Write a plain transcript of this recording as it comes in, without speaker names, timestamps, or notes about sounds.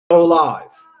go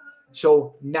live.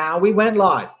 So now we went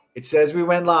live. It says we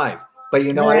went live, but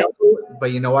you know, I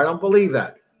don't believe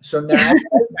that. So now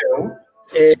what I do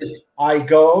is I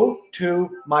go to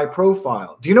my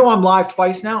profile. Do you know I'm live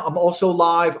twice now? I'm also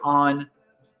live on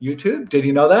YouTube. Did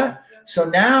you know that? So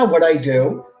now what I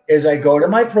do is I go to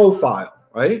my profile,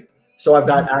 right? So I've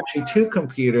got actually two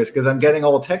computers because I'm getting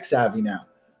all tech savvy now.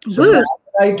 So now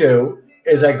what I do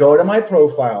is I go to my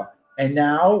profile, and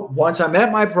now once I'm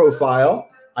at my profile,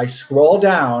 I scroll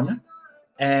down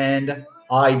and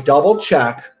I double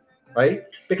check, right?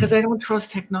 Because I don't trust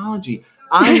technology.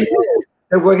 I know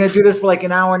that we're going to do this for like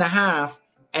an hour and a half,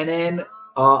 and then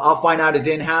I'll find out it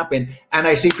didn't happen. And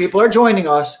I see people are joining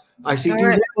us. I see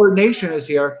Deep Nation is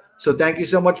here. So thank you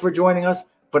so much for joining us.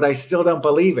 But I still don't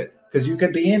believe it because you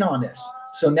could be in on this.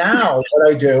 So now what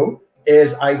I do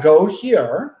is I go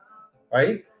here,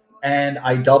 right? And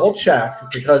I double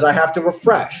check because I have to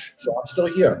refresh. So I'm still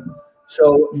here.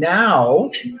 So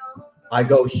now I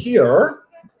go here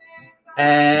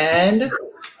and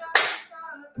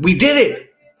we did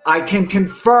it. I can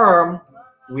confirm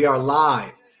we are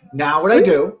live. Now what I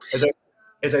do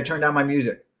is I turn down my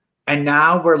music. And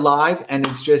now we're live, and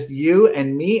it's just you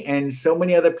and me and so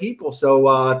many other people.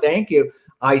 So thank you.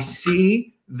 I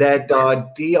see that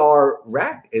DR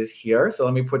Rec is here. So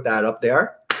let me put that up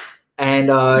there. And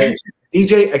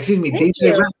DJ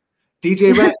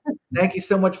Rec, thank you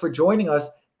so much for joining us.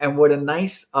 And what a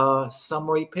nice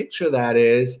summary picture that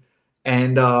is.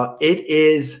 And it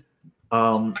is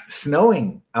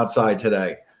snowing outside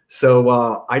today.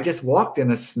 So I just walked in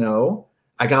the snow.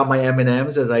 I got my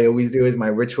M&Ms, as I always do, as my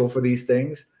ritual for these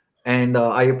things. And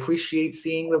I appreciate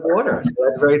seeing the water. So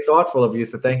that's very thoughtful of you.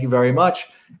 So thank you very much.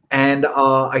 And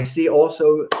I see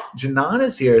also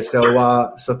Janana's here.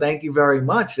 So thank you very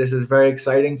much. This is very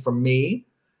exciting for me.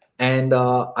 And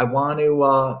I want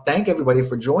to thank everybody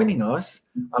for joining us.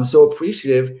 I'm so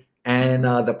appreciative. And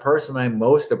the person I'm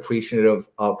most appreciative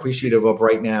of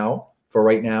right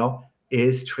now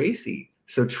is Tracy.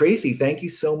 So Tracy, thank you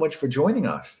so much for joining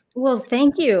us. Well,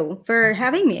 thank you for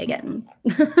having me again.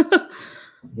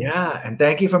 Yeah, and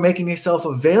thank you for making yourself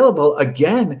available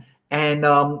again. And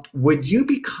would you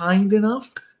be kind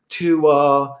enough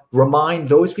to remind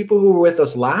those people who were with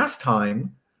us last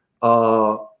time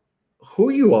who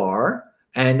you are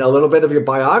and a little bit of your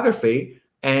biography?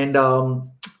 And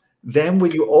then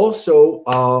would you also,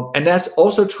 and that's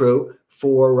also true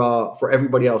for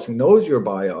everybody else who knows your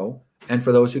bio and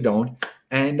for those who don't.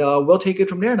 And we'll take it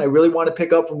from there. And I really want to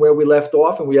pick up from where we left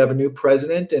off. And we have a new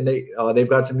president, and they've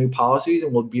got some new policies,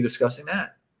 and we'll be discussing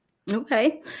that.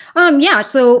 Okay. Yeah.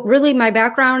 So really, my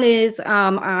background is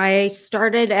I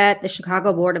started at the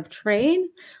Chicago Board of Trade.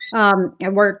 I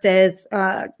worked as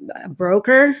a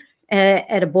broker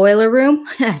at a boiler room.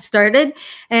 I started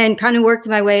and kind of worked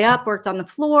my way up. Worked on the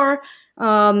floor.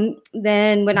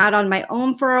 Then went out on my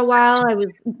own for a while.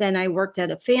 I worked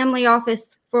at a family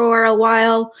office for a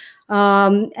while.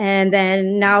 And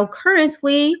then now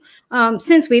currently,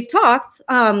 since we've talked,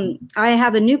 I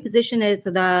have a new position as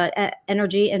the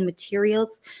energy and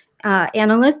materials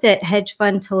analyst at Hedge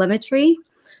Fund Telemetry,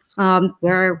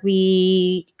 where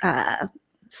we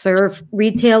serve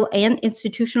retail and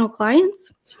institutional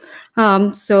clients.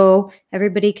 So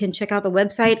everybody can check out the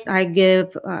website. I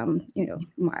give,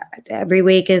 every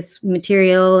week is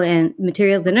materials and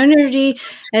energy,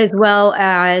 as well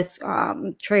as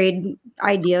trade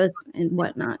ideas and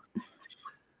whatnot.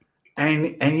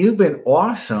 And you've been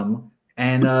awesome.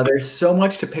 And there's so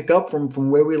much to pick up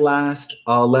from where we last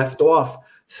left off.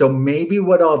 So maybe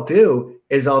what I'll do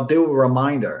is I'll do a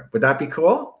reminder. Would that be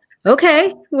cool?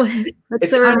 Okay.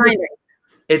 What's a reminder?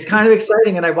 It's kind of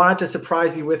exciting, and I wanted to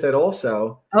surprise you with it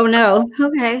also. Oh, no.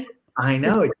 Okay. I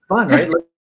know. It's fun, right?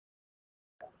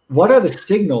 What are the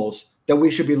signals that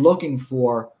we should be looking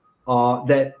for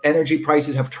that energy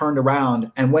prices have turned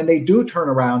around? And when they do turn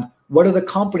around, what are the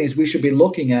companies we should be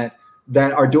looking at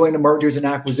that are doing the mergers and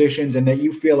acquisitions and that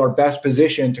you feel are best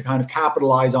positioned to kind of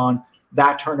capitalize on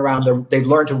that turnaround? They've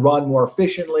learned to run more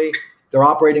efficiently. They're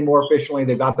operating more efficiently.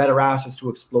 They've got better assets to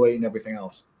exploit and everything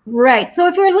else. Right. So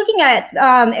if we're looking at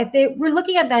we're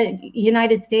looking at the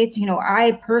United States,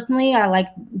 I personally like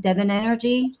Devon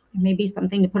Energy, maybe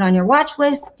something to put on your watch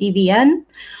list. DVN.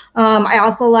 I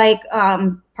also like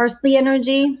Parsley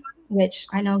Energy, which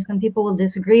I know some people will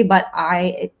disagree, but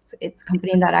it's a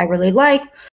company that I really like.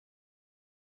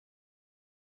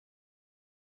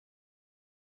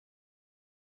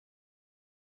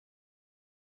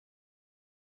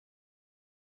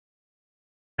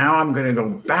 Now I'm going to go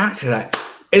back to that.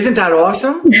 Isn't that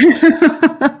awesome?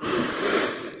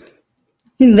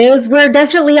 Those were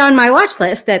definitely on my watch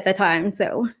list at the time.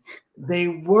 So They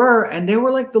were, and they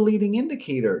were like the leading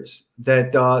indicators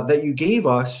that that you gave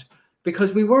us,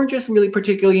 because we weren't just really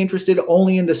particularly interested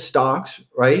only in the stocks,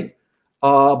 right?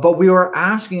 But we were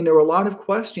asking, there were a lot of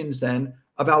questions then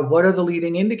about what are the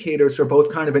leading indicators for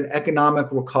both kind of an economic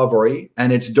recovery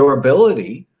and its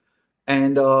durability.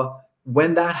 And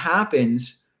when that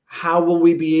happens, how will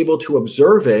we be able to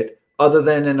observe it other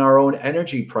than in our own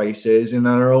energy prices and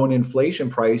in our own inflation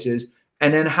prices?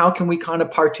 And then how can we kind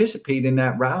of participate in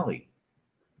that rally?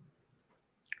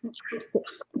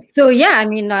 So yeah,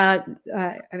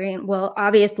 well,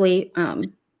 obviously,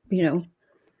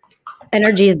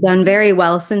 energy has done very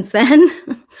well since then.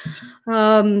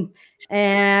 I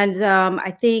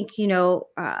think,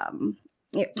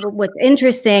 what's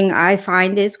interesting, I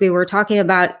find, is we were talking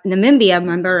about Namibia.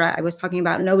 Remember, I was talking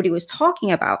about nobody was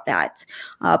talking about that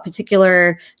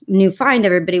particular new find.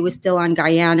 Everybody was still on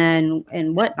Guyana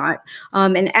and whatnot.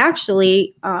 And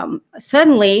actually,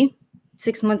 suddenly,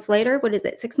 6 months later, what is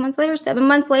it? 6 months later, 7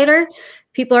 months later,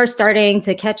 people are starting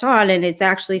to catch on, and it's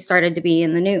actually started to be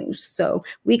in the news. So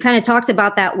we kind of talked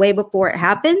about that way before it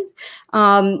happened.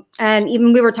 And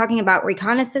even we were talking about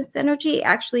reconnaissance energy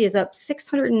actually is up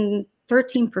 613%.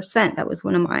 That was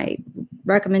one of my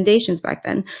recommendations back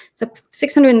then. It's up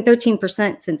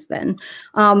 613% since then.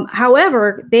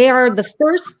 However, they are the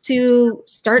first to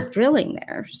start drilling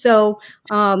there. So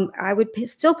I would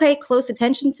still pay close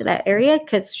attention to that area,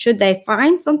 because should they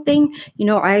find something,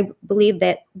 I believe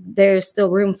that there's still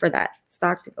room for that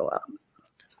stock to go up,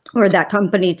 or that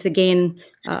company to gain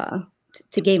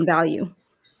value.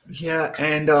 Yeah,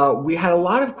 and we had a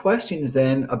lot of questions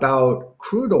then about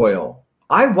crude oil.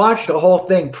 I watched the whole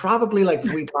thing probably like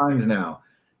 3 times now.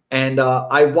 And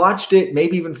I watched it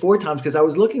maybe even 4 times because I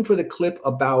was looking for the clip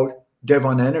about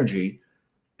Devon Energy,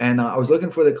 and I was looking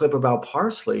for the clip about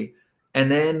Parsley. And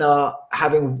then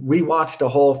having rewatched the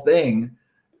whole thing,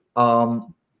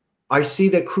 I see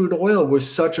that crude oil was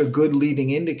such a good leading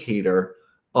indicator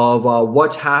of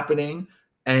what's happening.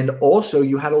 And also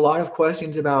you had a lot of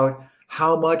questions about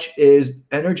how much is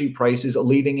energy prices a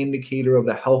leading indicator of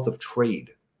the health of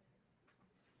trade.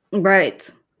 Right.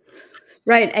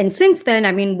 And since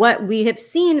then, what we have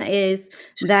seen is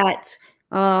that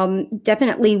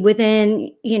definitely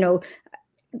within,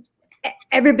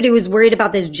 everybody was worried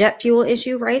about this jet fuel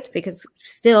issue, right? Because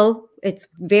still it's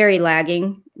very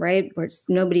lagging, right? Where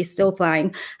nobody's still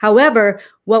flying. However,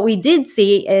 what we did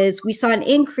see is we saw an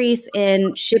increase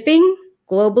in shipping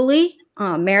globally,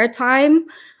 maritime,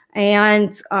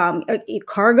 and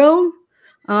cargo,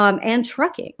 and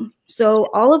trucking. So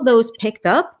all of those picked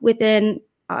up within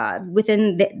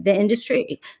the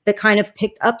industry, that kind of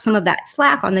picked up some of that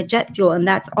slack on the jet fuel. And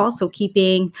that's also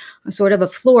keeping sort of a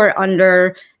floor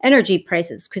under energy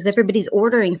prices, because everybody's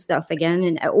ordering stuff again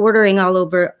and ordering all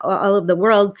over the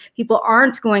world. People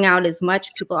aren't going out as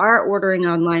much. People are ordering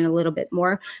online a little bit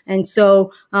more. And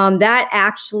so that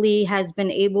actually has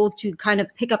been able to kind of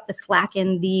pick up the slack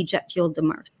in the jet fuel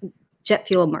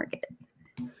market.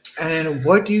 And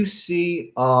what do you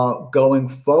see going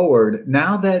forward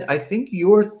now that I think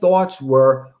your thoughts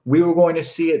were we were going to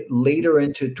see it later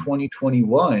into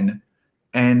 2021,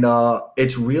 and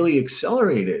it's really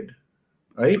accelerated,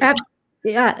 right?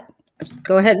 Yeah.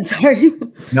 Go ahead. Sorry.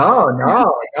 No.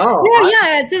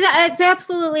 Yeah, it's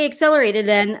absolutely accelerated.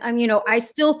 And I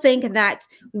still think that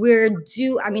we're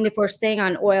due. If we're staying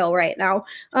on oil right now,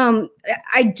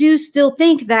 I do still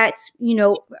think that,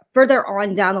 further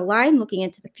on down the line, looking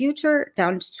into the future,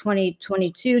 down to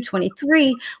 2022,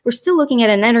 23, we're still looking at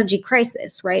an energy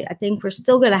crisis, right? I think we're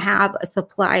still going to have a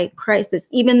supply crisis,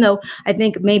 even though I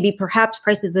think maybe perhaps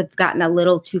prices have gotten a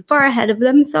little too far ahead of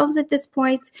themselves at this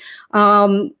point.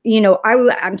 I'm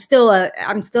still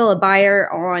a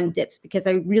buyer on dips, because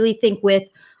I really think with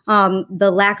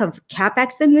the lack of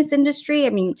capex in this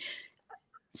industry,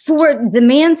 for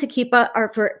demand to keep up,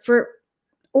 or for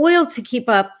oil to keep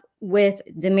up with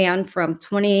demand from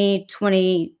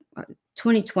 2020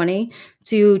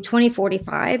 to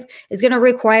 2045 is going to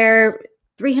require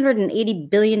 $380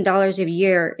 billion a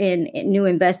year in new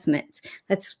investment.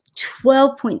 That's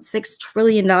 $12.6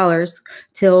 trillion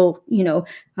till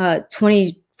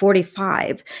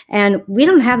 2045, and we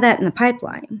don't have that in the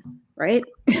pipeline, right?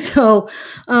 So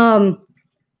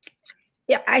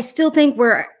yeah, I still think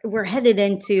we're headed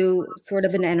into sort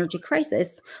of an energy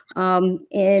crisis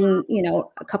in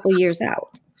a couple years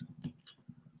out.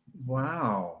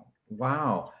 Wow.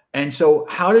 And so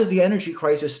how does the energy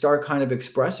crisis start kind of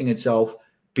expressing itself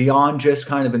beyond just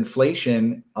kind of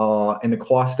inflation in the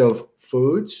cost of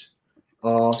foods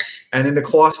and in the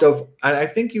cost of, I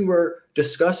think you were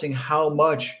discussing how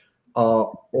much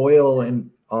oil and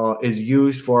is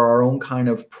used for our own kind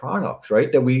of products,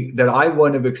 right? That I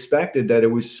wouldn't have expected that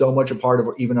it was so much a part of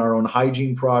even our own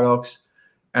hygiene products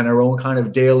and our own kind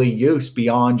of daily use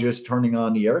beyond just turning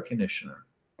on the air conditioner.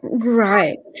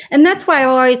 Right. And that's why I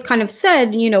always kind of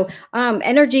said,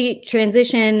 energy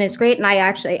transition is great. And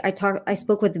I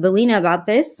spoke with Valina about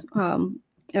this on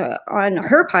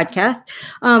her podcast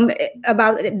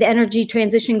about the energy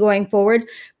transition going forward.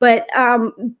 But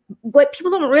what people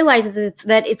don't realize is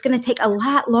that it's going to take a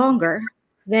lot longer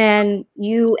than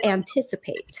you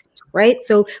anticipate. Right.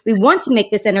 So we want to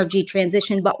make this energy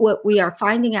transition. But what we are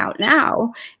finding out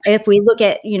now, if we look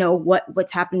at,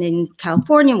 what's happened in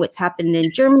California, what's happened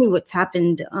in Germany, what's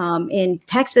happened in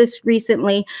Texas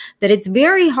recently, that it's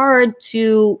very hard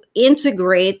to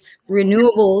integrate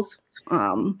renewables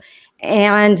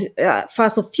and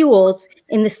fossil fuels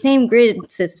in the same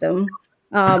grid system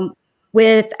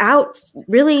without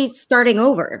really starting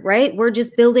over, right? We're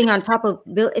just building on top of,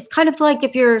 it's kind of like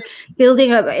if you're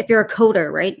if you're a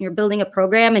coder, right? You're building a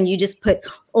program and you just put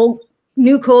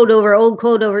new code over old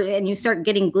code over, and you start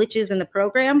getting glitches in the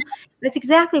program. That's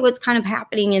exactly what's kind of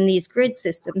happening in these grid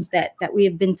systems that we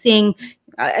have been seeing,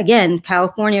 again,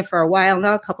 California for a while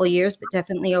now, a couple of years, but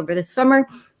definitely over the summer.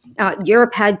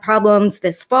 Europe had problems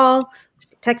this fall.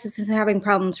 Texas is having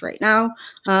problems right now.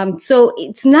 So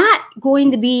it's not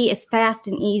going to be as fast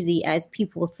and easy as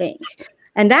people think.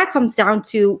 And that comes down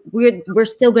to we're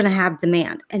still going to have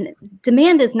demand. And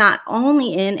demand is not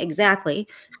only in exactly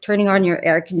turning on your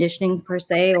air conditioning per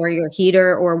se, or your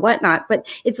heater or whatnot, but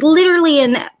it's literally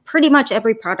in pretty much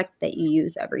every product that you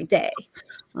use every day.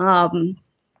 Think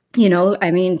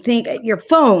your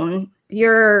phone,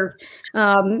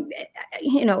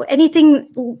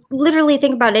 anything, literally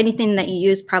think about anything that you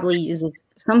use probably uses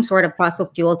some sort of fossil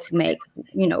fuel to make,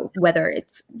 whether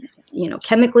it's,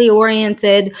 chemically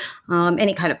oriented,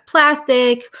 any kind of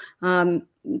plastic. The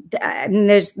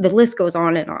list goes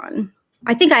on and on.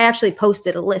 I think I actually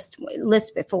posted a list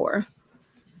before.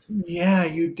 Yeah,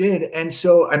 you did. And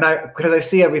so, because I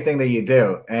see everything that you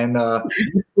do, and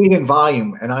you tweet in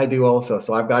volume, and I do also.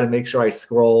 So I've got to make sure I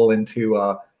scroll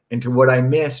into what I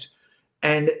missed.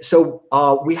 And so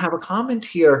we have a comment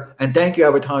here, and thank you,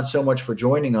 Avaton, so much for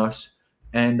joining us.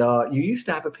 And you used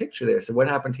to have a picture there. So what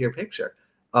happened to your picture?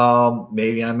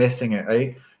 Maybe I'm missing it,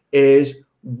 right? Is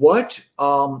what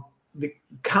the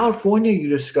California you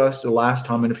discussed the last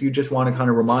time, and if you just want to kind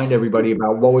of remind everybody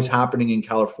about what was happening in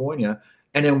California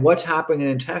and then what's happening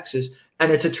in Texas,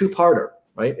 and it's a two-parter,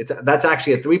 right? That's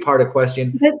actually a three-parter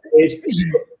question.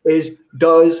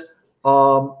 Does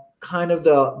kind of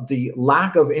the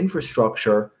lack of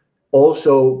infrastructure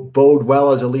also bode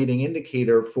well as a leading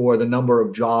indicator for the number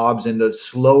of jobs and the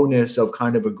slowness of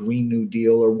kind of a Green New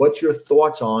Deal? Or what's your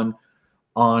thoughts on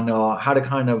how to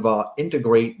kind of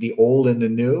integrate the old and the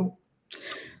new?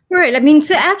 Right. I mean,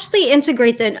 to actually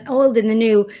integrate the old and the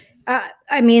new,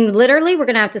 literally, we're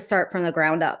going to have to start from the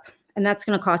ground up. And that's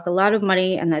going to cost a lot of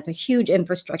money. And that's a huge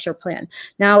infrastructure plan.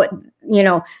 Now,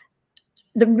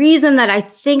 the reason that I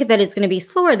think that it's going to be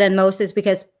slower than most is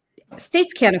because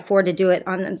states can't afford to do it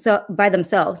by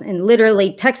themselves. And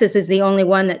literally, Texas is the only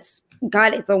one that's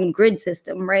got its own grid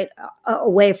system, right,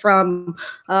 away from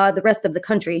the rest of the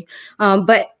country.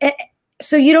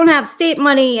 So you don't have state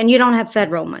money and you don't have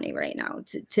federal money right now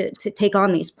to take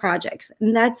on these projects.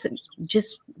 And that's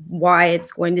just why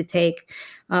it's going to take,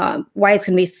 why it's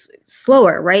going to be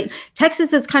slower, right?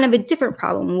 Texas is kind of a different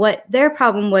problem. What their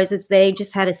problem was is they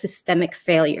just had a systemic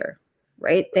failure,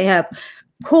 right? They have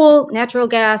coal, natural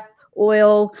gas,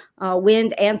 oil,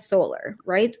 wind, and solar,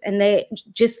 right? And they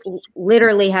just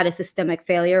literally had a systemic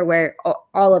failure where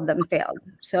all of them failed.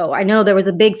 So I know there was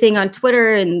a big thing on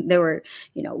Twitter, and there were,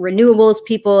 renewables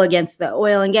people against the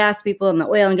oil and gas people, and the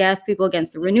oil and gas people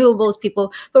against the renewables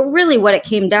people. But really what it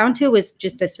came down to was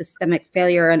just a systemic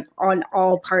failure on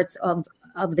all parts of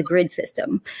the grid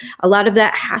system. A lot of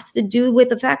that has to do with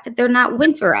the fact that they're not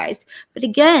winterized. But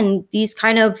again, these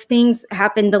kind of things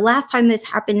happened. The last time this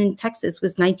happened in Texas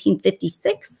was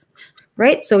 1956,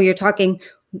 right? So you're talking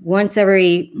once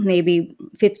every maybe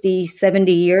 50,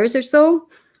 70 years or so.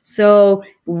 So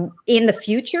in the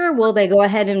future, will they go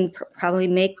ahead and probably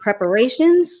make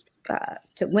preparations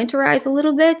to winterize a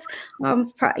little bit?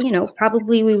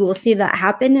 Probably we will see that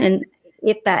happen. And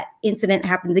if that incident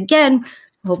happens again,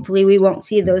 hopefully we won't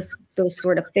see those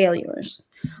sort of failures.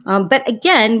 But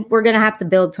again, we're going to have to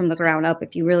build from the ground up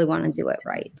if you really want to do it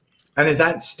right. And is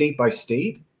that state by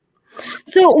state?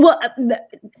 So,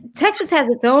 Texas has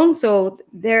its own, so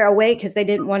they're away because they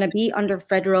didn't want to be under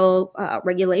federal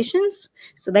regulations.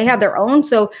 So they have their own.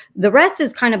 So the rest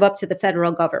is kind of up to the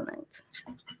federal government.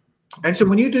 And so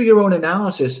when you do your own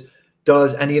analysis,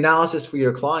 and the analysis for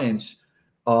your clients,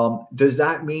 does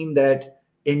that mean that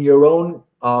in your own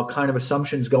kind of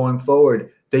assumptions going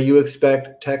forward, that you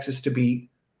expect Texas to be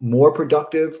more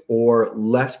productive or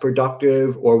less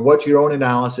productive, or what's your own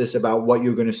analysis about what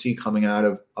you're going to see coming out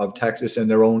of Texas and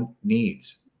their own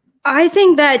needs? I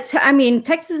think that, I mean,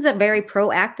 Texas is a very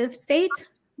proactive state,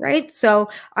 right? So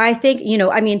I think,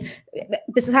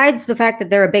 besides the fact that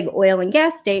they're a big oil and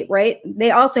gas state, right?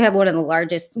 They also have one of the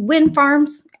largest wind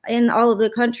farms in all of the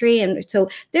country. And so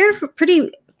they're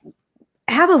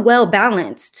have a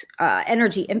well-balanced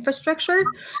energy infrastructure.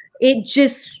 It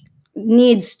just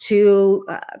needs to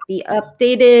be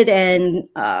updated and,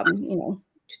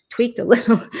 tweaked a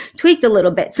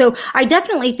little bit. So I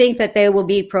definitely think that they will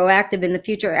be proactive in the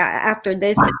future after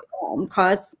this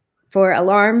cause for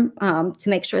alarm to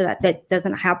make sure that that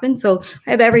doesn't happen. So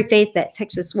I have every faith that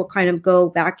Texas will kind of go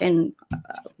back and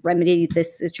remedy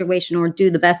this situation, or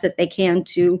do the best that they can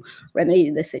to remedy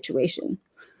the situation.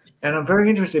 And I'm very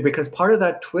interested because part of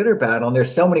that Twitter battle, and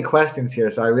there's so many questions here,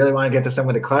 so I really want to get to some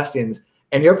of the questions,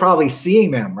 and you're probably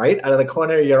seeing them, right? Out of the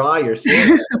corner of your eye, you're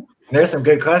seeing them. There's some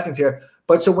good questions here.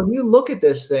 But so when you look at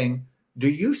this thing, do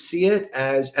you see it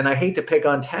as, and I hate to pick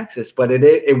on Texas, but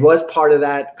it was part of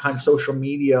that kind of social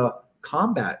media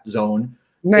combat zone.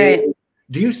 Right.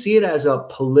 Do you see it as a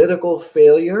political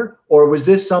failure, or was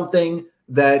this something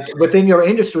that within your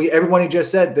industry, everyone just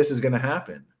said this is going to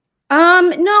happen?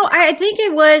 No, I think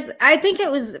it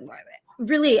was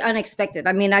really unexpected.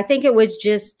 I mean, I think it was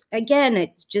just, again,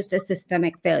 it's just a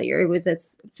systemic failure. It was a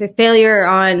failure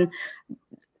on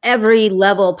every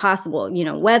level possible,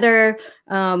 whether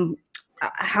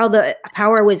how the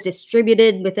power was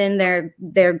distributed within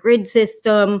their grid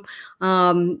system,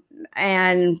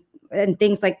 and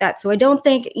things like that. So I don't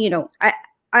think,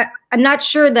 I'm not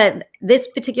sure that this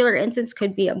particular instance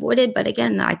could be avoided, but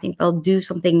again, I think they'll do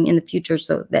something in the future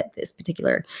so that this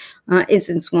particular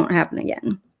instance won't happen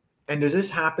again. And does this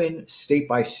happen state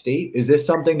by state? Is this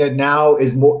something that now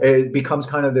is more, it becomes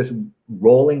kind of this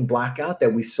rolling blackout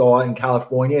that we saw in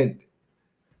California?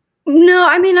 No,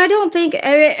 I mean, I don't think,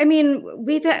 I mean,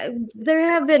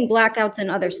 there have been blackouts in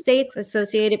other states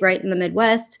associated right in the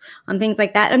Midwest on things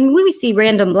like that. And we see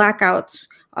random blackouts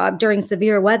during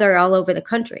severe weather all over the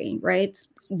country, right?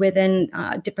 Within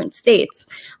different states.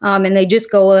 And they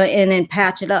just go in and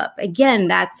patch it up. Again,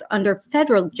 that's under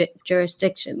federal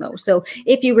jurisdiction though. So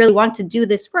if you really want to do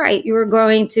this right, you're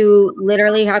going to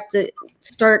literally have to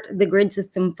start the grid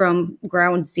system from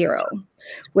ground zero,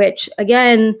 which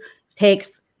again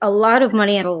takes a lot of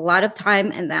money and a lot of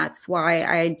time. And that's why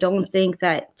I don't think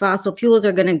that fossil fuels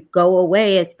are going to go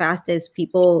away as fast as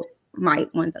people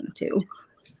might want them to.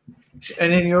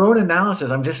 And in your own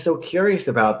analysis, I'm just so curious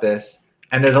about this.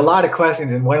 And there's a lot of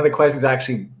questions. And one of the questions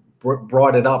actually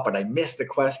brought it up, but I missed the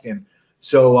question.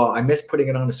 So I missed putting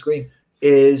it on the screen.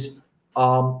 Is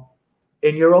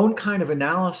in your own kind of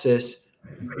analysis,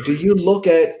 do you look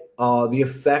at the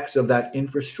effects of that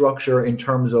infrastructure in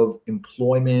terms of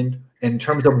employment, in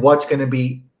terms of what's going to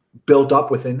be built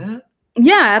up within that?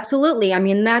 Yeah, absolutely. I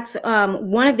mean, that's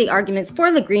one of the arguments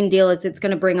for the Green Deal is it's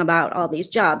going to bring about all these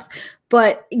jobs.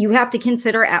 But you have to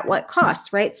consider at what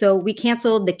cost, right? So we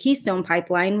canceled the Keystone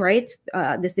Pipeline, right?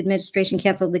 This administration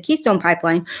canceled the Keystone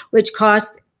Pipeline, which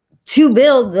cost to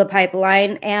build the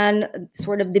pipeline and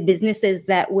sort of the businesses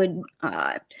that would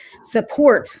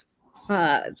support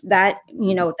that,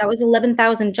 that was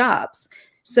 11,000 jobs.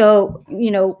 So,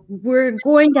 we're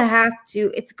going to have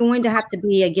to, it's going to have to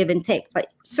be a give and take. But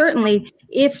certainly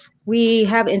if we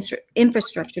have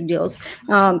infrastructure deals,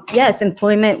 yes,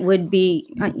 employment would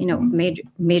be,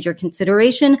 major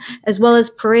consideration, as well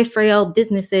as peripheral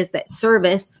businesses that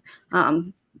service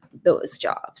those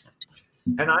jobs.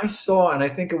 And I saw, and I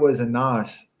think it was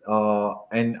Anas,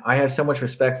 and I have so much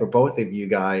respect for both of you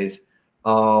guys.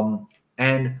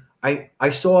 And I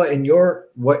saw in your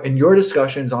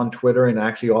discussions on Twitter and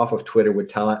actually off of Twitter with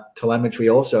telemetry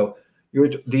also,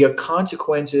 the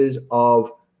consequences of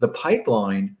the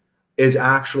pipeline is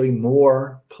actually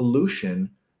more pollution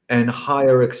and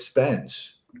higher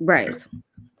expense. Right.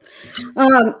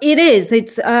 It is.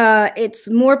 It's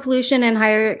more pollution and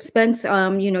higher expense.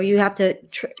 You have to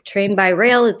train by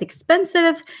rail. It's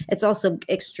expensive. It's also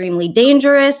extremely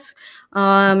dangerous.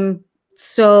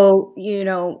 So,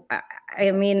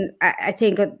 I mean, I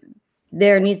think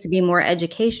there needs to be more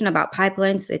education about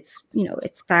pipelines. It's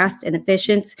fast and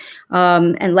efficient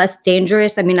and less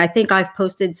dangerous. I mean, I think I've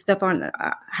posted stuff on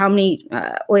how many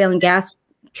oil and gas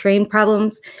train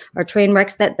problems or train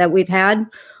wrecks that we've had.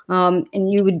 And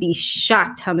you would be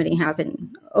shocked how many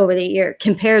happen over the year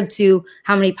compared to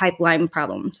how many pipeline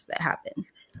problems that happen.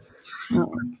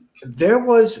 there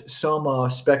was some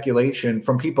speculation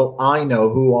from people I know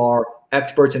who are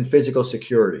experts in physical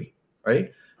security,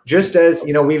 right? Just as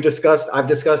I've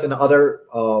discussed in other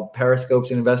Periscopes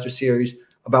and Investor Series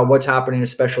about what's happening in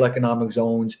special economic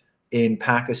zones in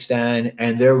Pakistan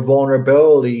and their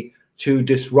vulnerability to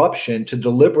disruption, to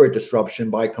deliberate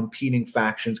disruption by competing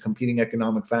factions, competing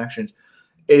economic factions.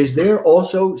 Is there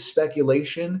also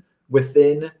speculation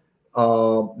within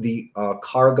the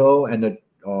cargo and the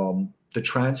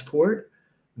transport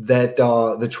that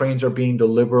the trains are being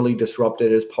deliberately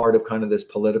disrupted as part of kind of this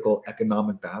political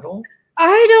economic battle?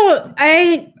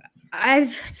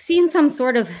 I've seen some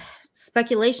sort of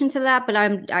speculation to that, but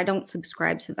I don't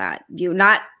subscribe to that view,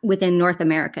 not within North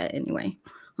America anyway.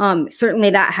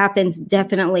 Certainly that happens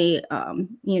definitely.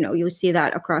 You'll see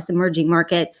that across emerging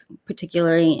markets,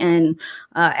 particularly in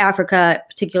Africa,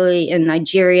 particularly in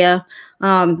Nigeria.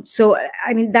 So,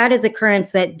 I mean, that is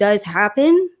occurrence that does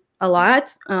happen a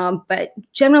lot, but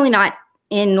generally not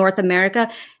in North America,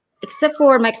 except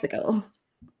for Mexico.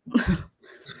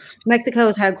 Mexico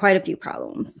has had quite a few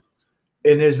problems.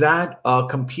 And is that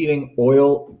competing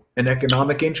oil and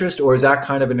economic interest, or is that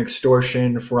kind of an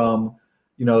extortion from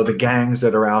the gangs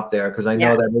that are out there? Because I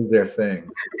know that is their thing.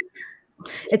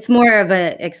 It's more of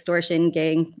an extortion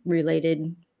gang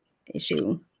related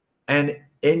issue. And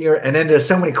then there's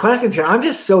so many questions here. I'm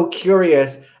just so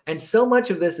curious. And so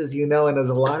much of this, as you know, and as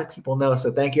a lot of people know,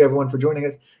 so thank you everyone for joining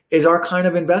us, is our kind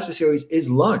of investor series is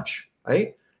lunch,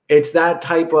 right? It's that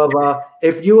type of,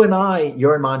 if you and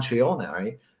you're in Montreal now,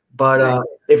 right? But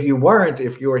if you were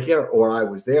here, or I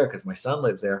was there because my son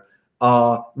lives there,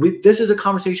 this is a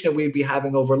conversation that we'd be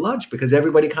having over lunch because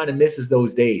everybody kind of misses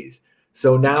those days.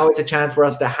 So now it's a chance for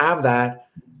us to have that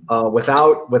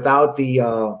without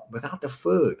the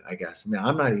food, I guess. I mean,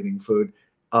 I'm not eating food,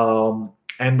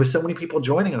 and with so many people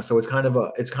joining us, so it's kind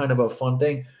of a fun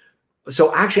thing.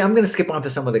 So actually, I'm going to skip on to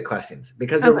some of the questions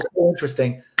because they were so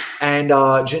interesting. And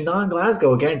Janan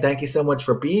Glasgow, again, thank you so much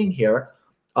for being here.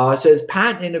 Says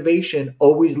patent innovation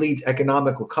always leads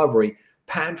economic recovery.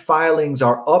 Patent filings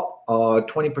are up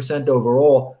 20%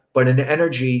 overall, but in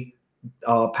energy,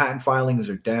 patent filings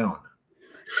are down.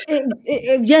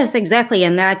 Yes, exactly,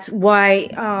 and that's why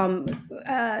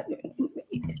I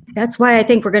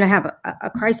think we're going to have a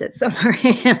crisis on our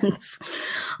hands,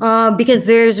 because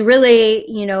there's really,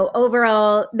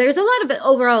 overall, there's a lot of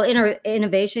overall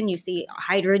innovation. You see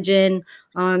hydrogen,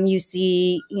 you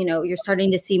see, you're starting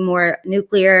to see more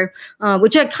nuclear,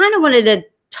 which I kind of wanted to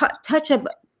touch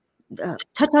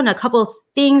on a couple of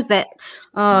things that,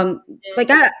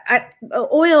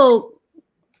 oil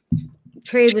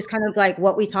trade was kind of like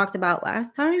what we talked about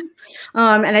last time.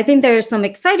 And I think there's some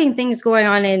exciting things going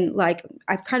on in, like,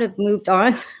 I've kind of moved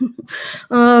on,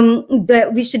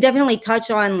 that we should definitely touch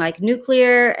on, like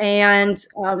nuclear and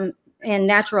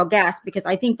natural gas, because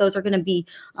I think those are going to be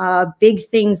big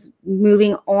things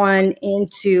moving on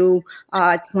into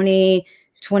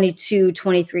 2022,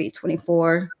 23,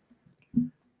 24.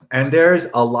 And there's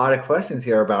a lot of questions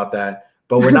here about that,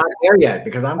 but we're not there yet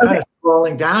because I'm kind of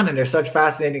scrolling down and there's such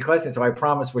fascinating questions. So I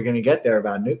promise we're going to get there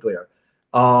about nuclear.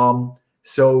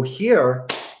 So here,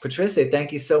 Patricia,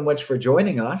 thank you so much for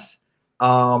joining us.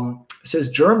 Says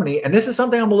Germany, and this is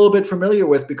something I'm a little bit familiar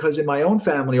with because in my own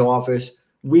family office,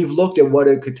 we've looked at what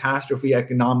a catastrophe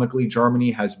economically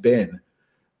Germany has been,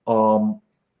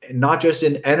 not just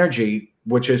in energy,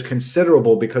 which is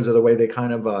considerable because of the way they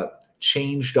kind of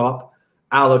changed up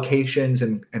allocations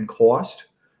and cost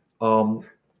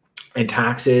and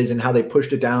taxes and how they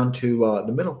pushed it down to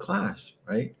the middle class,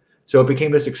 right? So it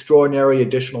became this extraordinary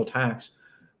additional tax.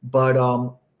 But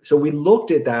so we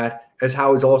looked at that as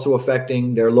how it's also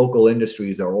affecting their local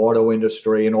industries, their auto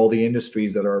industry and all the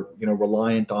industries that are,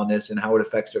 reliant on this and how it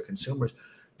affects their consumers.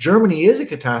 Germany is a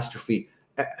catastrophe.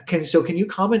 Can you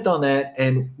comment on that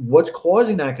and what's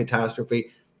causing that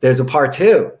catastrophe? There's a part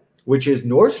two, which is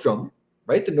Nord Stream,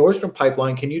 right? The Nord Stream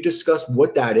pipeline. Can you discuss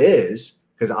what that is?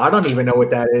 Because I don't even know what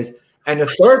that is. And the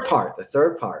third part,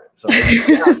 so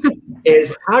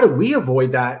is how do we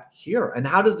avoid that here? And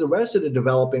how does the rest of the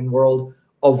developing world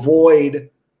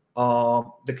avoid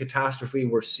the catastrophe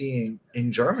we're seeing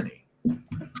in Germany?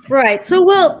 Right. So,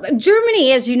 well,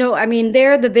 Germany, as you know, I mean,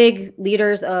 they're the big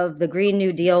leaders of the Green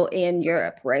New Deal in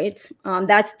Europe, right?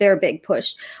 That's their big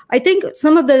push. I think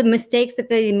some of the mistakes that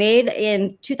they made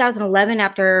in 2011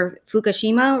 after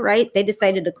Fukushima, right? They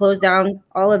decided to close down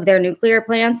all of their nuclear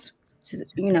plants.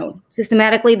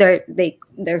 Systematically,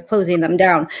 they're closing them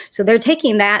down. So they're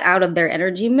taking that out of their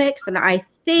energy mix, and I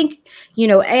think,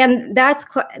 and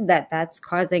that's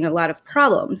causing a lot of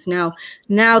problems. Now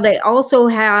they also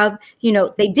have,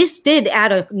 they just did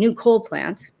add a new coal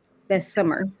plant this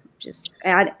summer, just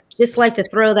just like to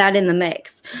throw that in the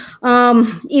mix,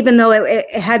 even though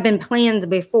it had been planned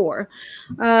before.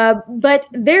 But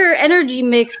their energy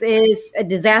mix is a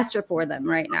disaster for them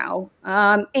right now.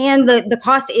 And the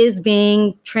cost is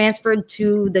being transferred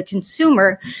to the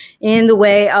consumer in the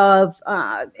way of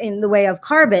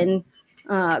carbon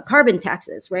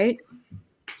taxes, right?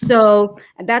 So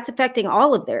that's affecting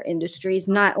all of their industries,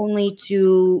 not only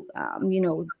to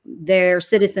their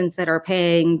citizens that are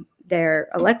paying their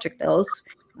electric bills,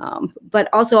 but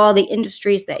also all the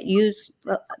industries that use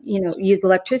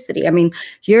electricity. I mean,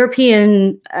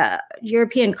 European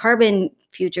carbon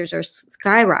futures are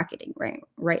skyrocketing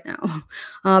right now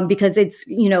because it's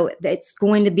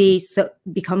going to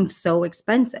become so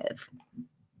expensive.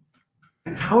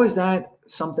 And how is that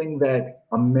something that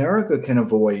America can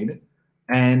avoid?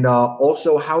 And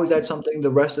also, how is that something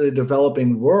the rest of the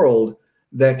developing world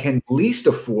that can least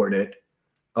afford it,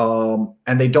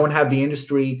 and they don't have the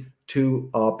industry to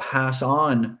pass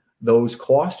on those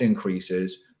cost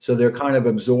increases? So they're kind of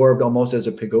absorbed almost as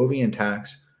a Pigovian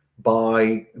tax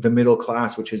by the middle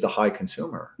class, which is the high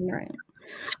consumer. Right.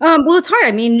 Well, it's hard.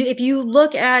 I mean, if you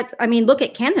look at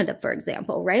Canada, for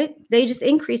example, right? They just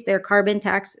increased their carbon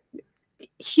tax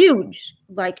huge,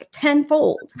 like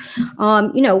tenfold,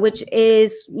 which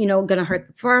is, going to hurt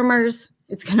the farmers.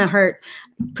 It's going to hurt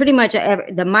pretty much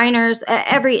the miners,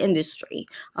 every industry.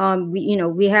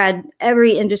 We had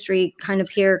every industry kind of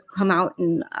here come out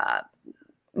and,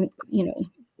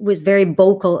 was very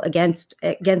vocal against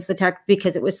the tax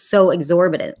because it was so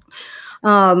exorbitant.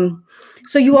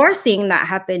 So you are seeing that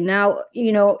happen now.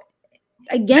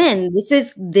 Again, this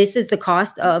is the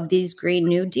cost of these Green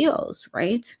New Deals,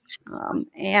 right?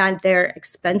 And they're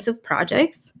expensive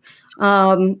projects,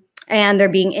 and they're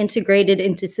being integrated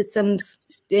into systems,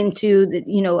 into the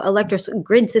electric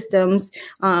grid systems,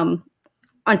 on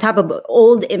top of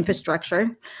old infrastructure.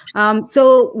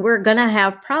 So we're gonna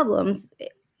have problems.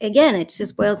 Again, it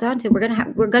just boils down to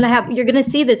you're gonna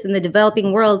see this in the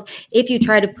developing world if you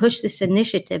try to push this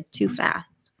initiative too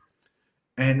fast.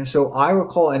 And so I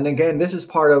recall, and again, this is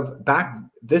part of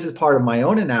my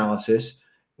own analysis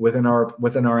within our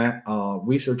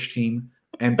research team.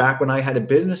 And back when I had a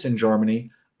business in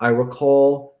Germany, I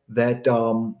recall that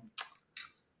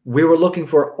we were looking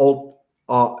for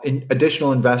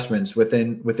additional investments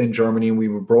within Germany, and we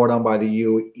were brought on by the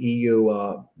EU,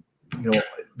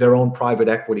 their own private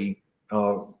equity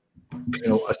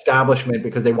establishment,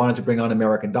 because they wanted to bring on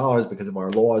American dollars because of our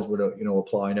laws would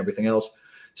apply and everything else.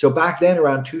 So back then,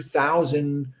 around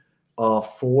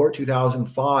 2004,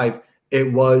 2005,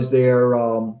 it was their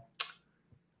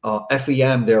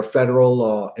FEM, their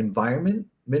federal environment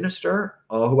minister,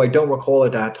 who I don't recall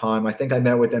at that time. I think I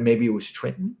met with them. Maybe it was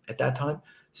Trenton at that time.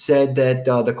 Said that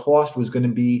the cost was going to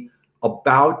be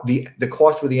about the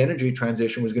cost for the energy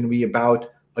transition was going to be about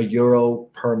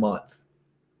 €1 per month.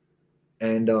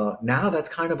 And now that's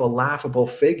kind of a laughable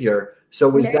figure.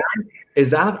 So is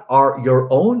that your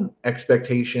own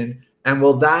expectation, and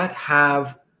will that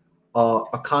have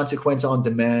a consequence on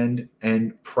demand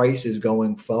and prices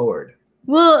going forward?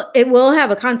 Well, it will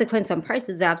have a consequence on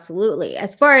prices, absolutely.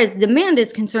 As far as demand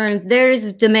is concerned,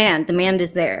 there's demand. Demand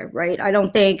is there, right? I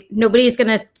don't think nobody's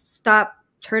going to stop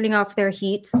turning off their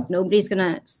heat. Nobody's going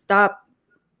to stop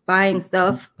buying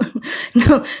stuff.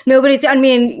 No, nobody's, I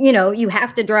mean, you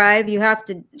have to drive, you have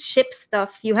to ship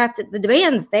stuff, the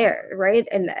demand's there, right?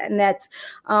 And that's,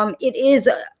 it is,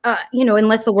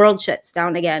 unless the world shuts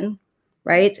down again,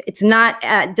 right? It's not,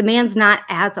 demand's not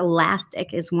as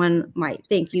elastic as one might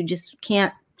think. You just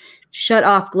can't shut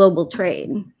off global trade.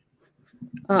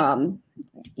 You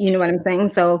know what I'm saying?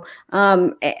 So,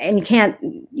 and can't,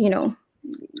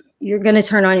 you're going to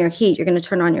turn on your heat. You're going to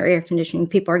turn on your air conditioning.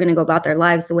 People are going to go about their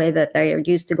lives the way that they are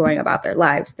used to going about their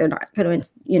lives. They're not going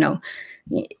to,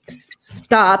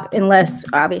 stop unless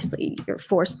obviously you're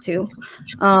forced to,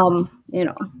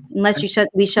 unless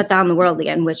we shut down the world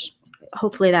again, which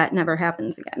hopefully that never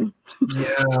happens again.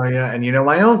 Yeah. And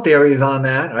my own theories on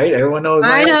that, right? Everyone knows.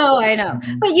 I know.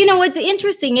 But what's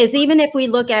interesting is, even if we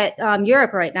look at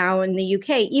Europe right now and the UK,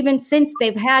 even since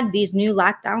they've had these new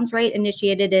lockdowns, right,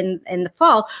 initiated in the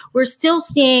fall, we're still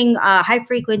seeing high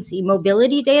frequency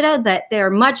mobility data that they're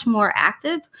much more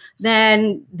active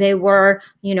than they were,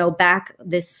 back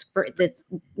this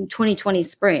 2020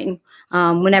 spring.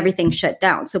 When everything shut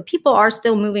down. So people are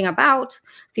still moving about,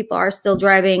 people are still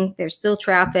driving, there's still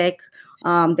traffic,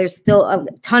 there's still a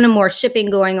ton of more shipping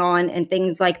going on and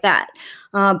things like that.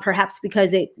 Perhaps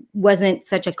because it wasn't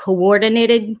such a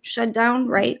coordinated shutdown,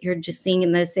 right? You're just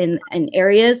seeing this in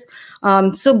areas.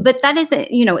 But that isn't,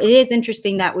 it is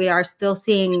interesting that we are still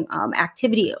seeing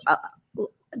activity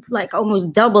like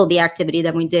almost double the activity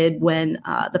than we did when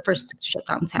the first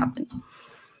shutdowns happened.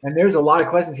 And there's a lot of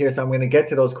questions here, so I'm going to get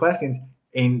to those questions.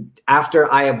 And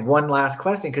after I have one last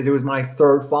question, because it was my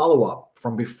third follow-up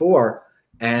from before,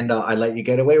 and I let you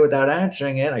get away without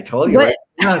answering it. I told you, right?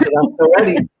 I'm so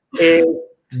ready. Is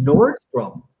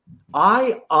Nordstrom.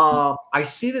 I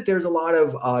see that there's a lot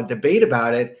of debate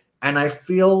about it, and I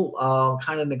feel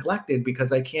kind of neglected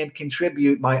because I can't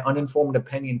contribute my uninformed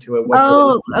opinion to it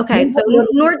whatsoever. Oh, okay. So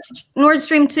Nord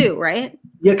Stream 2, right?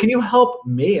 Yeah, can you help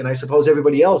me, and I suppose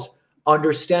everybody else,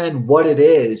 understand what it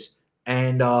is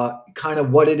and kind of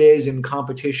what it is in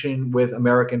competition with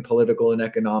American political and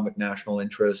economic national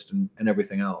interest and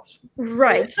everything else?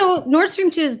 Right. So Nord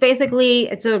Stream 2 is basically,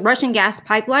 it's a Russian gas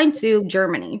pipeline to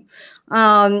Germany.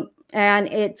 And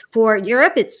it's for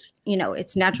Europe. It's, you know,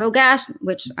 it's natural gas,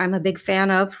 which I'm a big fan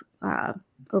of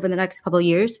over the next couple of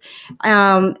years,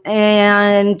 and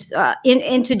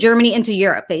into Germany, into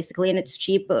Europe, basically. And it's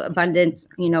cheap, abundant,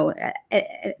 you know,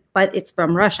 but it's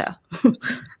from Russia,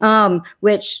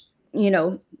 which, you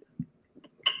know,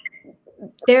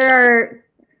 there are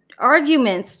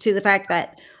arguments to the fact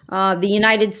that the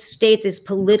United States is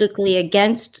politically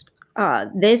against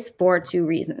this for two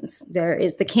reasons. There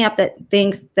is the camp that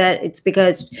thinks that it's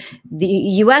because the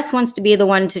U.S. wants to be the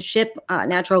one to ship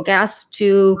natural gas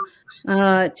to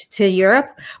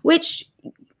Europe, which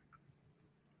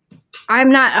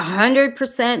I'm not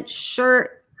 100%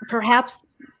 sure. Perhaps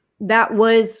that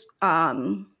was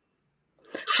the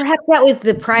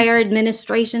prior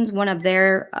administration's one of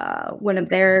their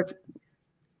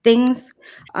things.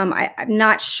 I'm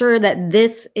not sure that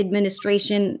this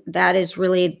administration, that is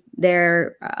really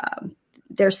there's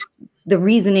the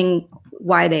reasoning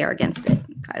why they are against it.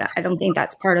 I don't think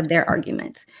that's part of their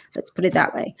argument. Let's put it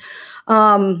that way.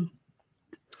 And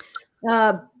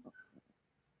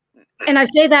I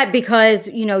say that because,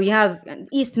 you know, you have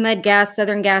East Med Gas,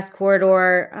 Southern Gas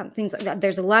Corridor, things like that.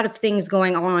 There's a lot of things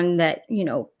going on that, you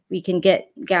know, we can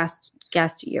get gas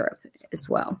to Europe as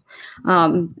well,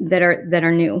 that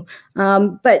are new.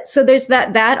 But so there's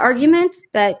that argument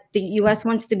that the U.S.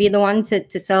 wants to be the one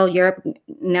to sell Europe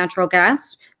natural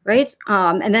gas, right?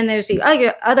 And then there's the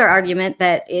other argument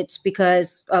that it's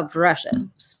because of Russia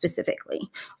specifically,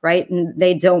 right? And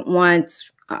they don't want.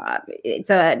 It's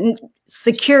a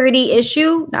security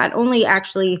issue, not only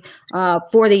actually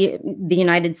for the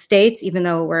United States, even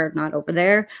though we're not over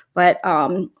there, but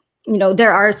you know,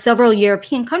 there are several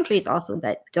European countries also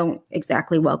that don't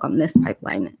exactly welcome this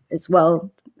pipeline as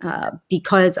well,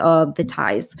 because of the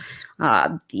ties,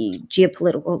 the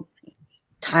geopolitical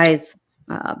ties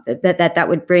that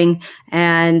would bring,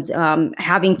 and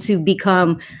having to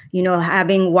become, you know,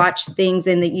 having watched things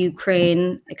in the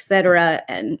Ukraine, etc.,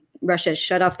 and Russia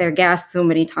shut off their gas so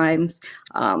many times.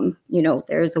 You know,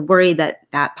 there's a worry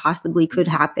that possibly could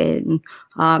happen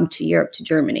to Europe, to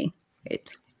Germany.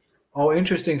 Right? Oh,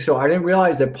 interesting. So I didn't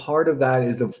realize that part of that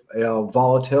is the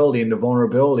volatility and the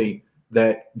vulnerability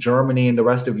that Germany and the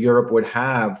rest of Europe would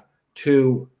have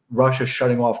to Russia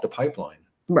shutting off the pipeline.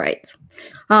 Right.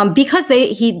 Because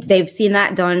they've seen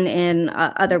that done in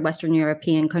other Western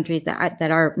European countries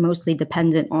that are mostly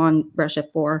dependent on Russia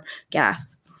for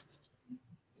gas.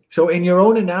 So in your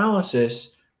own analysis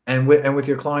and with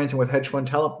your clients and with Hedge Fund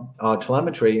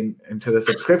Telemetry and to the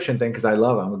subscription thing, because I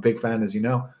love it, I'm a big fan, as you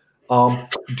know,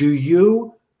 do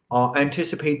you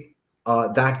anticipate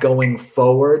that going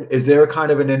forward? Is there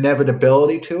kind of an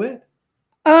inevitability to it?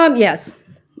 Yes.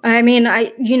 I mean,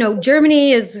 you know,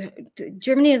 Germany is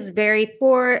very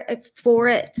for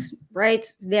it,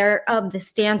 right? They're of the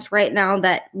stance right now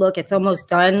that, look, it's almost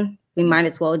done. We might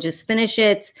as well just finish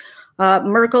it.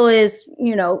 Merkel is,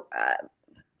 you know,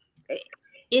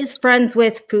 is friends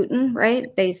with Putin,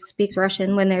 right? They speak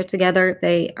Russian when they're together.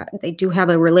 They do have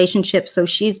a relationship. So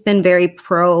she's been very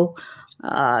pro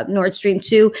Nord Stream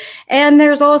 2. And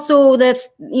there's also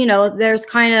you know, there's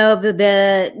kind of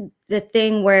the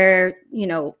thing where, you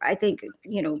know, I think,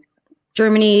 you know,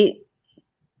 Germany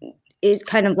is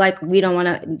kind of like, we don't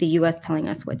want the U.S. telling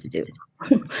us what to do.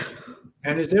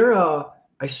 And is there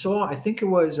I think it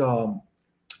was,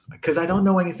 because I don't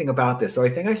know anything about this. So I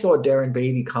think I saw Darren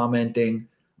Beatty commenting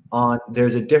on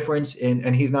there's a difference in,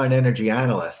 and he's not an energy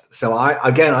analyst. So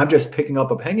I'm just picking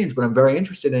up opinions, but I'm very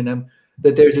interested in him,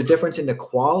 that there's a difference in the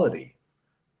quality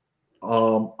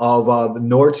of the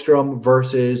Nordstrom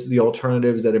versus the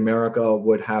alternatives that America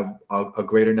would have a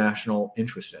greater national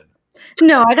interest in.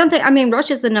 No, I don't think. I mean,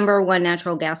 Russia's the #1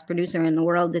 natural gas producer in the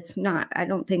world. It's not. I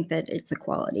don't think that it's a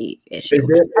quality issue.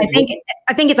 I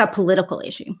think it's a political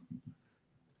issue.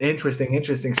 Interesting.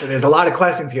 So there's a lot of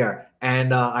questions here,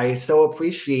 and I so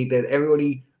appreciate that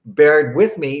everybody bared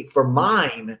with me for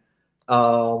mine.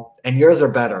 and yours are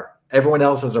better. Everyone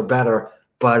else's are better,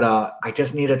 but I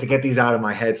just needed to get these out of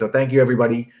my head. So thank you,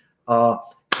 everybody.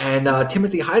 And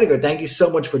Timothy Heidegger, thank you so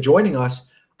much for joining us.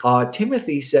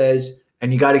 Timothy says,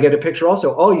 and you got to get a picture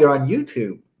also. Oh, you're on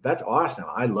YouTube. That's awesome.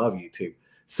 I love YouTube.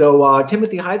 So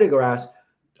Timothy Heidegger asks,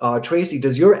 Tracy,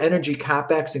 does your energy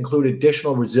capex include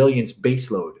additional resilience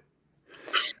baseload?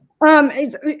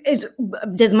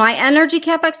 Does my energy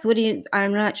capex? What do you?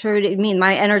 I'm not sure what you mean.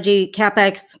 My energy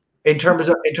capex. In terms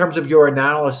of your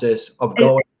analysis of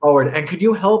going forward, and could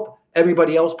you help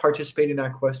everybody else participate in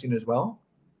that question as well?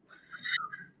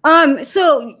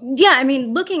 So yeah, I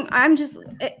mean, I'm just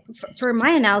for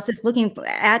my analysis looking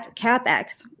at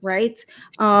capex, right?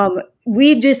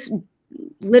 We just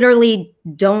literally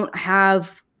don't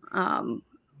have.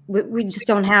 We just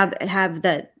don't have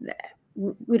that.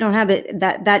 We don't have it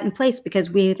that in place because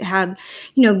we have,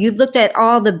 you've looked at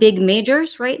all the big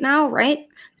majors right now, right?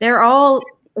 They're all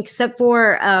except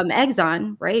for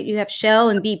Exxon, right? You have Shell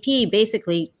and BP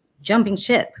basically jumping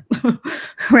ship,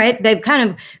 right? They've kind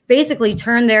of basically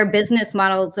turned their business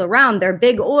models around. They're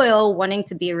big oil wanting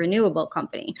to be a renewable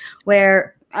company,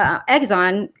 where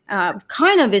Exxon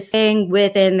kind of is staying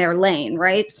within their lane,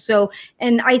 right? So,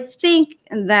 and I think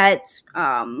that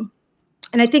I'm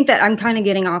kind of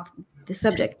getting off the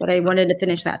subject, but I wanted to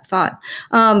finish that thought.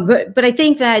 But I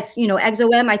think that,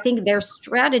 XOM, I think their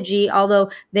strategy, although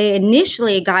they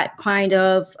initially got kind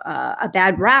of a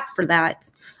bad rap for that,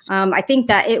 I think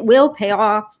that it will pay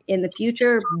off in the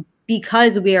future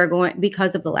because of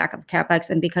the lack of capex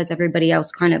and because everybody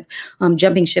else kind of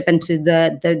jumping ship into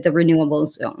the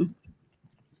renewables zone.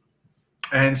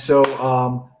 And so,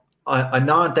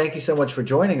 Anand, thank you so much for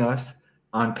joining us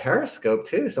on Periscope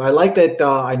too. So I like that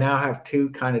I now have two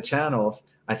kind of channels.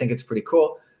 I think it's pretty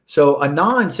cool. So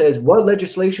Anand says, what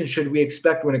legislation should we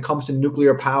expect when it comes to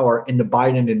nuclear power in the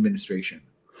Biden administration?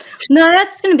 No,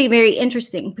 that's going to be very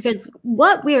interesting because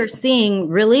what we are seeing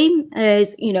really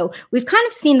is, we've kind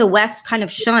of seen the West kind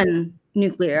of shun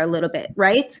nuclear a little bit,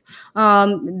 right?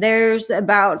 There's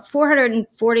about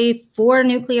 444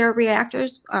 nuclear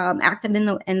reactors active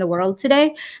in the world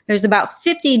today. There's about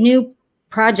 50 new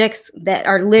projects that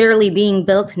are literally being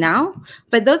built now,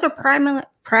 but those are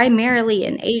primarily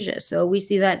in Asia. So we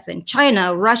see that's in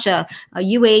China, Russia,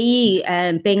 UAE,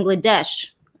 and Bangladesh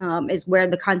is where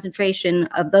the concentration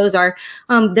of those are.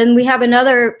 Then we have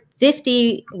another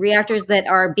 50 reactors that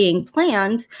are being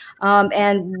planned,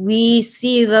 and we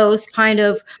see those kind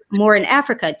of more in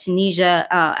Africa, Tunisia,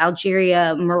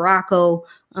 Algeria, Morocco,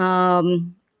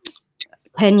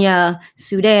 Kenya,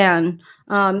 Sudan.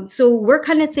 So we're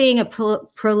kind of seeing a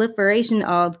proliferation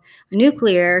of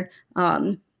nuclear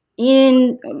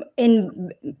in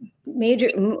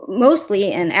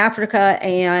mostly in Africa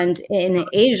and in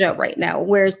Asia right now,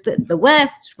 whereas the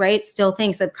West, right, still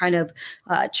thinks of kind of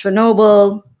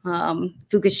Chernobyl,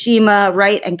 Fukushima,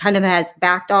 right, and kind of has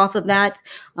backed off of that.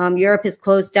 Europe has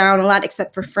closed down a lot,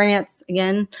 except for France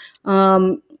again.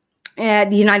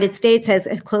 And the United States has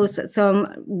closed some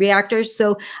reactors.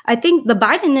 So I think the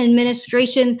Biden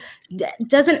administration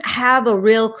doesn't have a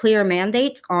real clear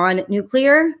mandate on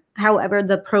nuclear. However,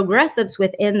 the progressives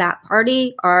within that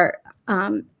party are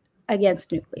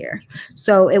against nuclear.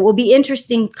 So it will be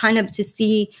interesting kind of to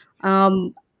see,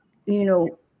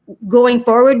 going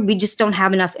forward. We just don't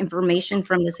have enough information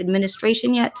from this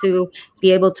administration yet to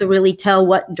be able to really tell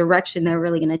what direction they're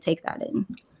really going to take that in.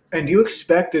 And do you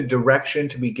expect a direction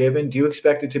to be given? Do you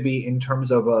expect it to be in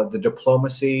terms of the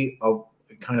diplomacy of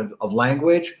kind of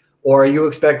language, or are you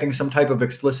expecting some type of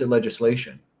explicit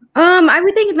legislation? I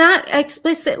would think not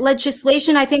explicit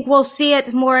legislation. I think we'll see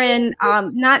it more in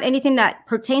not anything that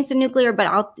pertains to nuclear, but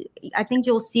I think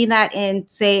you'll see that in,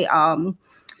 say,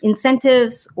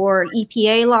 incentives or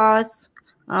EPA laws,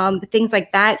 things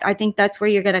like that. I think that's where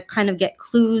you're going to kind of get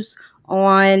clues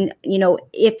on,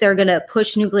 if they're going to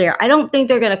push nuclear. I don't think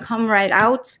they're going to come right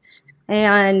out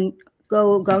and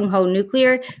go gung-ho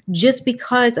nuclear just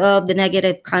because of the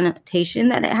negative connotation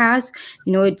that it has.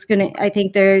 I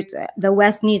think the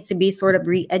West needs to be sort of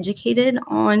re-educated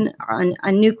on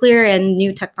nuclear and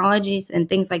new technologies and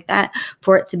things like that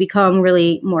for it to become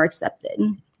really more accepted.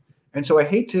 And so I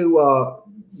hate to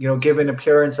give an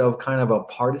appearance of kind of a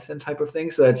partisan type of thing.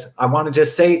 So I want to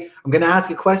just say, I'm going to ask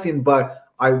a question, but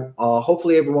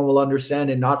hopefully everyone will understand,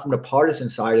 and not from the partisan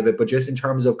side of it, but just in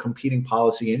terms of competing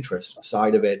policy interests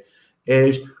side of it,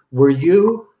 were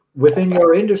you within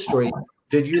your industry,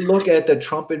 did you look at the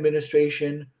Trump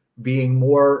administration being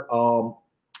more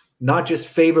not just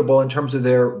favorable in terms of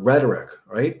their rhetoric,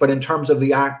 right, but in terms of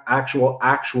the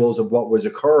actuals of what was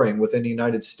occurring within the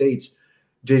United States?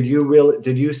 Did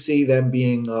you see them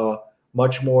being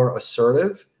much more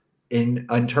assertive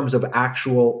in terms of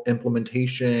actual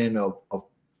implementation of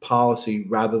policy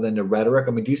rather than the rhetoric?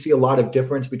 I mean, do you see a lot of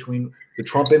difference between the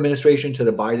Trump administration to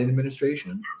the Biden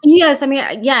administration? Yes, I mean,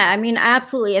 yeah, I mean,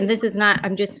 absolutely. And this is not,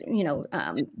 I'm just,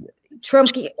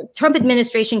 Trump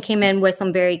administration came in with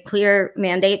some very clear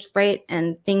mandates, right?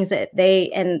 And things that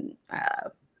they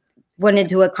wanted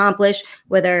to accomplish,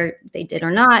 whether they did or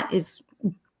not is,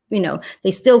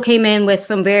 they still came in with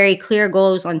some very clear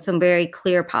goals on some very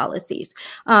clear policies.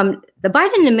 The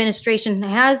Biden administration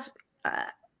has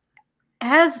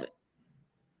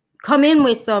come in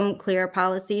with some clear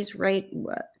policies, right?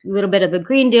 A little bit of the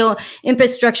Green Deal,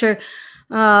 infrastructure,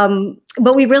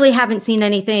 but we really haven't seen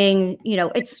anything.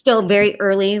 It's still very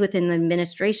early within the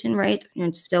administration, right? And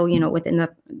it's still, within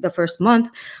the first month.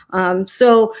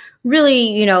 So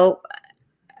really,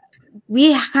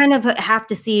 we kind of have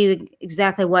to see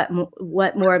exactly what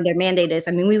more of their mandate is.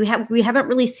 I mean, we haven't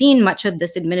really seen much of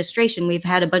this administration. We've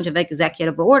had a bunch of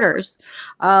executive orders,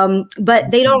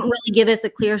 but they don't really give us a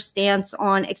clear stance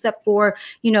on, except for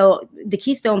the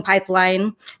Keystone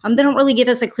Pipeline. They don't really give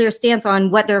us a clear stance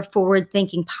on what their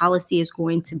forward-thinking policy is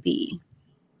going to be.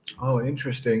 Oh,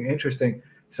 interesting.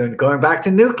 So going back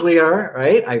to nuclear,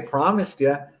 right? I promised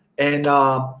you. And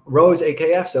Ross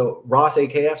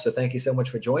AKF, so thank you so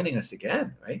much for joining us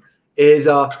again, right?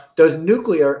 Does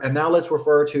nuclear, and now let's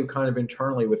refer to kind of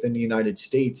internally within the United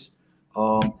States,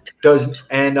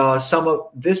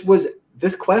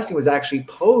 this question was actually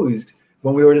posed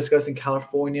when we were discussing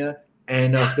California,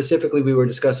 and specifically we were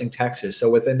discussing Texas.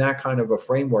 So within that kind of a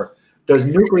framework, does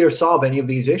nuclear solve any of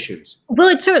these issues? Well,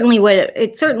 it certainly would.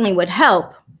 It certainly would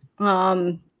help.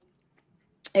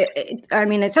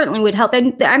 It certainly would help.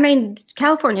 And I mean,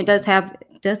 California does have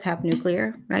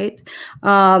nuclear, right?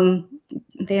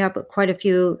 They have quite a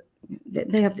few.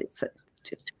 They have a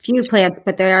few plants,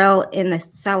 but they're all in the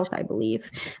south, I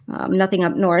believe. Nothing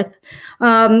up north.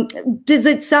 Does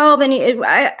it solve any?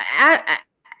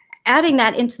 Adding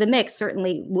that into the mix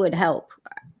certainly would help,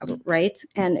 right?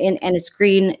 And it's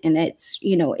green, and it's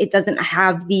it doesn't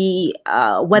have the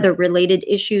weather-related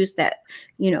issues that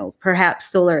perhaps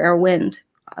solar or wind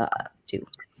do.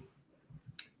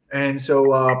 And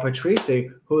so Patrice,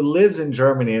 who lives in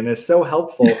Germany and is so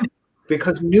helpful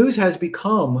because news has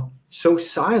become so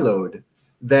siloed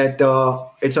that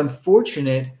it's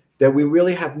unfortunate that we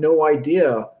really have no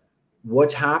idea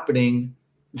what's happening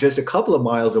just a couple of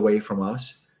miles away from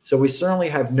us. So we certainly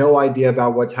have no idea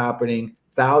about what's happening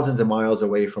thousands of miles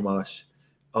away from us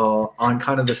on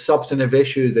kind of the substantive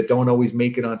issues that don't always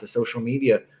make it onto social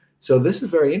media. So this is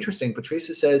very interesting.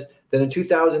 Patricia says that in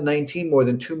 2019, more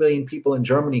than 2 million people in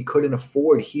Germany couldn't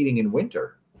afford heating in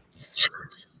winter.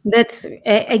 That's,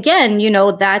 again,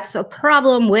 that's a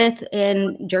problem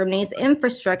within Germany's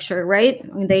infrastructure, right?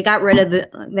 I mean, they got rid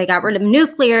of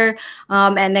nuclear,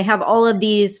 and they have all of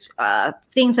these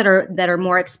things that are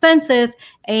more expensive,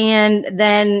 and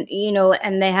then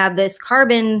and they have this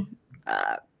carbon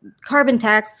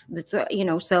tax. That's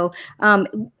so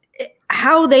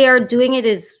how they are doing it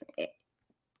is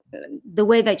the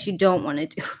way that you don't want to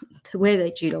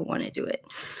do it.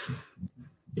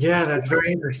 Yeah, that's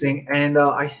very interesting. And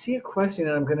I see a question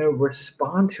and I'm going to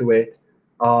respond to it.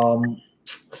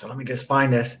 So let me just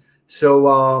find this.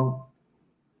 So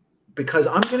because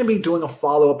I'm going to be doing a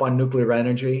follow-up on nuclear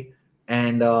energy.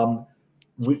 And on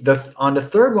the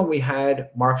third one, we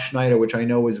had Mark Schneider, which I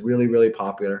know was really, really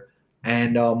popular.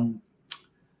 And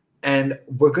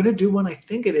we're going to do one, I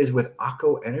think it is with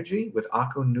Akko Energy, with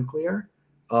Akko Nuclear.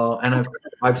 And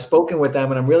I've spoken with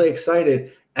them and I'm really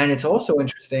excited. And it's also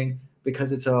interesting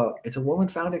because it's a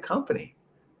woman-founded company,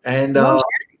 and it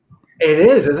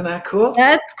is, isn't that cool?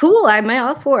 That's cool. I'm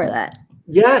all for that.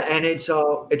 Yeah, and it's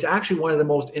actually one of the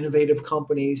most innovative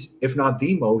companies, if not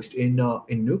the most, in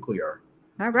nuclear.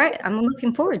 All right, I'm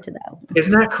looking forward to that.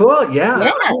 Isn't that cool?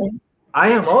 Yeah. I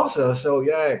am also. So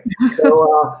yeah.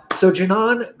 So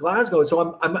Janan Glasgow.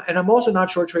 So I'm also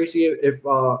not sure, Tracy,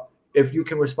 if you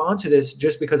can respond to this,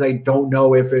 just because I don't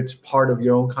know if it's part of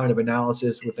your own kind of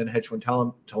analysis within Hedge Fund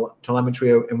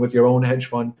Telemetry and with your own hedge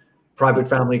fund private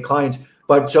family clients.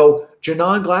 But so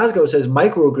Janan Glasgow says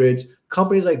microgrids,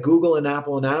 companies like Google and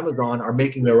Apple and Amazon are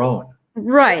making their own.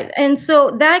 Right. And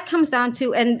so that comes down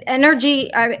to, and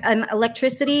energy and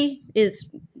electricity is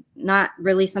not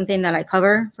really something that I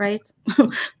cover, right?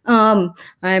 I'm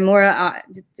more,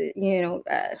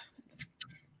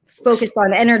 focused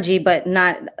on energy, but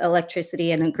not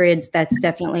electricity and grids. That's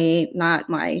definitely not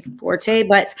my forte.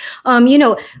 But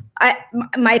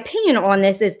my opinion on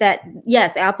this is that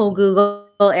yes, Apple, Google,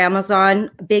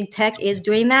 Amazon, big tech is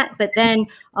doing that, but then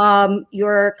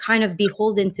you're kind of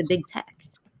beholden to big tech.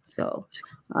 So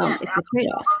it's a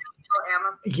trade-off.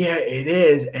 Yeah, it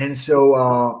is. And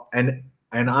so and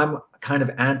I'm kind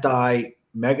of anti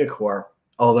megacorp,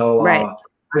 although Right.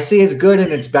 I see it's good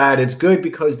and it's bad. It's good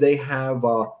because they have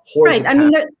hordes Right. of I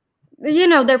capital.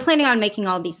 mean, they're planning on making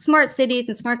all these smart cities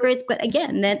and smart grids, but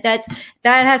again, that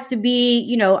has to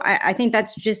be, I think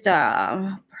that's just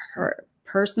a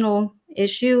personal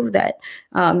issue that,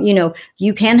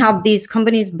 you can have these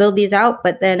companies build these out,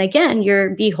 but then again,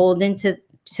 you're beholden to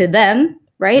them,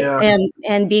 right? Yeah.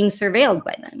 And being surveilled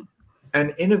by them.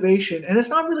 And innovation, and it's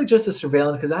not really just the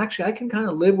surveillance, because actually I can kind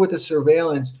of live with the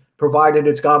surveillance, provided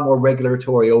it's got more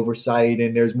regulatory oversight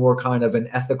and there's more kind of an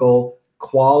ethical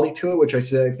quality to it, which I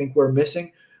think we're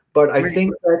missing. But I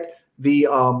think that the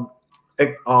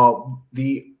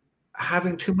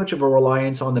having too much of a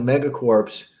reliance on the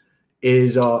megacorps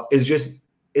is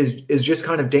just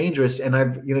kind of dangerous. And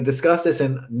I've discussed this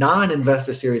in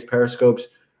non-investor series periscopes,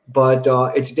 but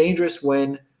it's dangerous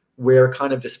when we're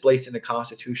kind of displacing the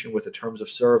Constitution with the terms of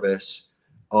service,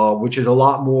 which is a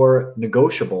lot more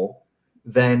negotiable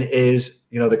than is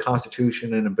the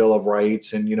Constitution and the Bill of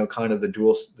Rights and kind of the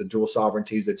dual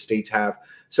sovereignties that states have.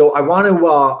 So I want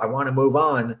to move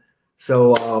on.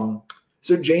 So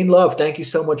Jane Love, thank you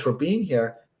so much for being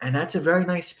here. And that's a very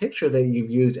nice picture that you've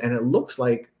used, and it looks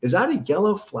like, is that a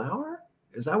yellow flower?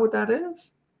 Is that what that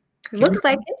is? Looks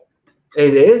like it.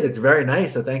 It is. It's very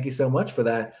nice. So thank you so much for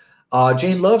that.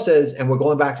 Jane Love says, and we're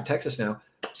going back to Texas now.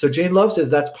 So Jane Love says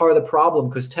that's part of the problem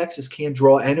because Texas can't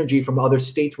draw energy from other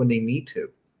states when they need to.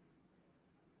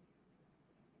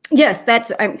 Yes,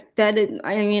 that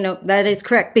is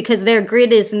correct, because their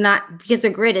grid is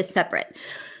separate.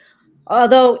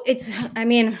 Although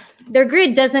their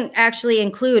grid doesn't actually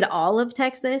include all of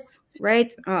Texas,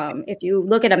 right? If you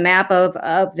look at a map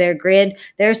of their grid,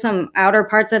 there's some outer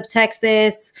parts of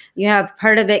Texas. You have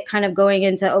part of it kind of going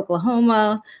into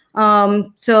Oklahoma.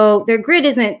 So their grid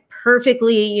isn't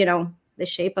perfectly, the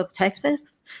shape of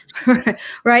Texas,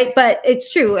 right? But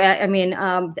it's true. I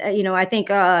think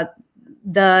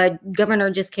the governor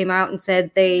just came out and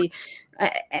said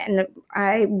and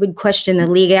I would question the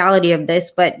legality of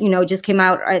this, but just came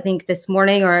out, I think this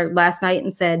morning or last night,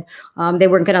 and said they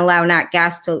weren't going to allow nat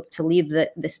gas to leave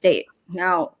the state.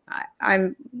 Now,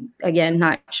 I'm again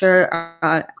not sure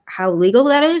how legal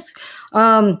that is,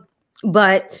 but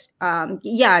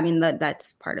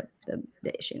that's part of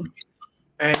the issue.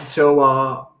 And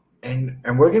so and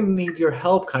we're going to need your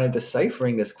help kind of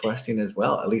deciphering this question as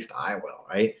well. At least I will,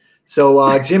 right?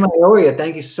 So Jim Ioria,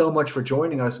 thank you so much for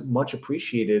joining us. Much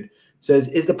appreciated. Says,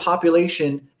 is the pop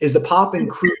in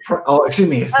crude?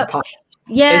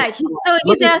 Yeah. He's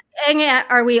asking,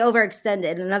 are we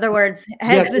overextended? In other words,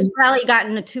 has this rally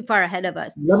gotten too far ahead of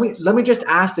us? Let me just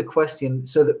ask the question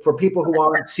so that for people who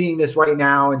aren't seeing this right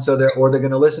now, and so they're going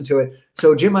to listen to it.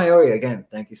 So Jim Ioria, again,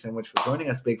 thank you so much for joining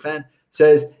us. Big fan.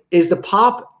 Says, is the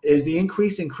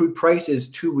increase in crude prices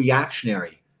too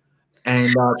reactionary?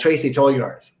 And Tracy, it's all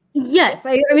yours. Yes,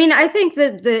 I think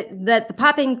that the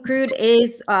popping crude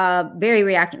is very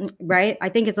reactive, right? I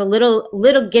think it's a little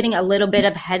getting a little bit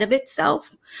ahead of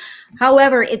itself.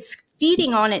 However, it's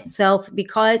feeding on itself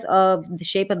because of the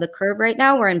shape of the curve right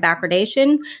now. We're in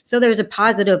backwardation, so there's a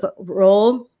positive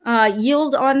roll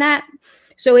yield on that.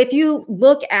 So if you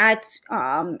look at,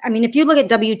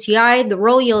 WTI, the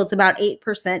roll yield is about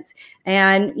 8%,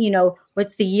 and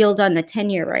what's the yield on the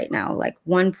 10-year right now? Like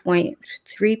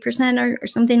 1.3% or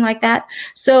something like that.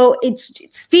 So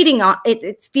it's feeding on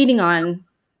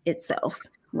itself,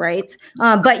 right?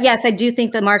 But yes, I do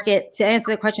think the market, to answer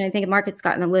the question, I think the market's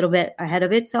gotten a little bit ahead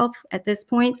of itself at this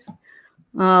point.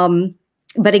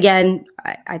 But again,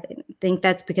 I think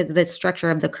that's because of the structure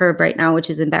of the curve right now,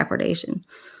 which is in backwardation.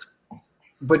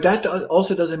 But that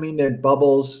also doesn't mean that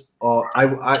bubbles.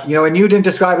 And you didn't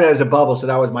describe it as a bubble, so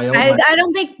that was my own. I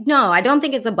don't think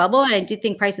it's a bubble, and I do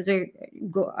think prices are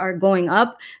going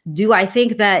up. Do I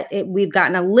think that we've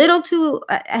gotten a little too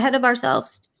ahead of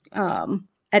ourselves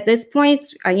at this point?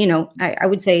 I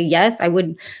would say yes. I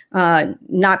would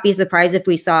not be surprised if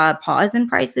we saw a pause in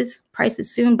prices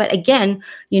soon. But again,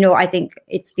 I think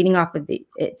it's feeding off of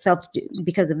itself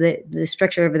because of the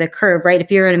structure of the curve, right?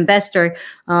 If you're an investor,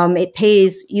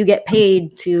 you get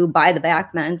paid to buy the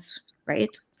back months, right?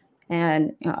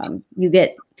 And you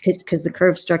get, because the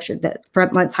curve structured that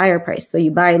front month's higher price, so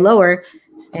you buy lower,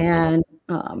 and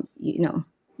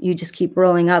you just keep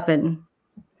rolling up, and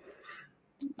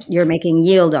you're making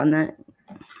yield on that.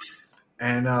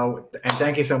 And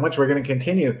thank you so much. We're going to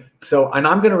continue. So, and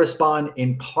I'm going to respond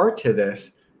in part to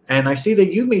this. And I see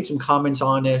that you've made some comments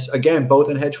on this, again, both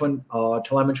in Hedge Fund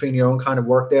Telemetry and your own kind of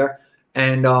work there.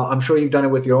 And I'm sure you've done it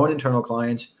with your own internal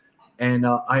clients. And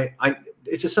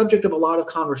it's a subject of a lot of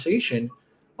conversation.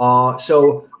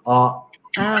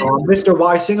 Mr.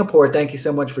 Y Singapore, thank you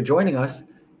so much for joining us.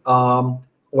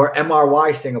 Or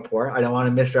MRY Singapore. I don't want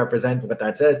to misrepresent what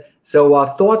that says. So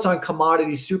thoughts on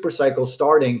commodity super cycle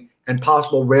starting and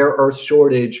possible rare earth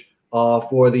shortage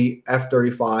for the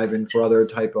F-35 and for other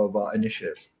type of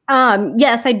initiatives.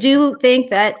 Yes, I do think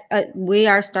that we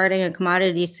are starting a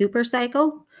commodity super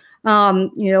cycle.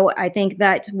 I think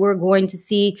that we're going to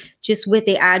see, just with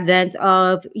the advent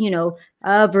of,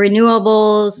 of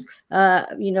renewables,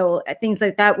 things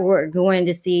like that, we're going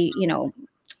to see,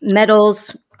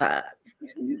 metals,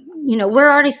 we're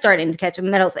already starting to catch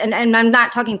metals, and I'm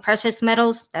not talking precious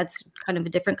metals. That's kind of a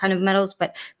different kind of metals,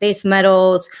 but base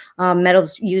metals,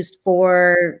 metals used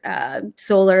for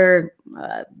solar,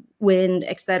 wind,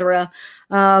 etc.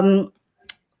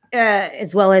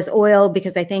 As well as oil,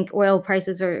 because I think oil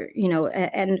prices are,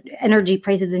 and energy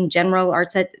prices in general are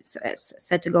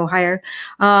set to go higher.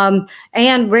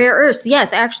 And rare earths,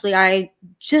 yes, actually, I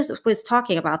just was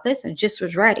talking about this and just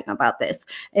was writing about this.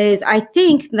 Is I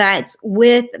think that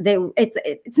with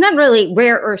it's not really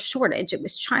rare earth shortage. It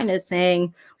was China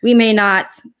saying we may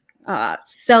not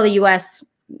sell the U.S.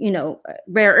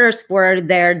 rare earths for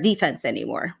their defense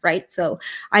anymore, right? So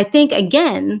I think,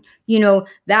 again,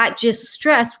 that just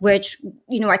stress, which,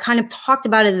 I kind of talked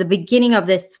about at the beginning of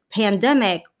this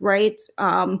pandemic, right?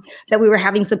 That we were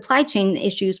having supply chain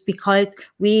issues because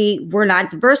we were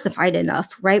not diversified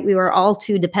enough, right? We were all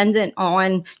too dependent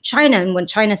on China. And when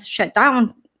China shut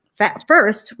down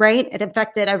first, right, it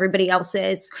affected everybody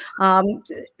else's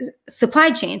supply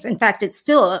chains. In fact, it's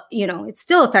still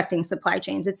affecting supply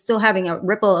chains. It's still having a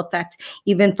ripple effect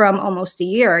even from almost a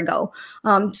year ago.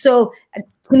 So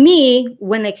to me,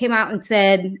 when they came out and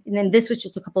said, and then this was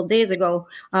just a couple of days ago,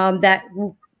 that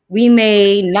we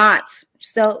may not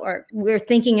sell, or we're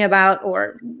thinking about,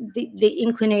 or the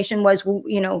inclination was,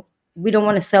 we don't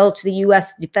want to sell to the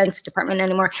U.S. Defense Department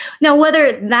anymore. Now,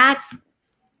 whether that's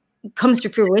comes to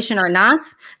fruition or not,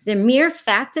 the mere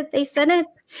fact that they said it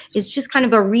is just kind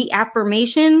of a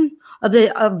reaffirmation of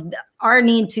our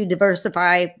need to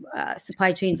diversify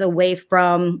supply chains away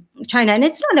from China. And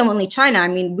it's not only China. I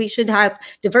mean, we should have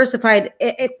diversified.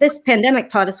 If this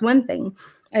pandemic taught us one thing,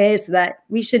 is that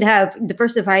we should have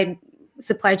diversified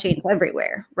supply chains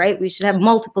everywhere, right? We should have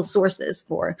multiple sources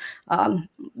for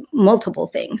multiple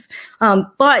things.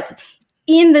 But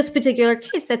in this particular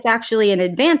case, that's actually an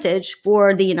advantage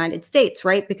for the United States,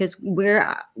 right? Because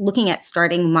we're looking at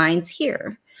starting mines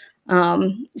here.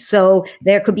 So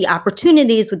there could be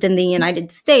opportunities within the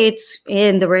United States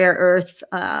in the rare earth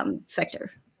sector.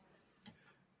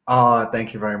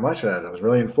 Thank you very much for that. That was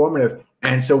really informative.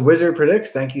 And so Wizard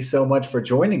Predicts, thank you so much for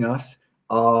joining us.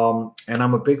 And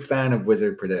I'm a big fan of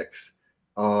Wizard Predicts.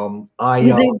 Wizard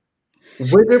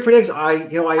Predicts, I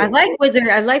like Wizard.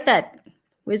 I like that.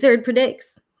 Wizard Predicts.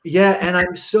 Yeah, and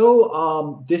I'm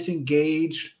so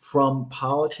disengaged from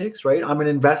politics, right? I'm an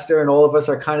investor, and all of us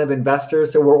are kind of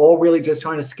investors. So we're all really just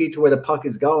trying to skate to where the puck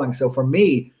is going. So for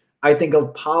me, I think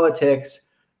of politics.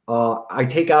 I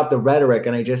take out the rhetoric,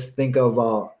 and I just think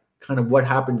of kind of what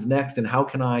happens next, and how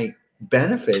can I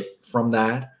benefit from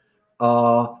that,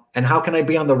 and how can I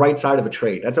be on the right side of a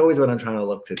trade? That's always what I'm trying to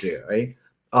look to do, right?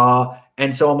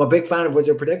 And so I'm a big fan of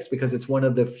Wizard Predicts because it's one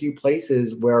of the few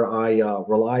places where I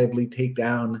reliably take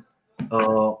down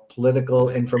political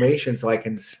information so I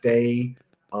can stay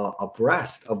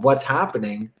abreast of what's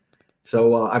happening.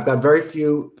 So I've got very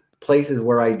few places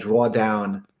where I draw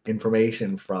down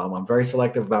information from. I'm very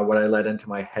selective about what I let into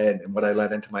my head and what I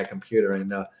let into my computer.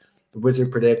 And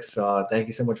Wizard Predicts, thank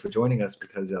you so much for joining us,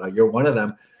 because you're one of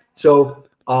them. So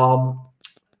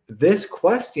this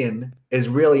question is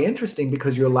really interesting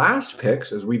because your last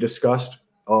picks, as we discussed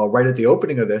right at the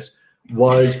opening of this,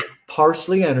 was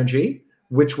Parsley Energy,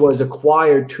 which was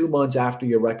acquired 2 months after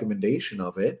your recommendation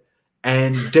of it,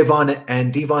 and Devon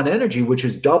Energy, which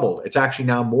is doubled. It's actually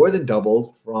now more than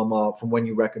doubled from when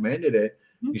you recommended it.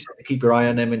 You said to keep your eye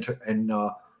on them, and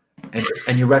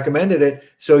you recommended it.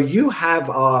 So you have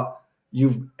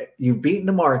you've beaten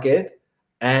the market,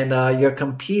 and you're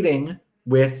competing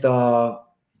with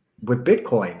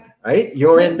Bitcoin, right?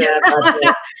 You're in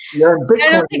that. You're in Bitcoin.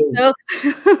 I don't think so.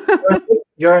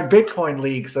 You're in Bitcoin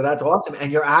league, so that's awesome,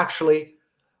 and you're actually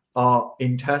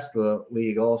in Tesla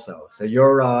league also. So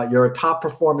you're a top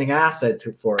performing asset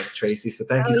for us, Tracy. So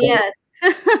thank you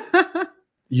so much.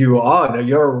 You are. No,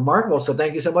 you're remarkable. So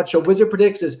thank you so much. So Wizard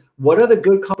Predicts is, what are the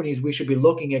good companies we should be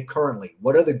looking at currently?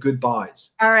 What are the good buys?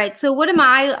 All right. So what am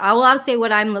I'll say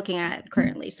what I'm looking at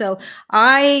currently. So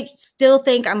I still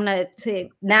think I'm going to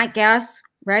say nat gas,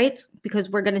 right? Because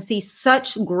we're going to see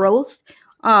such growth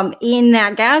in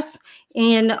nat gas.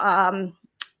 And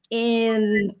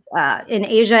in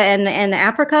Asia and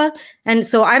Africa. And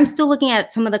so I'm still looking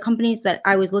at some of the companies that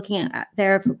I was looking at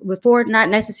there before, not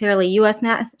necessarily US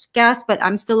gas, but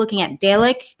I'm still looking at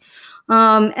Dalek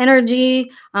Energy,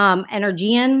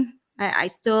 Energean. I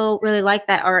still really like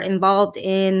that, are involved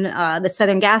in the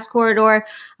Southern Gas Corridor.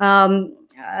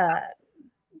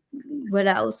 What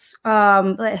else?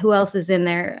 Who else is in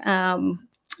there?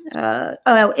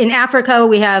 In Africa,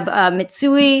 we have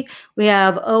Mitsui, we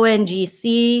have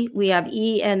ONGC, we have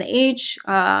ENH,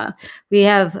 we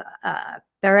have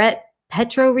Barrett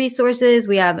Petro Resources,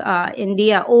 we have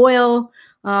India Oil.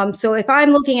 So if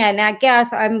I'm looking at nat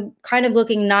gas, I'm kind of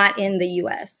looking not in the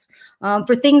U.S.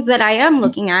 For things that I am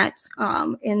looking at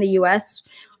in the U.S.,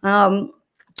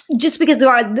 just because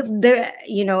there,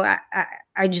 you know,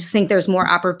 I just think there's more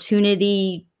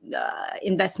opportunity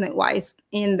investment wise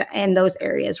in those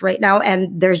areas right now,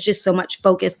 and there's just so much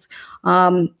focus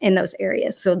in those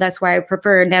areas. So that's why I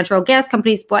prefer natural gas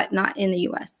companies, but not in the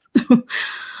U.S.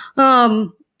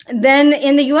 Then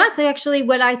in the U.S., actually,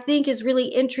 what I think is really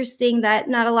interesting that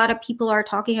not a lot of people are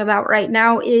talking about right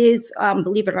now is,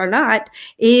 believe it or not,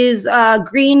 is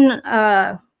green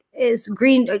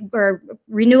or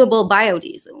renewable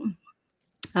biodiesel.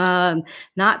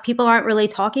 People aren't really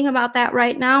talking about that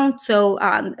right now. So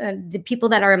the people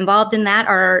that are involved in that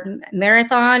are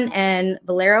Marathon and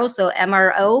Valero, so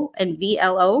MRO and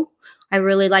VLO. I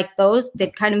really like those. They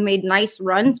kind of made nice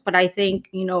runs, but I think,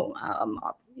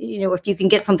 if you can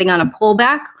get something on a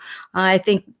pullback, I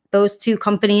think those two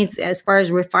companies, as far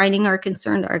as refining are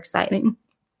concerned, are exciting.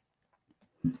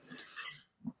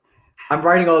 I'm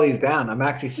writing all these down. I'm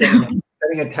actually sending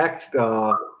a text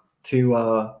to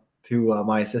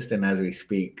my assistant as we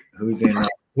speak, who's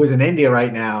in India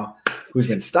right now, who's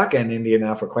been stuck in India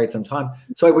now for quite some time.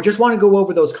 So I would just want to go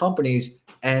over those companies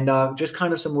and just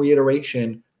kind of some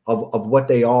reiteration of what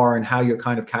they are and how you're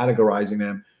kind of categorizing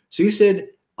them. So you said,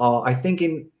 I think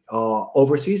in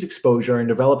overseas exposure and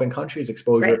developing countries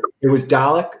exposure, right, it was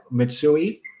Dalek,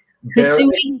 Mitsui.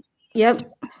 Mitsui, yep.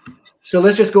 So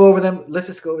let's just go over them. Let's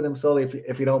just go over them slowly,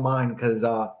 if you don't mind, because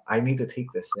I need to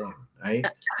take this in, right?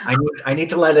 I need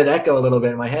to let it echo a little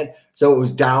bit in my head. So it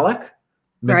was Dalek,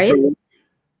 Mitsui,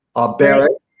 right,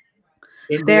 Barrett,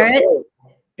 right, Barrett,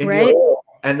 India right, Oil,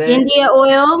 and then India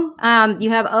Oil. You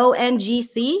have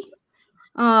ONGC,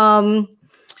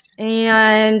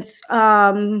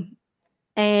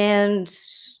 and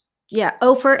yeah,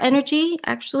 Ofer Energy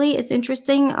actually is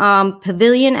interesting.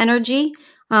 Pavilion Energy.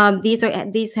 These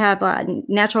have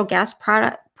natural gas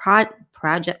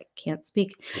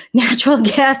natural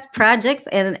gas projects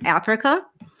in Africa.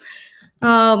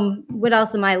 What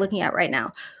else am I looking at right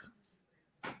now?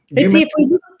 Let's see if we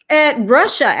look at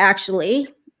Russia,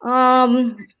 actually.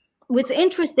 What's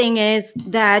interesting is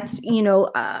that,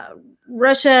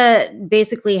 Russia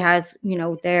basically has,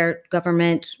 their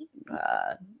government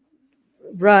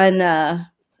run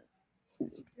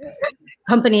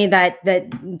company that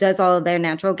does all of their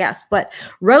natural gas, but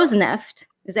Rosneft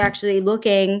is actually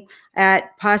looking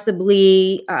at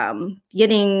possibly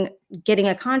getting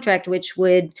a contract which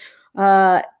would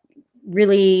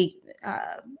really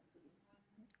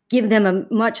give them a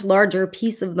much larger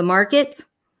piece of the market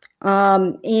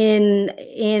in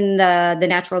the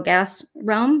natural gas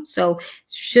realm. So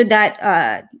should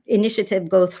that initiative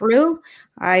go through,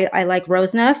 I like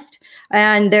Rosneft.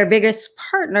 And their biggest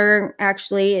partner,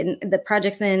 actually, in the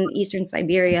projects in Eastern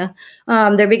Siberia,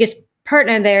 their biggest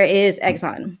partner there is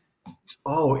Exxon.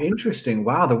 Oh, interesting!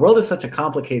 Wow, the world is such a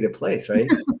complicated place, right?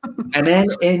 And then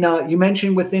you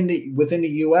mentioned within the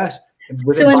U.S. In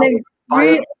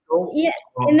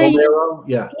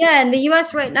the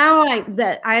U.S. right now,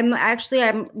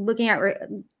 I'm looking at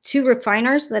two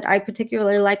refiners that I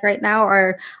particularly like right now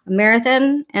are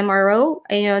Marathon MRO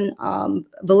and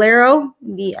Valero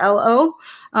VLO,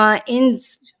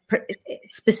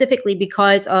 specifically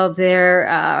because of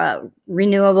their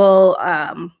renewable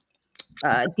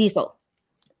diesel,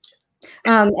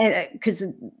 because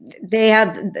they're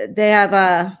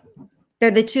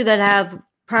the two that have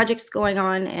projects going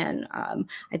on, and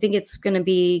I think it's going to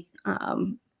be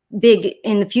big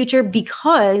in the future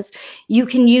because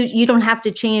you don't have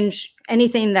to change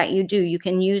anything that you do. You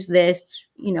can use this,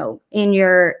 in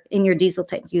your diesel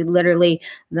tank. You literally,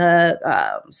 the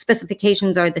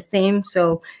specifications are the same,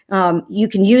 so you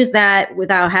can use that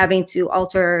without having to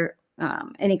alter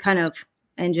any kind of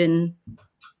engine,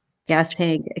 gas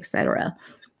tank, etc.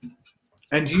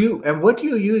 And what do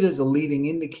you use as a leading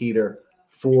indicator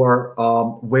for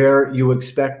where you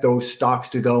expect those stocks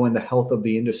to go in the health of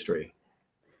the industry?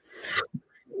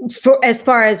 For as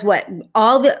far as what,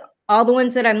 all the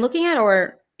ones that I'm looking at,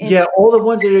 or all the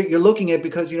ones that you're looking at,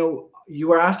 because you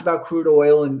were asked about crude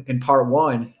oil in part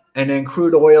one, and then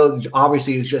crude oil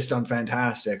obviously has just done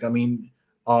fantastic. I mean,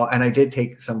 and I did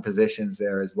take some positions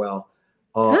there as well.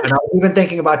 And I was even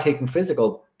thinking about taking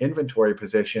physical inventory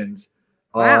positions.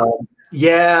 Wow.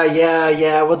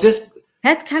 Yeah. Well, just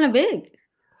that's kind of big.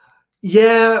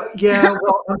 Yeah.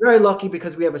 Well, I'm very lucky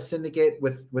because we have a syndicate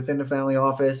within the family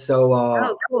office.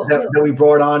 So cool. that we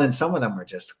brought on, and some of them are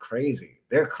just crazy.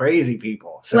 They're crazy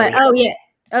people. So what?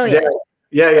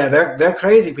 Yeah. They're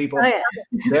crazy people. Oh,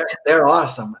 yeah. They're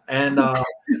awesome, and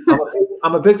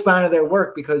I'm a big fan of their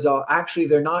work because actually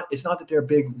they're not. It's not that they're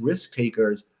big risk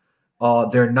takers.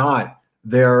 They're not.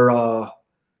 They're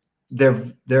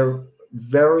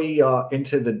very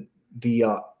into the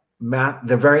math.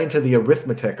 They're very into the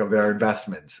arithmetic of their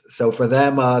investments. So for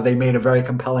them, they made a very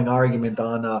compelling argument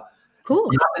on cool.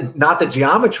 Not the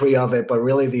geometry of it, but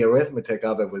really the arithmetic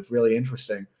of it was really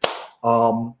interesting.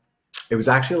 It was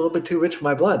actually a little bit too rich for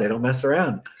my blood. They don't mess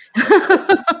around.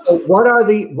 So what are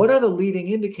the leading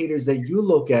indicators that you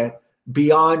look at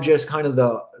beyond just kind of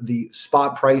the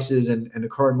spot prices and the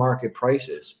current market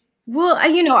prices? Well,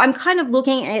 I'm kind of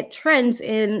looking at trends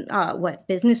in what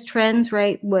business trends,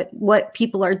 right? What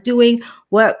people are doing,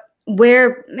 what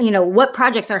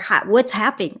projects are hot, what's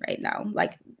happening right now,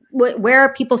 like where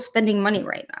are people spending money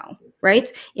right now,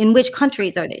 right? In which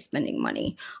countries are they spending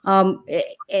money?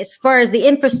 As far as the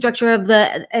infrastructure of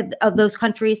those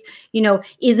countries,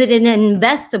 is it an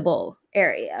investable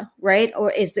area, right?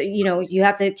 Or is the, you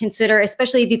have to consider,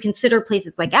 especially if you consider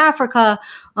places like Africa,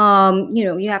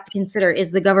 you have to consider,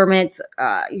 is the government,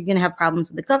 you're going to have problems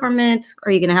with the government?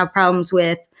 Are you going to have problems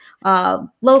with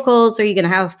locals? Are you going to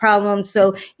have problems?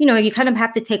 So, you kind of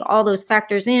have to take all those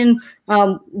factors in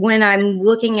when I'm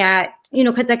looking at,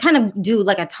 because I kind of do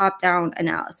like a top-down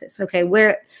analysis. Okay,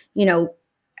 where, I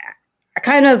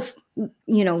kind of,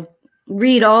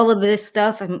 read all of this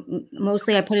stuff.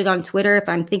 Mostly I put it on Twitter. If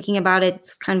I'm thinking about it,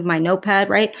 it's kind of my notepad,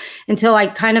 right? Until I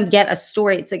kind of get a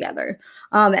story together.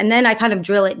 And then I kind of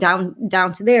drill it down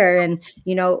to there. And,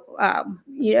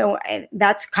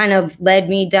 that's kind of led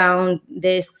me down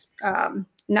this,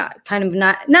 not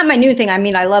my new thing. I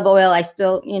mean, I love oil. I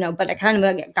still, but I kind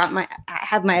of I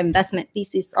have my investment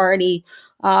thesis already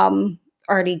kind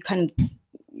of,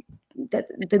 that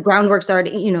the groundwork's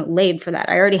already, laid for that.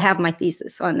 I already have my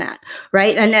thesis on that,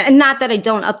 right? And not that I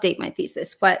don't update my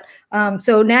thesis, but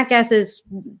so nat gas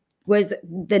was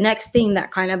the next thing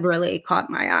that kind of really caught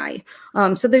my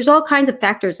eye. So there's all kinds of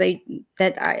factors that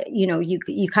I,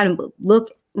 you kind of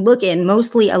look in.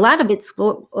 Mostly, a lot of it's,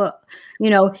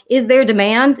 is there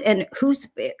demand and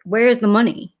where's the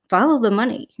money? Follow the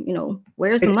money.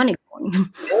 Where's the money going?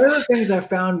 One of the things I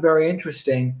found very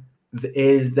interesting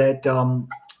is that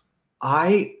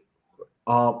I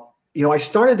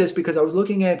started this because I was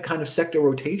looking at kind of sector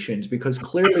rotations, because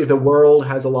clearly the world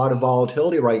has a lot of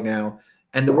volatility right now,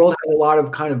 and the world has a lot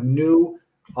of kind of new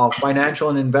financial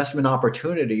and investment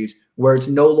opportunities where it's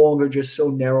no longer just so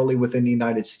narrowly within the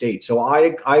United States. So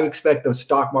I expect the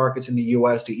stock markets in the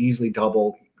U.S. to easily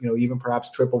double, even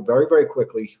perhaps triple very, very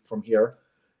quickly from here,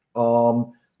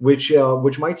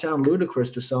 which might sound ludicrous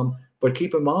to some, but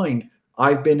keep in mind,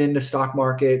 I've been in the stock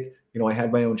market. I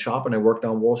had my own shop and I worked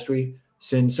on Wall Street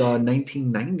since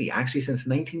 1990, actually since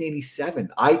 1987.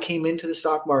 I came into the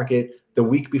stock market the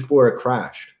week before it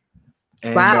crashed.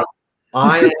 And wow.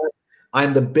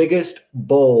 I'm the biggest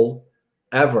bull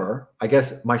ever. I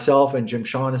guess myself and Jim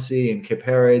Shaughnessy and Kip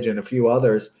Herridge and a few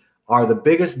others are the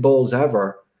biggest bulls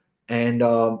ever. And,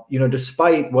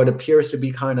 despite what appears to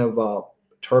be kind of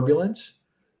turbulence,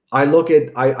 I've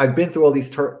been through all these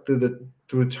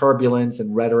through turbulence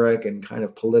and rhetoric and kind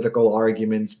of political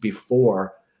arguments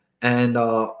before. And,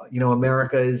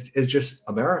 America is just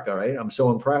America, right? I'm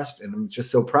so impressed and I'm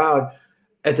just so proud.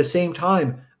 At the same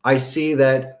time, I see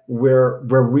that we're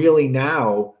really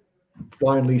now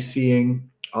finally seeing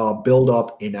build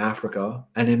up in Africa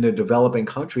and in the developing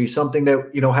countries, something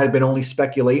that, had been only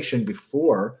speculation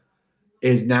before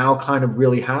is now kind of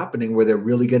really happening, where they're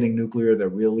really getting nuclear, they're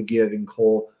really getting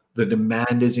coal, the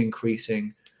demand is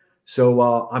increasing.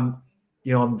 So I'm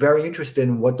very interested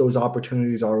in what those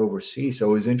opportunities are overseas.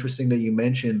 So it was interesting that you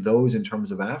mentioned those in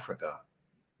terms of Africa.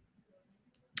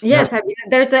 Yes,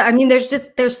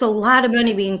 there's a lot of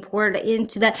money being poured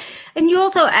into that, and you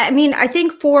also, I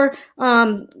think for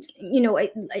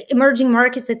emerging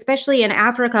markets, especially in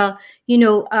Africa,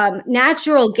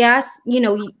 natural gas,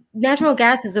 natural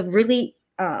gas is a really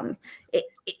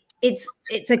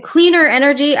it's a cleaner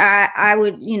energy. I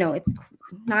would, it's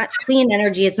not clean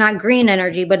energy, it's not green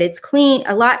energy, but it's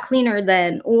a lot cleaner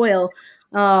than oil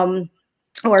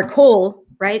or coal.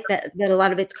 right? That a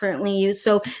lot of it's currently used.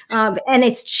 So and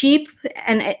it's cheap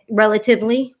and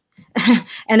relatively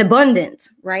and abundant,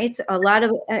 right? A lot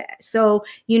of so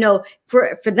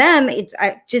for them it's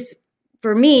just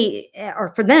for me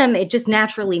or for them it just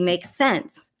naturally makes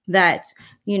sense that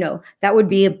that would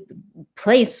be a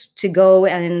place to go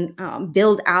and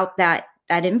build out that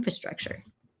infrastructure.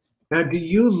 Now, do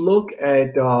you look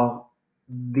at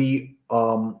the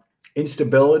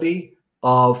instability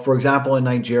of, for example, in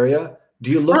Nigeria? Do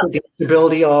you look at the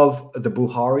instability of the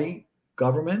Buhari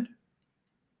government?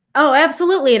 Oh,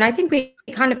 absolutely. And I think we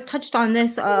kind of touched on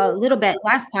this a little bit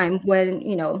last time when,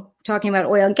 talking about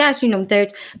oil and gas,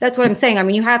 that's what I'm saying. I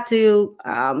mean, you have to,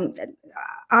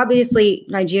 obviously,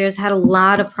 Nigeria's had a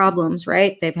lot of problems,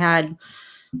 right? They've had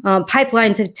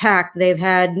pipelines attacked. They've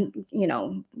had,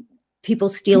 people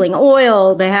stealing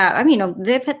oil. They have,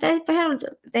 they've had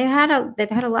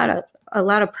a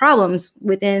lot of problems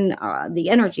within the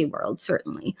energy world,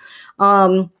 certainly.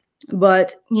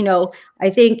 But I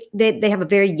think they have a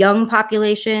very young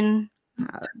population,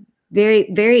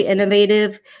 very, very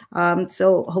innovative.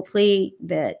 So hopefully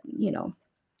the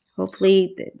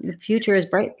future is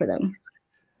bright for them.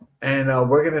 And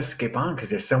we're going to skip on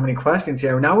because there's so many questions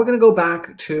here. Now we're going to go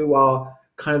back to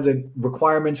kind of the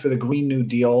requirements for the Green New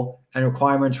Deal and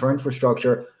requirements for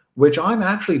infrastructure, which I'm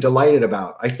actually delighted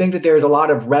about. I think that there's a lot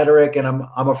of rhetoric, and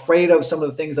I'm afraid of some of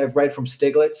the things I've read from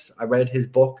Stiglitz. I read his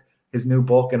book, his new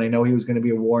book, and I know he was going to be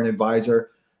a Warren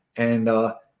advisor. And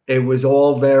it was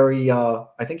all very,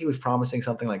 I think he was promising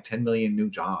something like 10 million new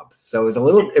jobs. So it was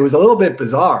a little bit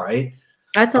bizarre, right?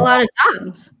 That's a lot of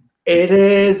jobs. It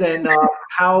is. And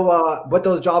what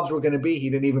those jobs were going to be, he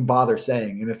didn't even bother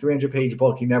saying. In a 300-page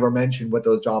book, he never mentioned what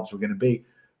those jobs were going to be.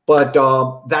 But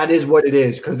that is what it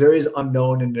is, because there is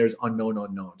unknown and there's unknown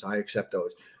unknowns. I accept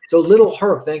those. So Little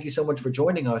Herc, thank you so much for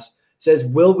joining us, says,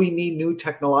 will we need new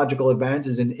technological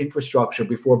advances in infrastructure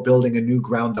before building a new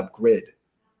ground-up grid?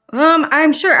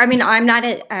 I'm sure. I mean, I'm not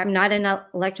an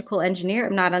electrical engineer.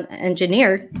 I'm not an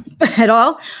engineer at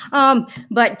all.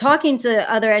 But talking to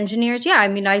other engineers, yeah, I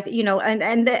mean,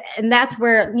 and that's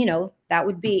where, that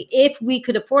would be, if we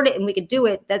could afford it and we could do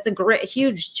it, that's a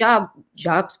huge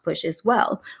jobs push as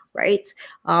well, right?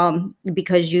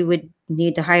 Because you would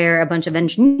need to hire a bunch of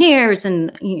engineers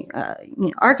and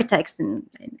architects and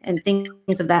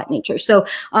things of that nature. So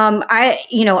I'm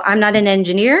not an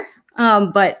engineer.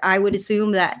 But I would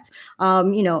assume that,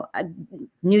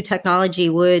 new technology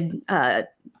would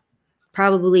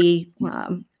probably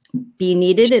be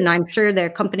needed. And I'm sure there are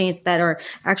companies that are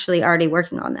actually already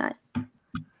working on that.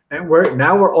 And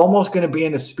we're almost going to be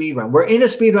in a speed round. We're in a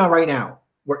speed round right now.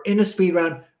 We're in a speed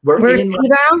round. We're in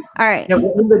speed round? All right.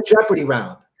 We're in the Jeopardy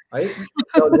round, right?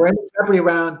 So we're in the Jeopardy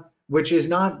round, which is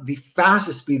not the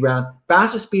fastest speed round.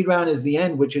 Fastest speed round is the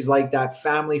end, which is like that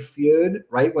Family Feud,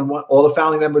 right? When all the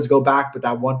family members go back, but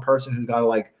that one person who's got to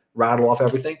like rattle off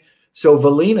everything. So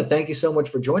Valina, thank you so much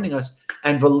for joining us.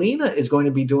 And Valina is going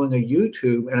to be doing a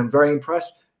YouTube, and I'm very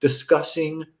impressed,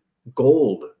 discussing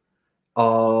gold.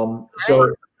 So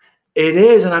it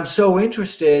is, and I'm so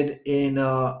interested in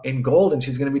gold, and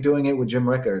she's going to be doing it with Jim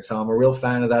Rickard. So I'm a real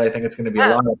fan of that. I think it's going to be a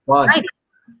lot of fun. Right.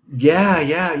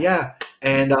 Yeah.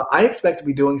 And I expect to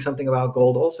be doing something about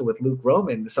gold also with Luke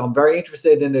Roman. So I'm very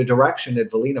interested in the direction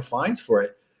that Valina finds for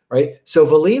it, right? So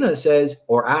Valina says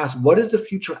or asks, what is the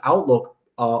future outlook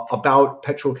about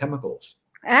petrochemicals?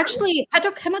 Actually,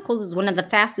 petrochemicals is one of the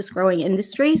fastest growing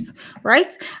industries,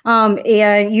 right?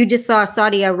 And you just saw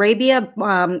Saudi Arabia,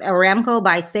 Aramco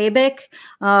by SABIC.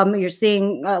 You're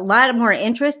seeing a lot more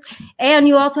interest. And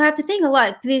you also have to think a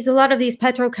lot of these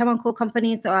petrochemical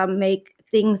companies make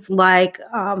things like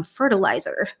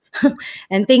fertilizer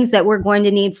and things that we're going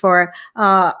to need for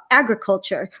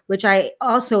agriculture, which I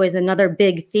also is another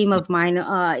big theme of mine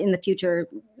in the future,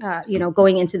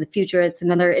 going into the future. It's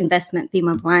another investment theme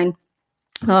of mine.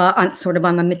 On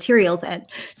the materials end.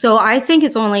 So I think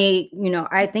it's only,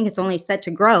 set to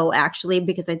grow, actually,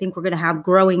 because I think we're going to have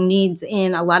growing needs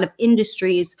in a lot of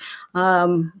industries,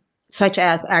 such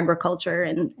as agriculture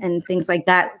and things like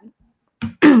that,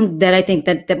 that I think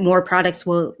that more products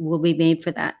will be made for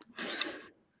that.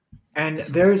 And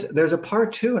there's a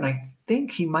part too, and I think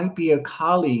he might be a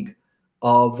colleague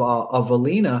of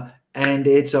Valina, and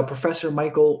it's Professor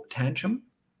Michael Tanchum.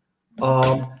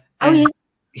 Yes.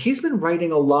 He's been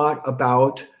writing a lot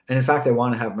about, and in fact, I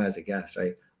want to have him as a guest,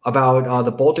 right? About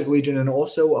the Baltic region and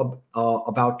also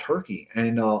about Turkey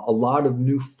and a lot of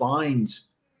new finds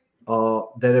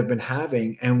that have been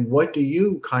having. And what do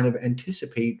you kind of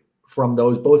anticipate from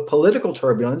those, both political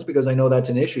turbulence, because I know that's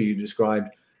an issue you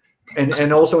described,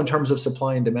 and also in terms of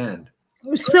supply and demand?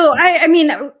 So I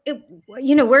mean,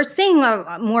 we're seeing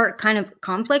a more kind of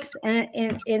conflicts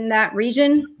in that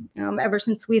region ever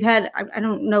since we've had. I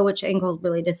don't know which angle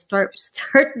really to start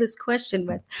this question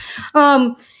with.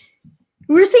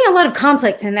 We're seeing a lot of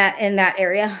conflict in that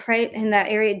area, right? In that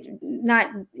area,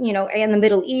 not in the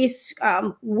Middle East,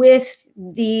 with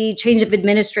the change of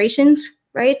administrations,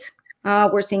 right?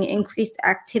 We're seeing increased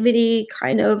activity,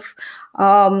 kind of.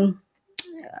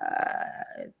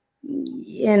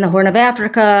 In the Horn of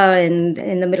Africa and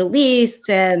in the Middle East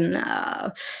and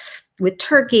with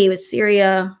Turkey, with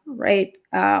Syria, right?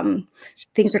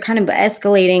 Things are kind of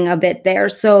escalating a bit there.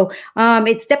 So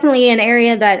it's definitely an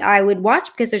area that I would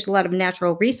watch because there's a lot of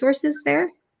natural resources there,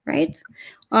 right?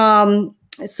 I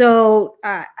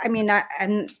mean,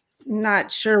 I'm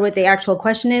not sure what the actual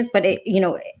question is, but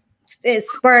as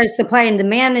far as supply and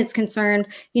demand is concerned,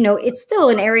 it's still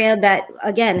an area that,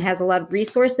 again, has a lot of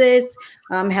resources,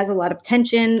 has a lot of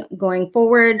tension going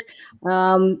forward.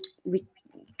 We're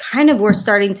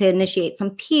starting to initiate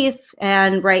some peace.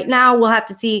 And right now we'll have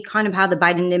to see kind of how the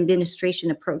Biden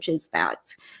administration approaches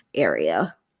that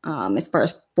area as far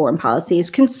as foreign policy is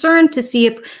concerned, to see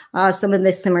if some of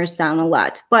this simmers down a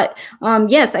lot. But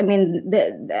yes, I mean,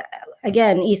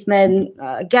 again, East Med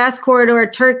gas corridor,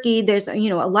 Turkey, there's, a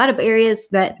lot of areas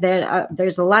that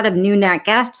there's a lot of new nat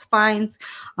gas finds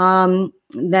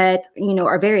that,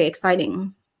 are very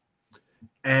exciting.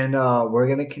 And we're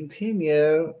going to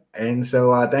continue. And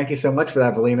so thank you so much for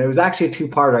that, Valina. It was actually a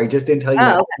two-parter. I just didn't tell you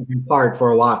that second part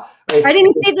for a while. Right? I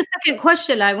didn't see the second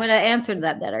question. I would have answered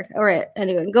that better. All right.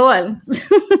 Anyway, go on.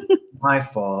 My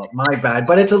fault. My bad.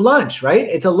 But it's a lunch, right?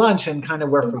 It's a lunch, and kind of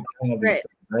we're forgetting of these things,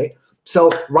 right?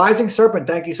 So Rising Serpent,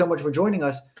 thank you so much for joining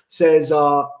us, says,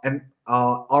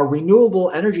 are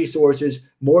renewable energy sources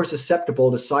more susceptible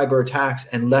to cyber attacks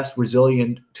and less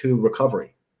resilient to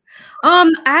recovery?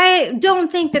 I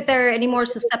don't think that they're any more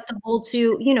susceptible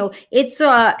to, it's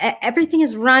everything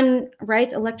is run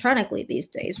right electronically these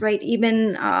days, right?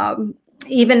 Even I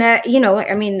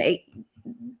mean,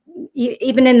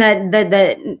 even in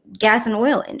the gas and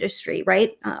oil industry,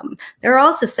 right? They're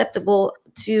all susceptible.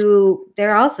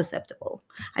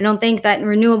 I don't think that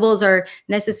renewables are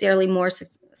necessarily more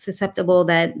susceptible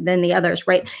than the others,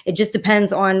 right? It just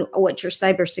depends on what your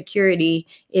cybersecurity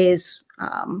is.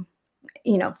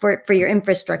 For your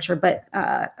infrastructure. But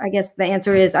I guess the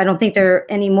answer is I don't think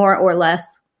they're any more or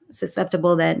less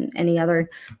susceptible than any other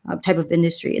type of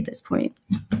industry at this point.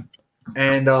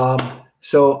 And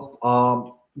so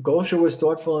Golsha was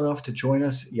thoughtful enough to join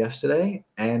us yesterday.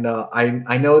 And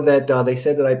I know that they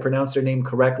said that I pronounced their name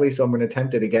correctly, so I'm going to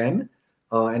attempt it again.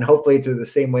 And hopefully it's the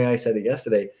same way I said it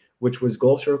yesterday, which was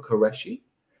Golsha Qureshi.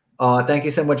 Thank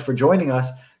you so much for joining us.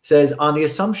 Says, on the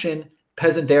assumption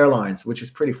Peasant Airlines, which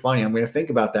is pretty funny. I'm going to think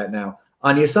about that now.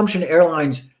 On the assumption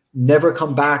airlines never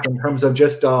come back in terms of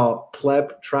just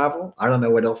pleb travel. I don't know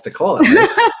what else to call it.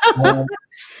 Right?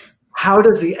 How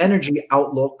does the energy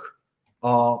outlook,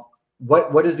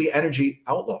 what is the energy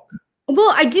outlook?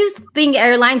 Well, I do think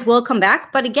airlines will come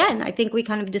back. But again, I think we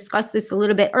kind of discussed this a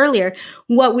little bit earlier.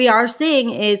 What we are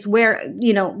seeing is where,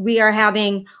 we are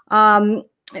having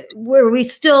where we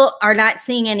still are not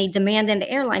seeing any demand in the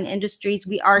airline industries.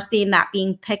 We are seeing that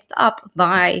being picked up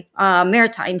by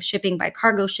maritime shipping, by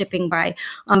cargo shipping, by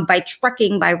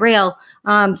trucking, by rail.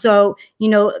 So,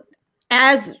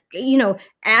 as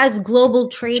global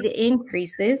trade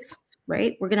increases,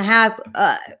 right, we're going to have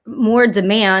more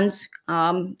demand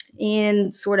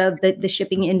in sort of the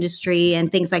shipping industry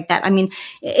and things like that. I mean,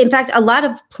 in fact, a lot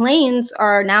of planes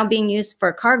are now being used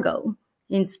for cargo.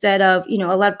 Instead of, a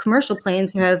lot of commercial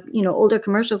planes have, older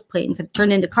commercial planes have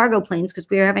turned into cargo planes because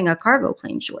we are having a cargo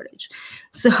plane shortage.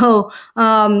 So,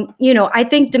 I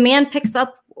think demand picks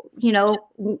up,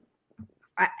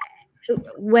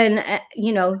 when,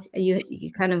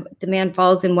 you kind of demand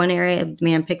falls in one area,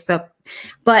 demand picks up.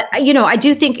 But, I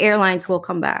do think airlines will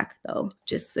come back, though,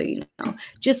 just so you know.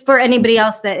 Just for anybody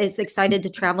else that is excited to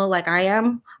travel like I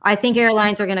am, I think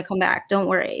airlines are going to come back. Don't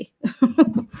worry.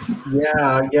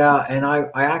 Yeah. And I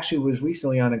actually was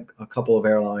recently on a couple of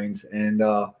airlines, and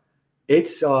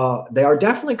they are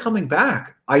definitely coming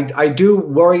back. I do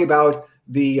worry about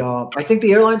I think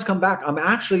the airlines come back. I'm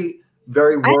actually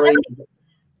very worried.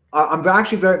 I'm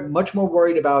actually very much more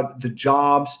worried about the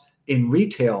jobs in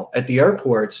retail at the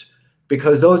airports,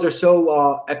 because those are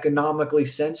so economically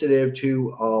sensitive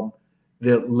to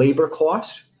the labor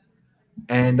costs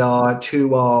and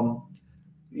to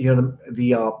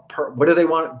what do they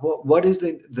want? What is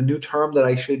the new term that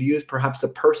I should use? Perhaps the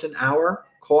person hour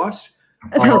cost.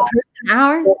 Person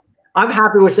hour. I'm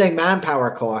happy with saying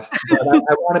manpower cost, but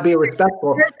I want to be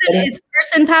respectful. It's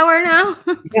person power now.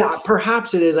 Yeah,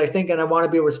 perhaps it is. I think, and I want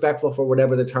to be respectful for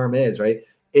whatever the term is. Right?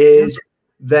 Is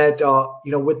that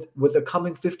with a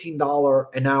coming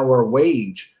 $15 an hour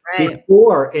wage, Right.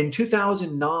 before in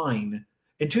 2009,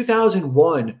 in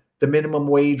 2001, the minimum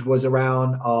wage was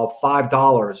around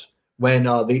 $5 when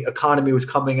the economy was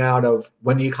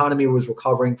when the economy was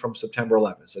recovering from September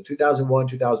 11th. So 2001,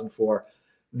 2004,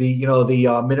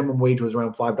 the minimum wage was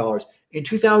around $5. In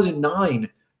 2009,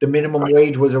 the minimum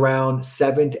wage was around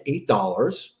 $7 to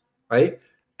 $8, right?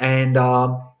 And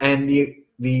the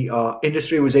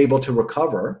industry was able to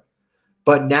recover.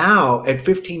 But now at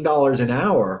 $15 an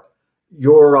hour,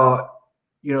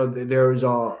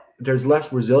 there's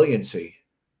less resiliency,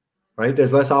 right?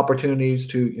 There's less opportunities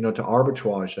to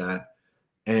arbitrage that,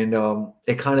 and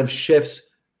it kind of shifts.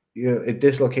 It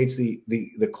dislocates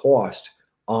the cost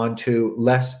onto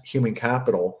less human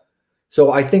capital.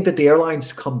 So I think that the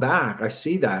airlines come back. I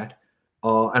see that,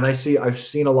 and I've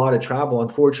seen a lot of travel.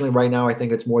 Unfortunately, right now I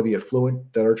think it's more the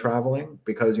affluent that are traveling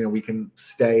because we can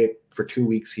stay for 2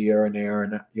 weeks here and there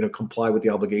and comply with the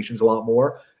obligations a lot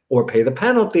more or pay the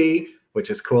penalty, which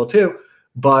is cool too.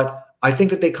 But I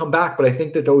think that they come back. But I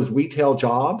think that those retail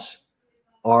jobs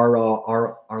are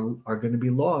going to be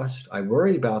lost. I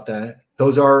worry about that.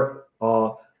 Those are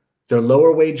they're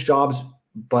lower wage jobs,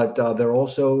 but they're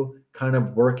also kind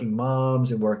of working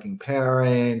moms and working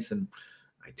parents, and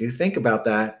I do think about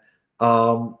that.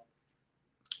 Vijay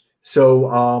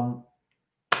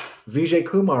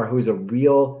Kumar, who's a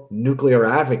real nuclear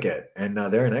advocate, and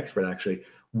they're an expert actually.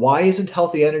 Why hasn't the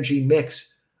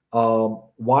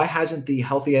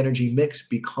healthy energy mix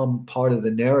become part of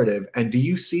the narrative? And do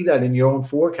you see that in your own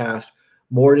forecast,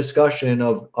 more discussion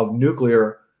of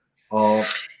nuclear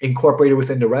incorporated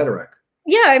within the rhetoric?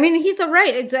 Yeah, I mean, he's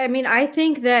right. I mean, I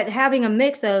think that having a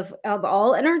mix of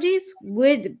all energies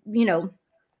would,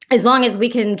 as long as we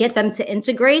can get them to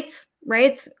integrate,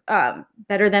 right,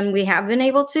 better than we have been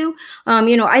able to.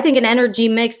 I think an energy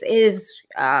mix is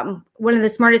one of the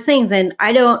smartest things. And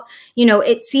I don't,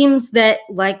 it seems that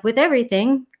like with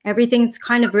everything's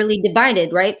kind of really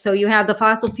divided, right? So you have the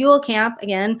fossil fuel camp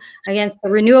again against the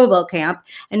renewable camp,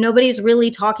 and nobody's really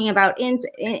talking about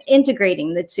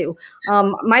integrating the two.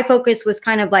 My focus was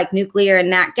kind of like nuclear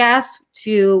and nat gas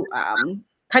to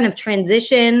kind of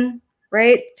transition,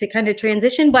 right? To kind of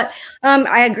transition. But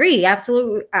I agree.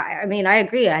 Absolutely. I mean, I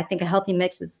agree. I think a healthy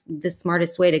mix is the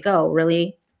smartest way to go,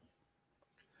 really.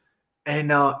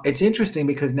 And it's interesting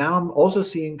because now I'm also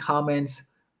seeing comments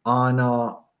on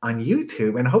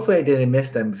YouTube, and hopefully I didn't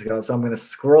miss them, so I'm going to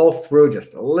scroll through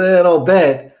just a little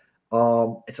bit.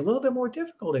 It's a little bit more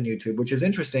difficult in YouTube, which is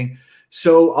interesting.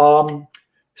 So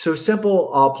Simple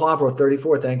Plavro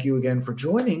 34, thank you again for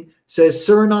joining, says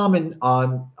Suriname and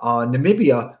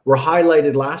Namibia were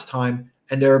highlighted last time,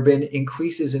 and there have been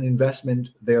increases in investment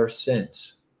there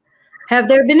since. Have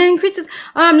there been increases?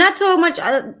 Not so much.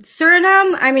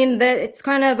 Suriname, I mean, it's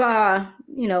kind of,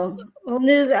 old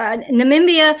news.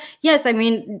 Namibia, yes, I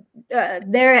mean,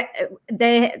 there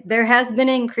has been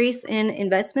an increase in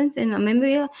investments in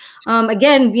Namibia.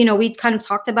 Again, we kind of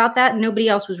talked about that. Nobody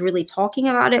else was really talking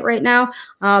about it right now.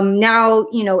 Now,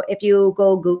 if you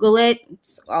go Google it,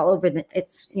 it's all over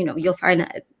you'll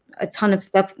find a ton of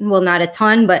stuff. Well, not a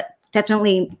ton, but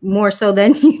definitely more so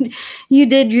than you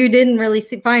did. You didn't really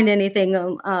find anything,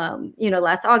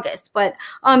 last August. But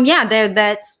yeah,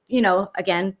 that's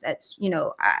again, that's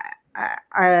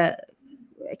I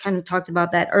kind of talked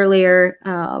about that earlier.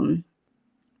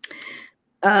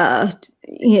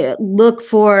 Look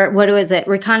for, what was it?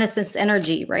 Reconnaissance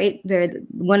energy, right? They're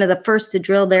one of the first to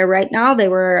drill there right now. They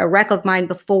were a wreck of mine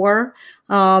before.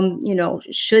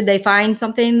 Should they find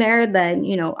something there, then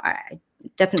I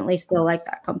definitely still like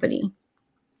that company.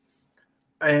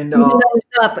 And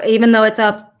even though it's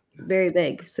up very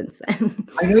big since then.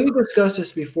 I know you discussed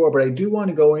this before, but I do want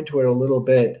to go into it a little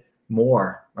bit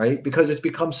more, right? Because it's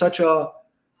become such a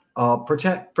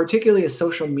particularly a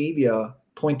social media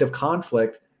point of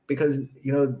conflict, because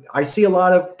I see a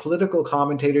lot of political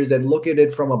commentators that look at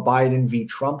it from a Biden v.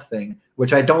 Trump thing,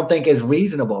 which I don't think is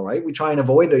reasonable, right? We try and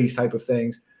avoid these type of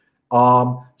things.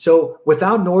 So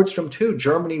without Nord Stream 2,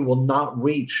 Germany will not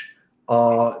reach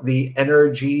the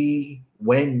energy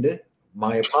wind.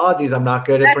 My apologies, I'm not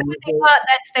good at pronouncing.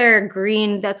 That's their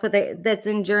green. That's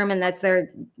in German. That's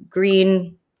their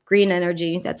green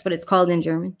energy. That's what it's called in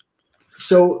German.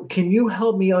 So can you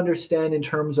help me understand in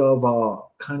terms of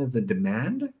kind of the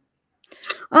demand?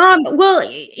 Well,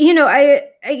 I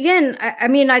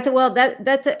thought, well,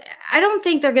 I don't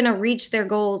think they're going to reach their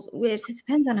goals. It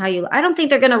depends on how you. I don't think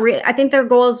they're going to. I think their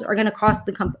goals are going to cost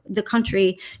the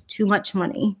country too much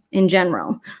money in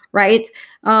general, right?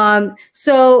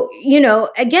 So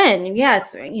again,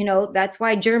 yes, that's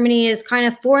why Germany is kind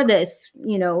of for this.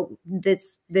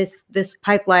 This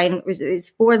pipeline is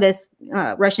for this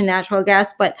Russian natural gas.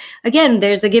 But again,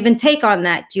 there's a give and take on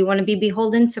that. Do you want to be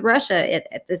beholden to Russia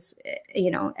at this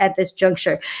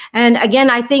juncture? And again,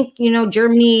 I think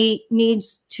Germany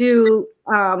needs to.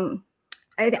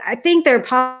 I think their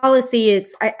policy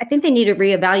is. I think they need to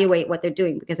reevaluate what they're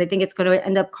doing, because I think it's going to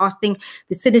end up costing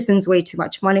the citizens way too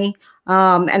much money.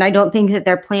 And I don't think that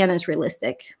their plan is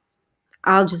realistic.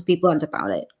 I'll just be blunt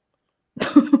about it.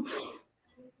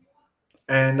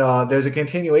 And there's a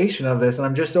continuation of this, and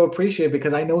I'm just so appreciative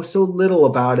because I know so little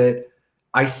about it.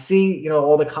 I see,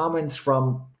 all the comments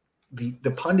from the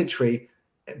punditry,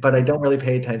 but I don't really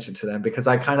pay attention to them because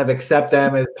I kind of accept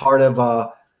them as part of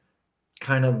a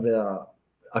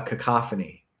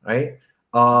cacophony, right?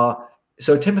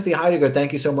 So Timothy Heidegger,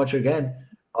 thank you so much again.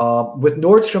 With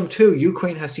Nord Stream 2,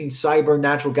 Ukraine has seen cyber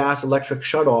natural gas electric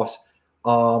shutoffs,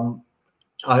 and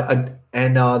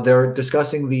they're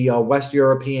discussing the West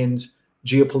Europeans'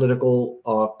 geopolitical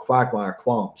quagmire,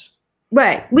 qualms.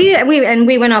 Right.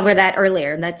 We went over that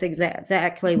earlier. That's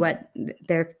exactly what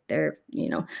their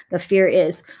the fear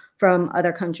is from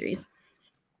other countries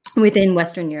within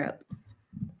Western Europe.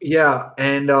 Yeah,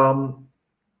 and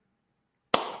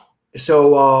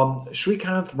so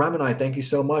Srikanth Ramanai, thank you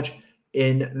so much.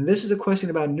 And this is a question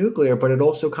about nuclear, but it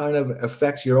also kind of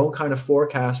affects your own kind of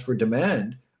forecast for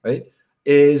demand, right?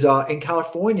 Is in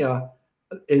California,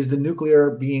 is the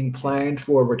nuclear being planned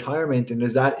for retirement, and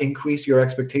does that increase your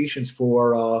expectations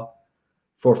for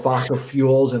fossil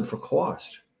fuels and for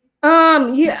cost?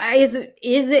 Yeah, is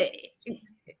it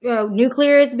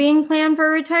nuclear is being planned for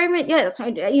retirement? Yes,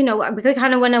 we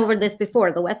kind of went over this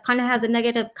before. The West kind of has a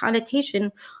negative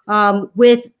connotation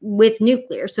with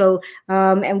nuclear. So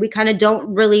and we kind of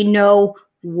don't really know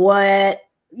what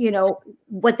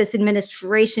this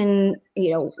administration,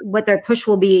 what their push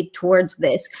will be towards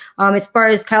this. As far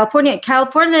as California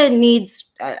needs,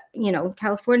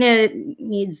 California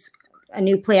needs a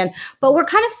new plan, but we're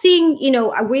kind of seeing,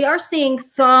 we are seeing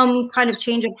some kind of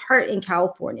change of heart in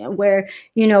California, where,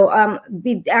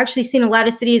 we've actually seen a lot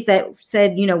of cities that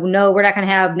said, no, we're not going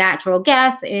to have natural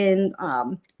gas in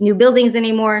new buildings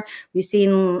anymore. We've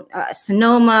seen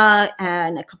Sonoma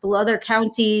and a couple other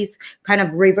counties kind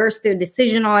of reverse their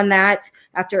decision on that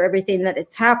after everything that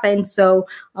has happened. So,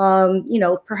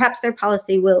 perhaps their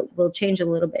policy will change a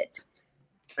little bit.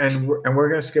 And we're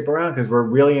going to skip around because we're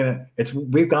really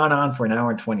we've gone on for an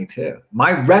hour and 22.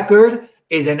 My record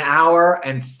is an hour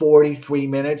and 43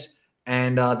 minutes,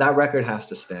 and that record has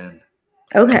to stand.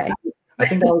 Okay. I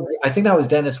think that was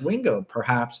Dennis Wingo,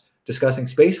 perhaps, discussing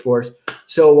Space Force.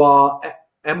 So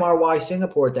MRY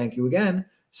Singapore, thank you again,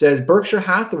 says Berkshire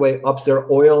Hathaway ups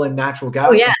their oil and natural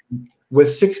gas with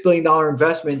 $6 billion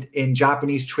investment in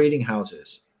Japanese trading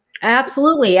houses.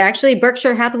 Absolutely. Actually,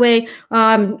 Berkshire Hathaway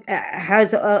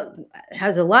has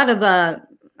a lot of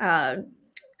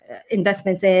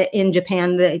investments in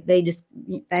Japan.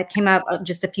 That came out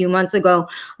just a few months ago.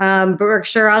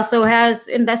 Berkshire also has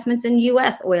investments in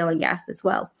U.S. oil and gas as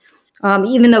well.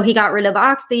 Even though he got rid of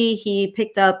Oxy, he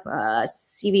picked up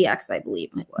CVX, I believe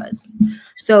it was.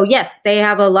 So yes, they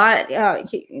have a lot.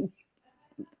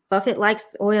 Buffett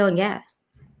likes oil and gas.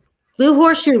 Blue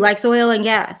Horseshoe likes oil and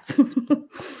gas.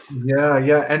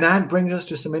 Yeah. And that brings us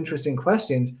to some interesting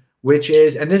questions, which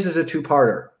is, and this is a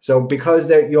two-parter. So because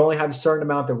you only have a certain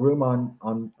amount of room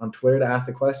on Twitter to ask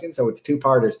the question, so it's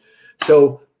two-parters.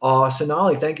 So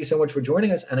Sonali, thank you so much for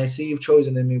joining us. And I see you've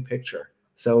chosen a new picture.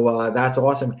 So that's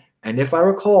awesome. And if I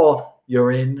recall,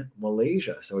 you're in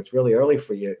Malaysia. So it's really early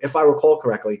for you, if I recall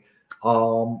correctly.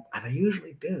 And I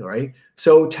usually do, right?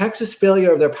 So Texas'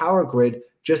 failure of their power grid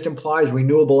just implies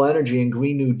renewable energy and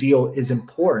Green New Deal is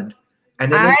important.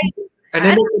 And then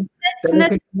they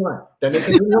continue on.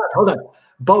 Hold on.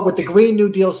 But with the Green New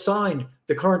Deal signed,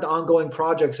 the current ongoing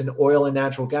projects in oil and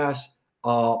natural gas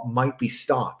might be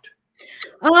stopped.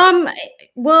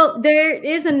 Well, there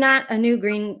is not a new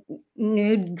Green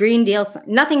Deal.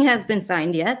 Nothing has been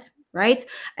signed yet. Right.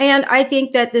 And I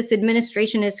think that this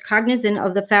administration is cognizant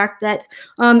of the fact that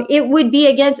it would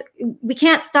be we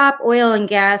can't stop oil and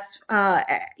gas,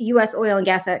 U.S. oil and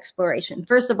gas exploration.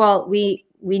 First of all, we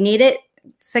need it.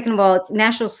 Second of all, it's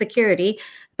national security.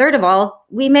 Third of all,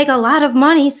 we make a lot of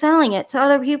money selling it to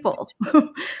other people.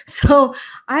 So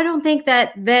I don't think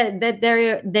that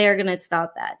they're going to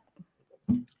stop that.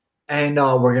 And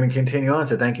we're going to continue on.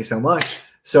 So thank you so much.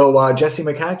 So Jesse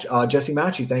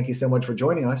Matchy, thank you so much for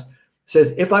joining us.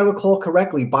 says, if I recall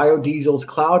correctly, biodiesel's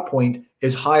cloud point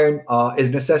is higher, is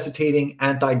necessitating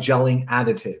anti-gelling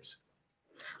additives.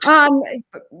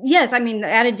 Yes, I mean the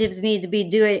additives need to be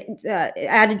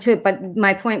added to it, but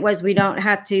my point was you don't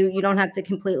have to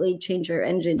completely change your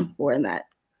engine for that.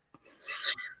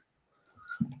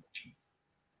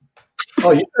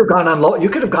 Oh, you could have gone on. You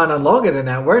could have gone on longer than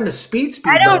that. We're in the speed.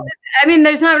 I mean,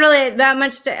 there's not really that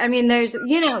much I mean, there's,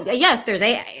 yes, there's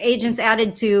agents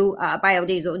added to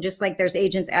biodiesel, just like there's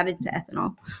agents added to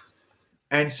ethanol.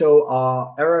 And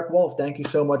so, Eric Wolf, thank you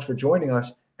so much for joining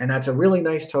us. And that's a really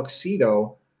nice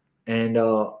tuxedo. And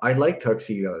I like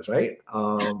tuxedos, right?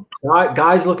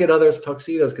 Guys look at others'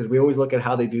 tuxedos because we always look at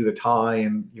how they do the tie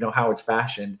and how it's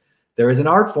fashioned. There is an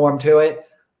art form to it.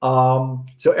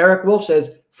 So Eric Wolf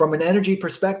says, from an energy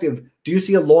perspective, do you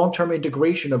see a long-term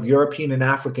integration of European and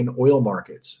African oil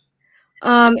markets?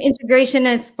 Integration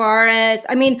as far as,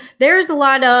 I mean, there's a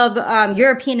lot of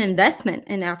European investment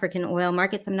in African oil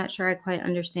markets. I'm not sure I quite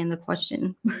understand the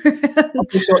question.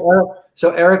 Okay,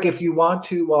 so Eric, if you want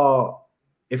to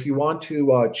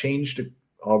change to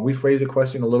rephrase the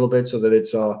question a little bit so that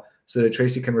it's so that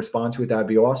Tracy can respond to it, that'd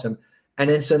be awesome. And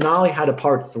then Sonali had a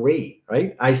part 3,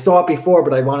 right? I saw it before,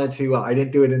 but I wanted to. I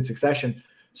didn't do it in succession.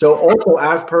 So also,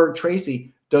 as per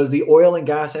Tracy, does the oil and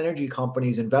gas energy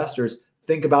companies investors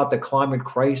think about the climate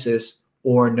crisis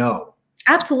or no?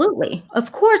 Absolutely.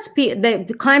 Of course,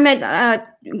 the climate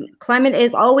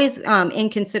is always in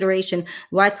consideration.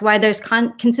 That's why there's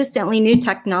consistently new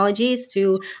technologies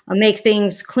to make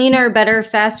things cleaner, better,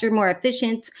 faster, more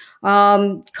efficient,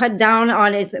 cut down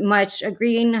on as much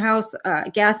greenhouse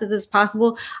gases as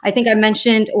possible. I think I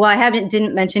mentioned, well,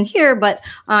 didn't mention here, but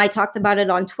I talked about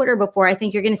it on Twitter before. I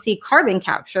think you're going to see carbon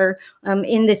capture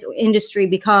in this industry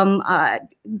become a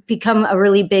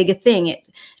really big thing.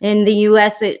 In the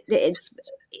U.S.,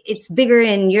 it's bigger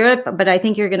in Europe, but I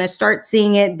think you're going to start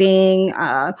seeing it being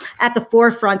at the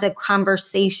forefront of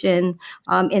conversation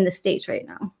in the States right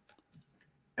now.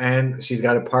 And she's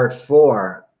got a part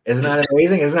 4. Isn't that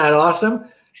amazing? Isn't that awesome?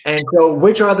 And so,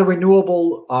 which are the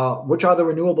renewable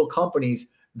companies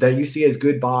that you see as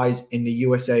good buys in the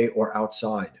USA or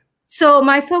outside? So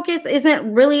my focus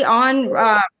isn't really on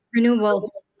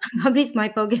renewable companies. My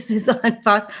focus is on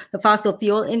the fossil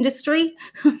fuel industry,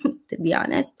 to be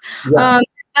honest. Yeah.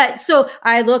 But so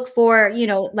I look for,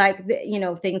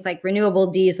 things like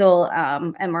renewable diesel,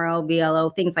 MRO,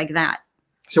 BLO, things like that.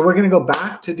 So we're going to go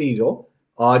back to diesel.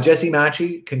 Jesse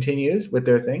Matchy continues with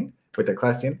their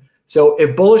question. So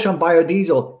if bullish on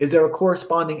biodiesel, is there a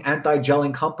corresponding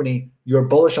anti-gelling company you're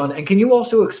bullish on? And can you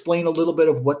also explain a little bit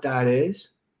of what that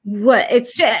is? What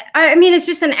it's just, it's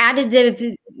just an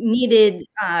additive needed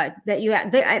that you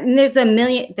add. There's a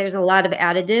lot of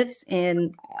additives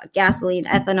in gasoline,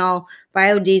 ethanol,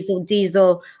 biodiesel,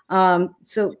 diesel.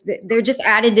 So they're just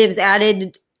additives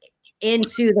added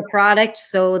into the product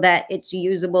so that it's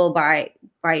usable by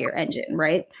your engine,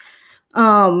 right?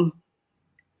 And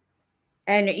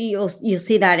you'll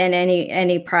see that in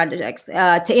any projects.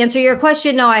 To answer your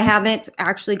question, no, I haven't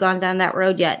actually gone down that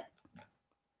road yet.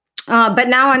 But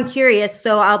now I'm curious,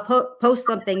 so I'll post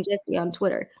something, Jesse, on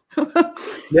Twitter.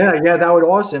 yeah, that would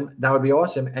be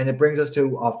awesome. And it brings us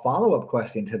to a follow-up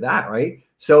question to that, right?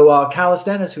 So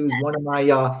Calisthenes, who's one of my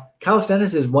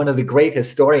Calisthenes is one of the great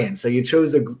historians. So you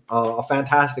chose a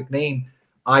fantastic name.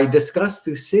 I discussed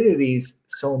Thucydides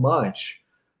so much,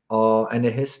 and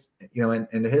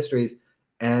the histories,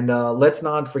 and let's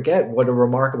not forget what a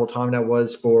remarkable time that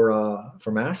was for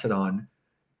Macedon.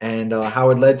 And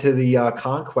how it led to the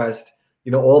conquest,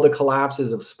 all the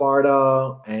collapses of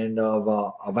Sparta and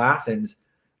of Athens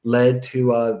led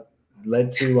to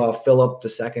Philip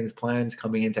II's plans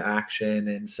coming into action.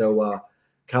 And so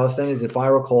Calisthenes, if I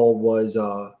recall, was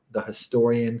the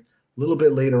historian a little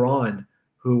bit later on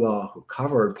who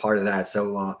covered part of that.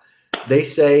 So they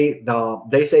say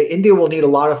India will need a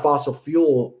lot of fossil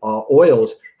fuel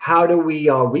oils. How do we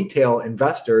retail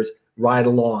investors ride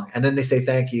along? And then they say,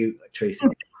 thank you, Tracy.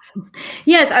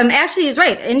 Yes, actually, he's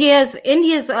right. India's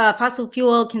fossil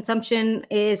fuel consumption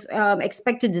is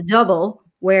expected to double,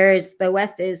 whereas the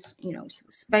West is,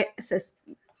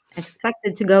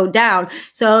 expected to go down.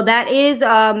 So that is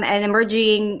an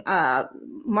emerging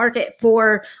market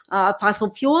for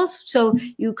fossil fuels. So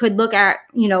you could look at,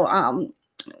 you can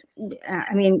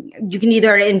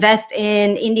either invest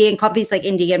in Indian companies like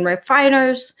Indian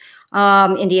refiners,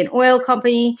 Indian oil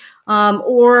company,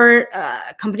 or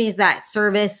companies that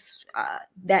service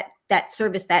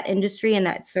service that industry and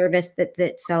that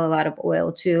sell a lot of oil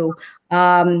to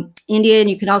India. And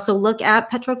you can also look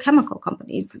at petrochemical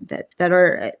companies that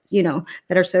are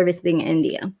servicing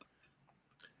India.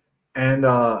 And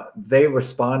they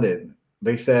responded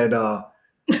They said,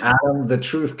 Adam, the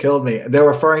truth killed me. They're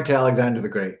referring to Alexander the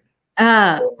Great.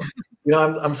 You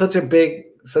know, I'm such a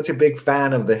big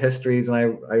fan of the histories,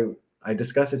 and I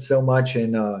discuss it so much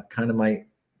in kind of my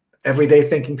everyday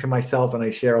thinking to myself, and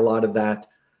I share a lot of that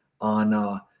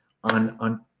on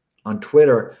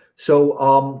Twitter.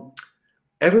 So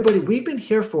everybody, we've been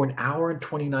here for an hour and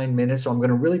 29 minutes, so I'm going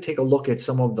to really take a look at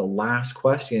some of the last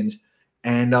questions,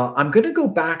 and I'm going to go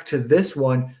back to this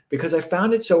one because I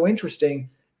found it so interesting.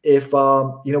 If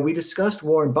you know, we discussed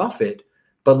Warren Buffett,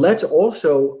 but let's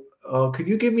also could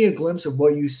you give me a glimpse of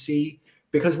what you see?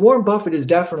 Because Warren Buffett is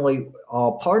definitely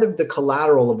part of the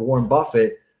collateral of Warren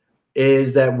Buffett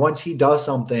is that once he does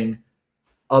something,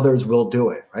 others will do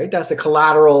it, right? That's the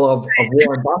collateral of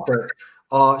Warren Buffett.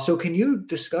 So can you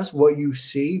discuss what you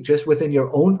see just within your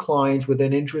own clients,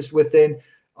 within interest, within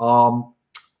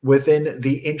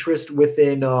the interest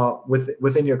within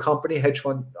your company, Hedge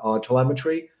Fund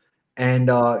Telemetry, and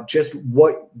just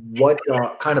what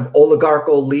kind of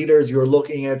oligarchical leaders you're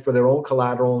looking at for their own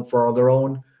collateral and for their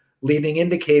own leading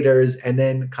indicators, and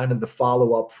then kind of the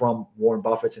follow-up from Warren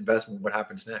Buffett's investment, what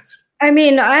happens next? I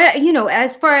mean, you know,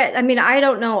 as far as, I mean, I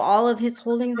don't know all of his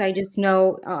holdings. I just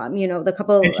know, you know, the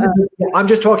couple. I'm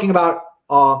just talking about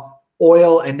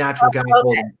oil and natural gas.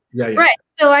 Okay. Yeah. Right.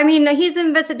 So, I mean, he's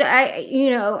invested,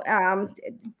 you know,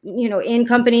 in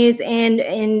companies and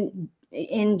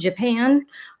in Japan,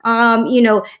 you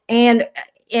know, and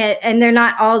they're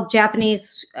not all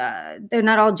Japanese. They're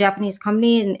not all Japanese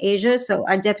companies in Asia. So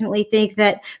I definitely think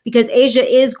that because Asia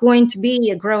is going to be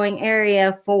a growing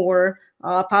area for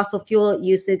fossil fuel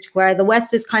usage, where the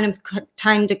West is kind of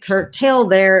trying to curtail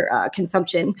their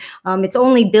consumption. It's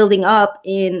only building up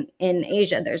in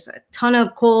Asia. There's a ton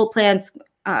of coal plants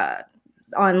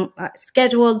on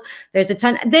scheduled. There's a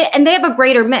ton, they have a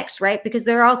greater mix, right? Because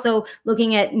they're also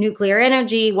looking at nuclear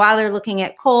energy while they're looking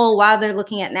at coal, while they're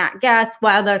looking at nat gas,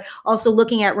 while they're also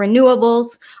looking at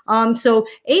renewables. So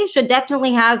Asia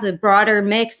definitely has a broader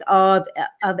mix of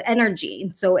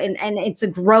energy. So, and it's a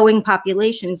growing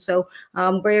population. So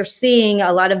we're seeing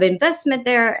a lot of investment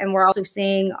there, and we're also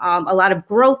seeing a lot of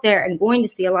growth there, and going to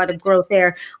see a lot of growth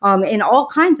there in all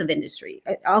kinds of industry,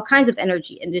 all kinds of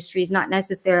energy industries, not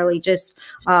necessarily just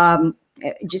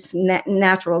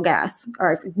natural gas,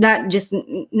 or not just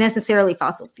necessarily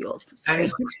fossil fuels. And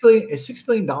is $6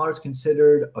 billion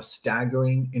considered a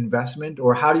staggering investment,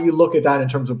 or how do you look at that in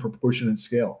terms of proportion and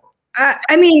scale?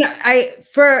 I mean,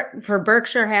 for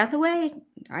Berkshire Hathaway,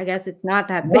 I guess it's not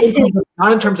that big.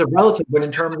 Not in terms of relative, but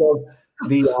in terms of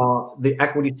the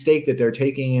equity stake that they're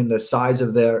taking and the size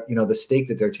of their, you know, the stake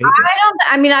that they're taking.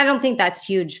 I don't think that's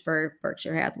huge for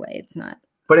Berkshire Hathaway. It's not.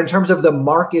 But in terms of the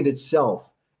market itself,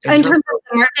 in terms of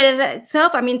the market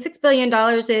itself, I mean, $6 billion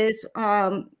is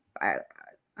a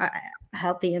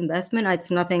healthy investment.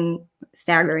 It's nothing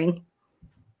staggering.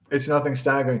 It's nothing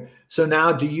staggering. So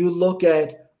now, do you look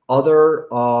at other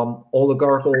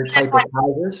oligarchical type of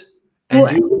houses,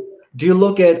 and do you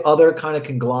look at other kind of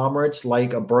conglomerates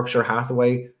like a Berkshire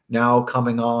Hathaway now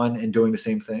coming on and doing the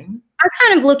same thing? I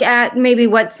kind of look at maybe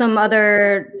what some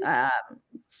other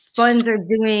funds are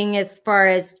doing as far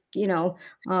as, you know,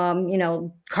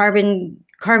 carbon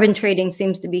trading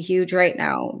seems to be huge right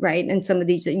now, right? And some of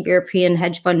these European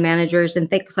hedge fund managers and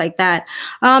things like that.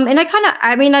 And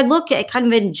I look at kind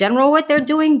of in general what they're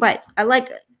doing, but I like,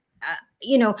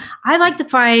 you know, I like to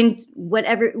find what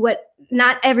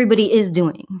not everybody is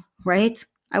doing, right?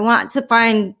 I want to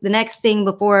find the next thing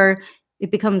before it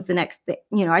becomes the next thing.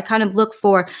 You know, I kind of look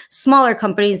for smaller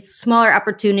companies, smaller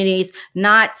opportunities,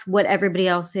 not what everybody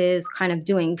else is kind of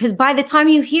doing. Because by the time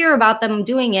you hear about them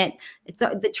doing it,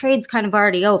 the trade's kind of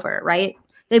already over, right?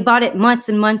 They bought it months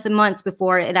and months and months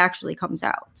before it actually comes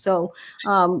out. So,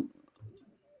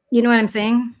 you know what I'm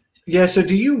saying? Yeah. So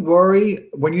do you worry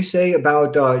when you say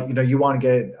about, you know, you want to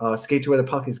get skate to where the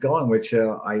puck is going, which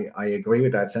I agree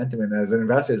with that sentiment. As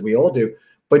investors, we all do.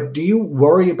 But do you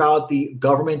worry about the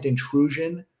government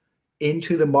intrusion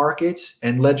into the markets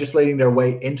and legislating their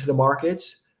way into the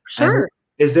markets? Sure. And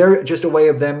is there just a way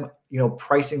of them, you know,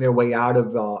 pricing their way out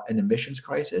of an emissions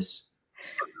crisis?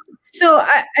 So,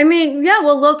 I mean, yeah,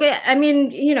 well, look at, I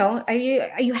mean, you know,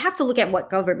 you have to look at what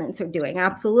governments are doing.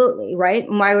 Absolutely. Right.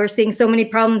 And why we're seeing so many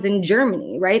problems in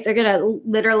Germany, right? They're going to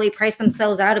literally price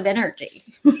themselves out of energy.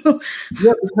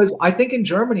 Yeah, because I think in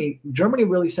Germany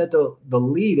really set the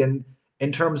lead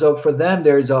in terms of, for them,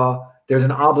 there's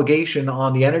an obligation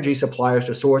on the energy suppliers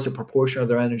to source a proportion of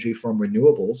their energy from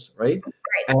renewables, right?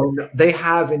 And they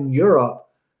have in Europe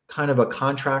kind of a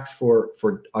contracts for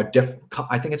a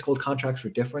I think it's called contracts for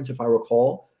difference, if I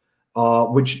recall,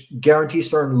 which guarantees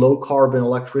certain low carbon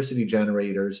electricity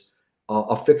generators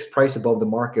a fixed price above the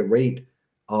market rate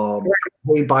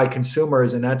paid by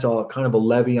consumers, and that's a kind of a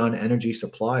levy on energy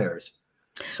suppliers.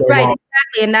 So, right,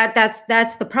 exactly, and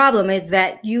that's the problem, is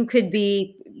that you could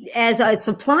be, as a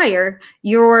supplier,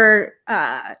 you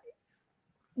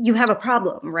have a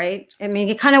problem, right? I mean,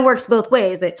 it kind of works both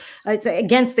ways. That it's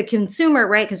against the consumer,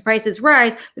 right? Because prices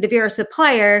rise, but if you're a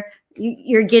supplier,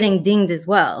 you're getting dinged as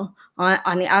well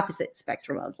on the opposite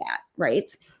spectrum of that,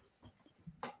 right?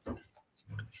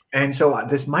 And so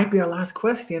this might be our last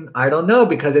question. I don't know,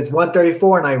 because it's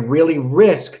 1:34 and I really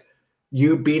risk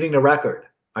you beating the record.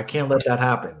 I can't let that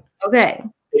happen. Okay.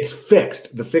 It's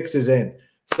fixed. The fix is in.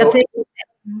 So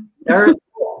Eric,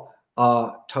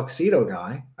 tuxedo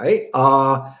guy, right?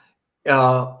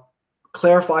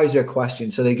 Clarifies their question.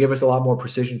 So they give us a lot more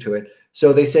precision to it.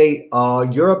 So they say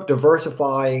Europe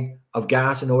diversifying of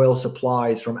gas and oil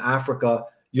supplies from Africa,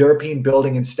 European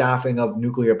building and staffing of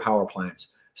nuclear power plants.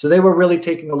 So they were really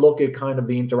taking a look at kind of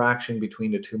the interaction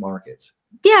between the two markets.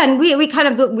 Yeah, and we kind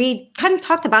of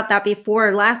talked about that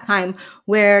before last time,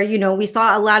 where we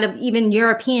saw a lot of even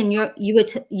European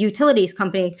utilities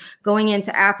companies going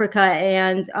into Africa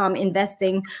and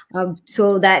investing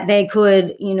so that they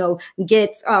could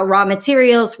get raw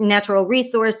materials, natural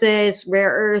resources,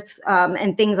 rare earths,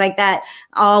 and things like that,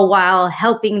 all while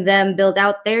helping them build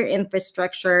out their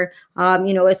infrastructure.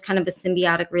 It's kind of a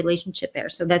symbiotic relationship there.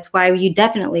 So that's why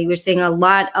we're seeing a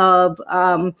lot of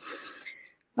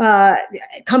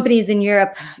companies in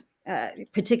Europe,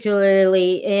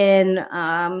 particularly in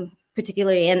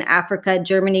Africa,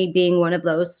 Germany being one of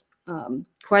those.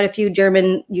 Quite a few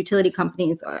German utility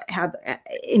companies have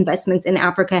investments in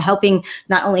Africa,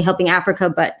 not only helping Africa,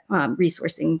 but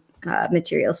resourcing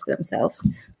materials for themselves.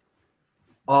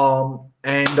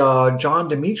 And John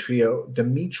Dimitri,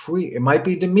 it might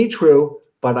be Dimitru,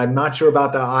 but I'm not sure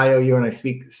about the IOU, and I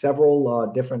speak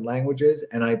several different languages,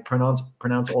 and I pronounce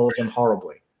all of them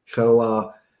horribly.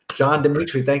 So, John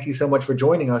Dimitri, thank you so much for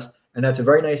joining us. And that's a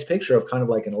very nice picture of kind of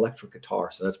like an electric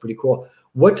guitar. So that's pretty cool.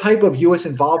 What type of U.S.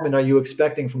 involvement are you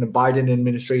expecting from the Biden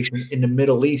administration in the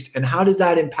Middle East? And how does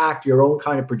that impact your own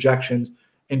kind of projections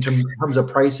in terms of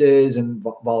prices and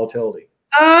volatility?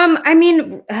 I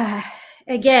mean,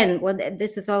 again,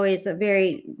 this is always a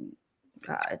very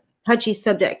touchy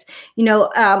subject.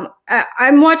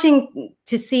 I'm watching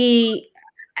to see,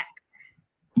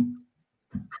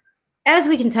 as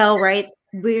we can tell, right,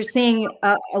 we're seeing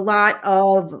a lot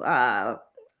of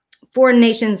foreign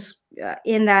nations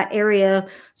in that area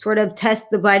sort of test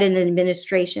the Biden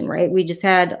administration, right? We just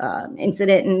had an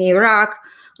incident in Iraq,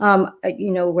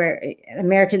 where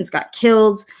Americans got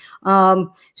killed.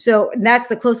 So that's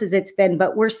the closest it's been.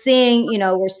 But we're seeing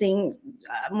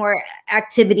more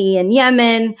activity in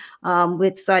Yemen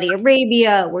with Saudi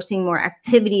Arabia. We're seeing more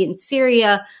activity in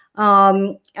Syria.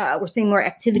 We're seeing more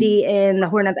activity in the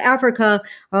Horn of Africa.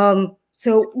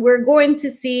 So we're going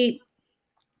to see,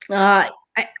 it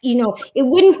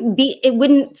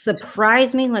wouldn't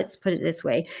surprise me, let's put it this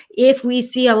way, if we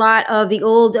see a lot of the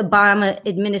old Obama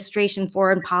administration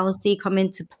foreign policy come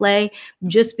into play,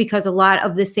 just because a lot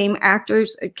of the same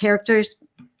characters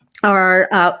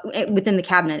are within the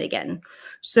cabinet again.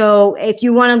 So if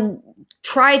you want to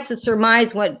try to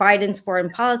surmise what Biden's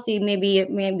foreign policy, maybe it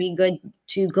may be good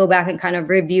to go back and kind of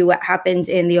review what happened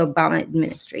in the Obama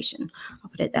administration.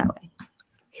 I'll put it that way.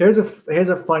 Here's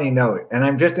a funny note, and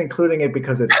I'm just including it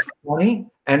because it's funny,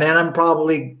 and then I'm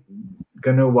probably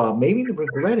going to maybe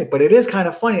regret it, but it is kind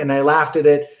of funny, and I laughed at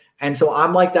it. And so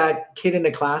I'm like that kid in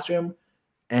the classroom,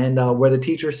 and where the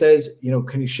teacher says,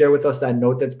 can you share with us that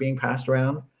note that's being passed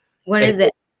around? What is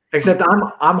it? Except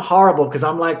I'm horrible, because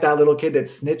I'm like that little kid that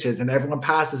snitches, and everyone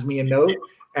passes me a note,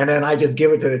 and then I just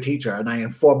give it to the teacher, and I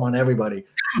inform on everybody.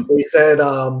 He said,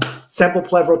 Semple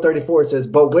Plevro 34 says,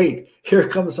 but wait, here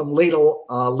comes some late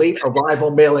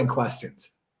arrival mailing questions.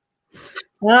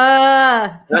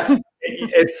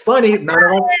 It's funny.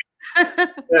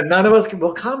 None of us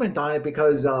will comment on it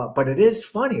because, but it is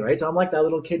funny, right? So I'm like that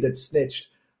little kid that snitched.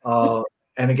 And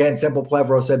again, Semple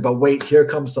Plevro said, but wait, here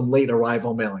comes some late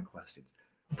arrival mailing questions.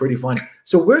 Pretty funny.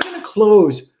 So we're going to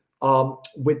close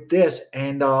with this,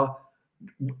 and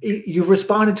you've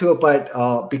responded to it,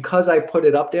 but because I put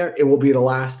it up there, it will be the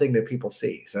last thing that people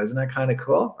see. So isn't that kind of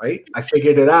cool, right? I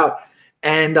figured it out.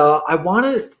 And I want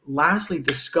to lastly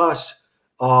discuss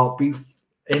in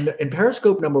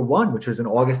Periscope number 1, which was in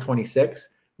August 26th,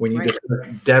 when you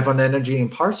discussed Devon Energy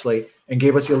and Parsley and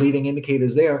gave us your leading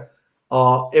indicators there.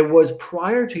 It was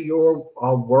prior to your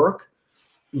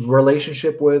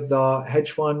relationship with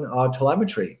Hedge Fund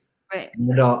Telemetry. Right.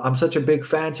 And I'm such a big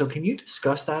fan. So can you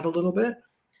discuss that a little bit?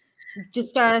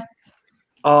 Discuss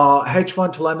Hedge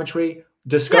Fund Telemetry.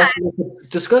 Discuss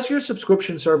your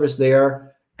subscription service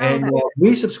there, And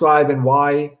we subscribe, and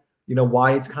why,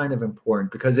 why it's kind of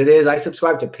important, because it is. I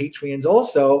subscribe to Patreons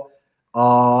also,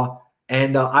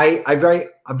 and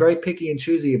I'm very picky and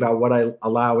choosy about what I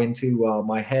allow into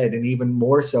my head, and even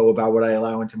more so about what I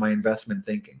allow into my investment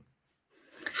thinking.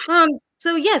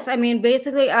 So yes, I mean,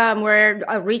 basically, we're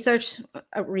a research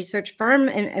firm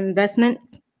and investment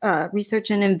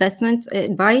research and investment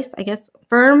advice, I guess,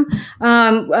 firm.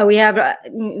 We have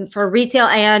for retail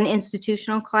and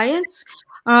institutional clients.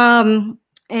 And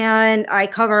I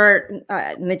cover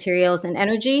materials and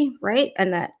energy, right?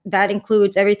 And that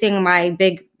includes everything. My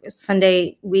big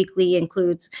Sunday weekly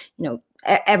includes,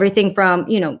 everything from,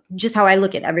 just how I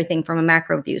look at everything from a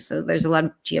macro view. So there's a lot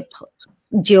of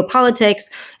geopolitics,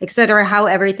 et cetera, how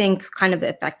everything's kind of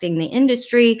affecting the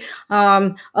industry,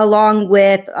 along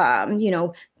with,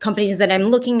 companies that I'm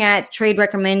looking at, trade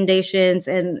recommendations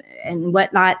and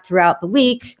whatnot throughout the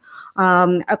week.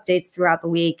 Updates throughout the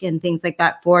week and things like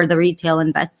that for the retail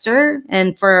investor.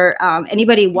 And for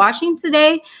anybody watching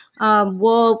today,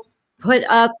 we'll put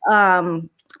up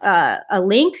a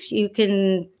link. You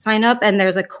can sign up, and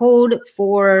there's a code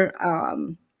for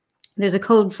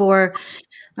discounts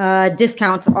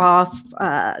off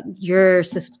your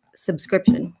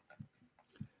subscription.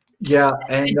 Yeah,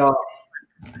 and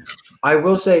I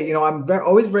will say, I'm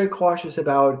always very cautious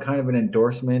about kind of an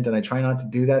endorsement, and I try not to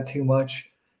do that too much,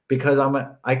 because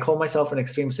I call myself an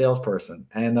extreme salesperson,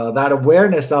 and that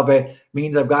awareness of it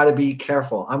means I've got to be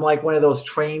careful. I'm like one of those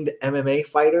trained MMA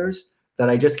fighters that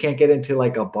I just can't get into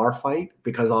like a bar fight,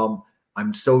 because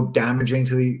I'm so damaging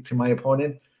to my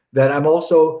opponent, that I'm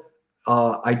also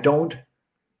I don't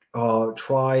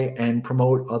try and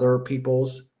promote other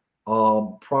people's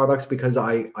products, because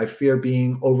I fear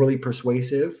being overly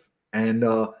persuasive, and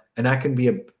that can be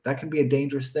a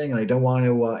dangerous thing, and I don't want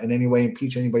to in any way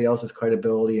impeach anybody else's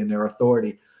credibility and their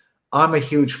authority. I'm a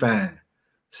huge fan,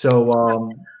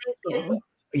 so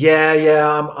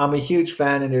yeah, I'm a huge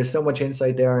fan, and there's so much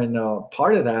insight there, and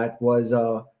part of that was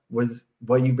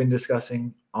what you've been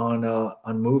discussing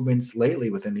on movements lately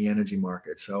within the energy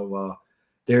market. So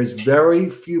there's very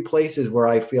few places where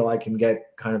I feel I can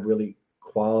get kind of really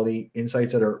quality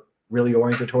insights that are really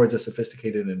oriented towards a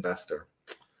sophisticated investor.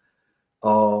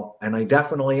 And I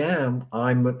definitely am.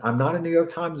 I'm not a New York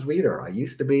Times reader. I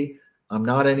used to be. I'm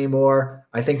not anymore.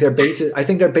 I think their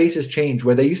bases changed,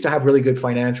 where they used to have really good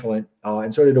financial, and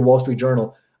so did the Wall Street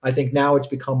Journal. I think now it's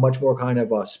become much more kind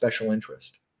of a special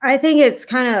interest. I think it's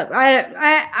kind of,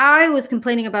 I was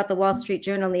complaining about the Wall Street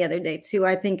Journal the other day too.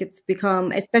 I think it's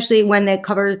become, especially when they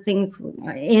cover things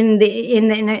in the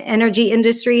energy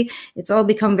industry, it's all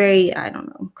become very, I don't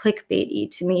know,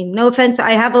 clickbaity to me. No offense.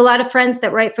 I have a lot of friends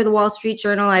that write for the Wall Street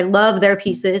Journal. I love their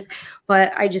pieces,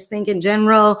 but I just think in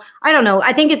general, I don't know.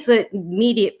 I think it's the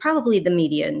media, probably the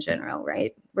media in general,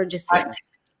 right? We're just.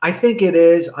 I think it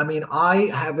is. I mean, I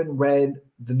haven't read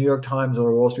the New York Times or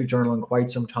the Wall Street Journal in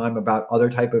quite some time about other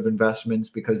type of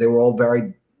investments, because they were all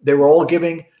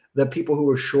giving the people who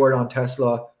were short on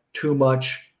Tesla too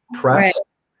much press.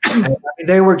 Right. And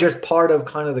they were just part of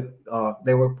kind of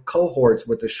they were cohorts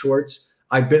with the shorts.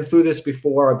 I've been through this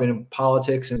before. I've been in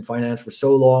politics and finance for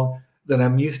so long that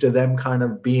I'm used to them kind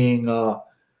of being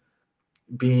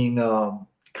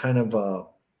kind of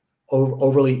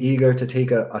overly eager to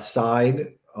take a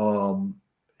side.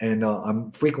 And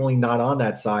I'm frequently not on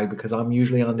that side, because I'm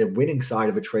usually on the winning side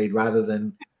of a trade rather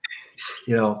than,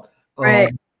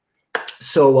 right.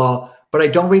 So, but I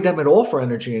don't read them at all for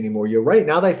energy anymore. You're right.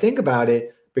 Now that I think about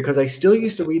it, because I still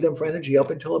used to read them for energy up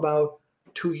until about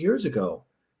 2 years ago.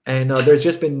 And there's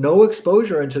just been no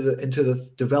exposure into the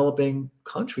developing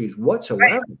countries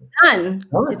whatsoever. Right. None.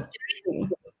 It's crazy.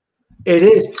 It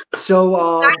is. So,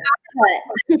 what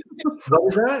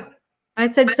was that? I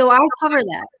said, so I'll cover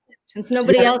that, since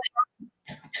nobody else.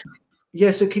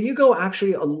 Yeah. So can you go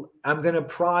actually, I'm going to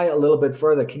pry a little bit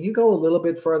further. Can you go a little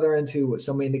bit further into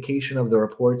some indication of the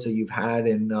reports that you've had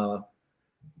and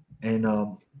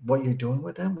what you're doing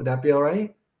with them? Would that be all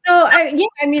right? So I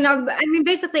mean,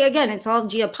 basically, again, it's all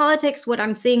geopolitics, what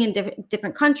I'm seeing in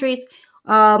different countries.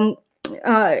 What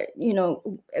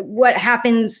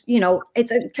happens,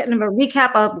 it's a kind of a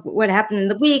recap of what happened in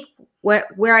the week,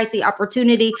 where I see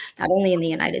opportunity, not only in the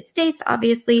United States,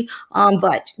 obviously,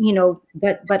 but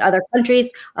other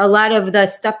countries. A lot of the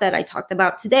stuff that I talked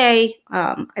about today,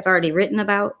 I've already written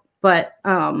about, but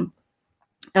I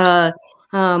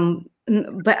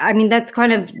mean, that's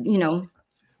kind of,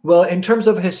 Well, in terms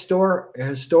of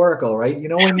historical, right?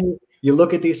 When you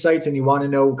look at these sites and you want to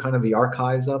know kind of the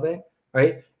archives of it,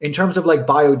 right? In terms of like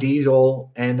biodiesel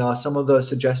and some of the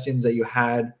suggestions that you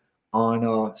had on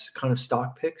kind of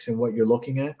stock picks and what you're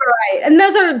looking at? Right, and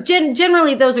those are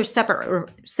generally those are separate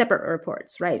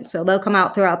reports, right? So they'll come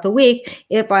out throughout the week.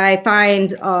 If I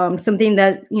find something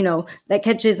that that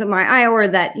catches my eye, or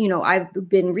that I've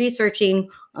been researching,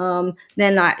 then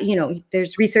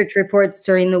there's research reports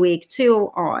during the week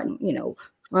too on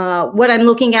what I'm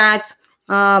looking at,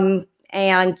 and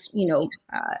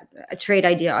a trade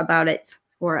idea about it,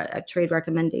 or a trade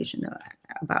recommendation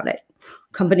about it.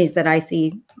 Companies that I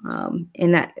see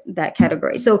in that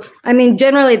category. So, I mean,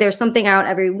 generally there's something out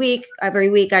every week. Every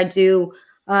week I do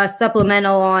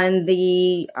supplemental on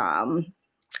the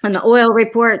oil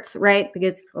reports, right?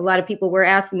 Because a lot of people were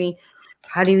asking me,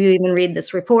 how do you even read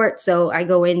this report? So I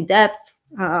go in depth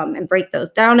and break those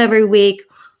down every week.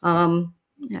 And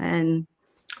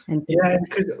yeah,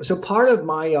 so part of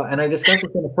my and I discussed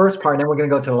this in the first part, and then we're going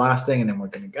to go to the last thing, and then we're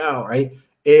going to go right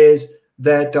is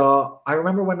that I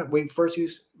remember when we first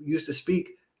used to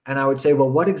speak, and I would say, well,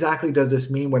 what exactly does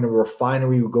this mean when a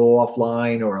refinery would go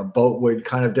offline, or a boat would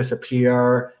kind of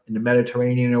disappear in the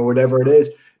Mediterranean, or whatever it is?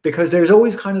 Because there's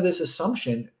always kind of this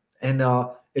assumption, and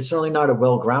it's certainly not a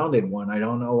well-grounded one. I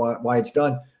don't know why it's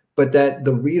done, but that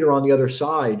the reader on the other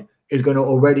side is going to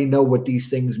already know what these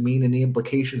things mean and the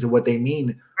implications of what they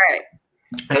mean. Right.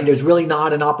 And there's really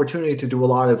not an opportunity to do a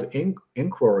lot of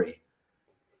inquiry.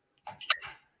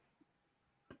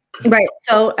 Right.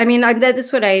 So, I mean,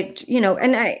 that's what I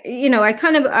kind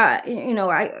of,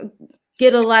 I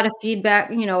get a lot of feedback.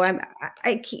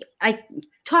 I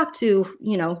talk to,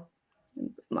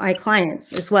 my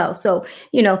clients as well. So,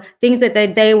 things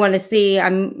that they want to see,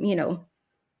 I'm,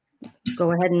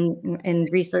 go ahead and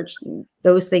research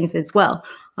those things as well.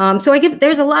 So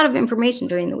there's a lot of information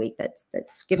during the week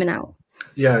that's given out.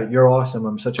 Yeah, you're awesome.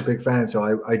 I'm such a big fan.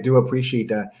 So I do appreciate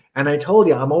that. And I told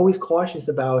you, I'm always cautious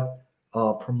about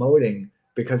promoting,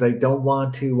 because I don't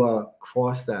want to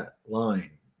cross that line,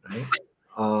 right?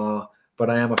 But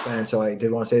I am a fan, so I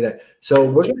did want to say that. So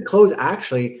we're going to close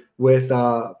actually with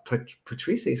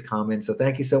Tracy's comment. So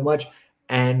thank you so much.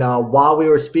 And while we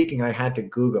were speaking, I had to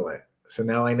Google it. So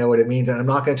now I know what it means, and I'm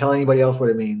not going to tell anybody else what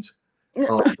it means.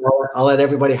 I'll let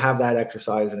everybody have that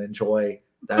exercise and enjoy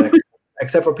that,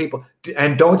 except for people.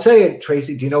 And don't say it,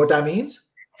 Tracy. Do you know what that means?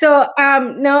 So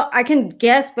no, I can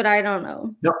guess, but I don't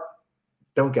know. No.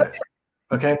 Don't guess.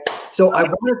 Okay. So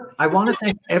I want to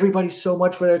thank everybody so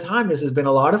much for their time. This has been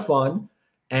a lot of fun.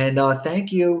 And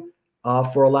thank you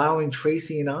for allowing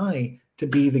Tracy and I to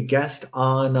be the guest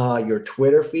on your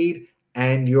Twitter feed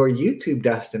and your YouTube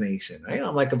destination. Right?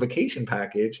 I'm like a vacation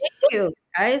package. Thank you,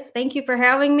 guys. Thank you for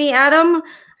having me, Adam.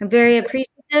 I'm very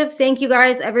appreciative. Thank you,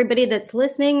 guys, everybody that's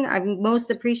listening. I'm most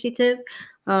appreciative.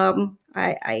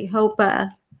 I hope I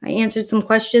answered some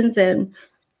questions, and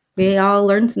we all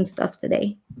learned some stuff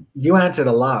today. You answered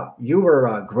a lot. You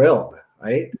were grilled,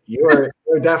 right? You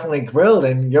were definitely grilled,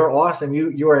 and you're awesome.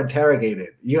 You were interrogated.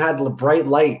 You had the bright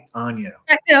light on you.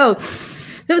 I know.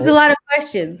 There was a lot of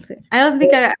questions. I don't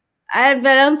think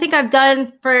I've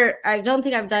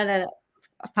done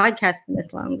a podcast for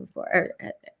this long before.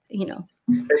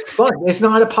 It's fun. It's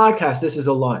not a podcast. This is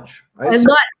a lunch. Right?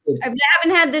 I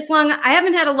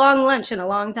haven't had a long lunch in a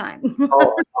long time.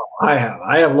 I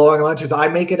have long lunches. I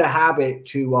make it a habit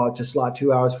to slot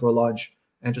 2 hours for lunch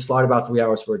and to slot about 3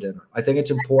 hours for dinner. I think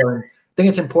it's important.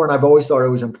 I've always thought it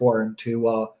was important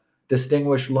to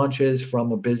distinguish lunches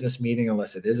from a business meeting,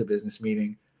 unless it is a business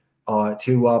meeting,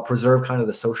 to preserve kind of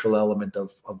the social element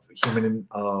of human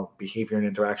behavior and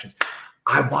interactions.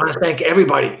 I want to thank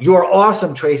everybody. You are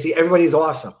awesome, Tracy. Everybody's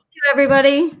awesome. Thank you,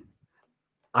 everybody.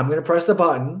 I'm going to press the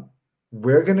button.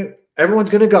 Everyone's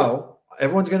going to go.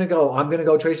 Everyone's going to go. I'm going to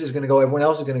go. Tracy's going to go. Everyone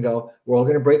else is going to go. We're all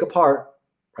going to break apart,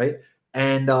 right?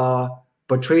 And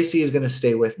but Tracy is going to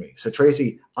stay with me. So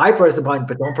Tracy, I press the button,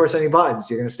 but don't press any buttons.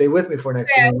 You're going to stay with me for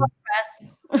next time.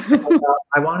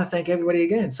 I want to thank everybody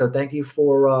again. So thank you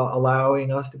for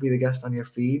allowing us to be the guest on your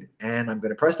feed. And I'm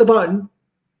going to press the button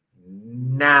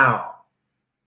now.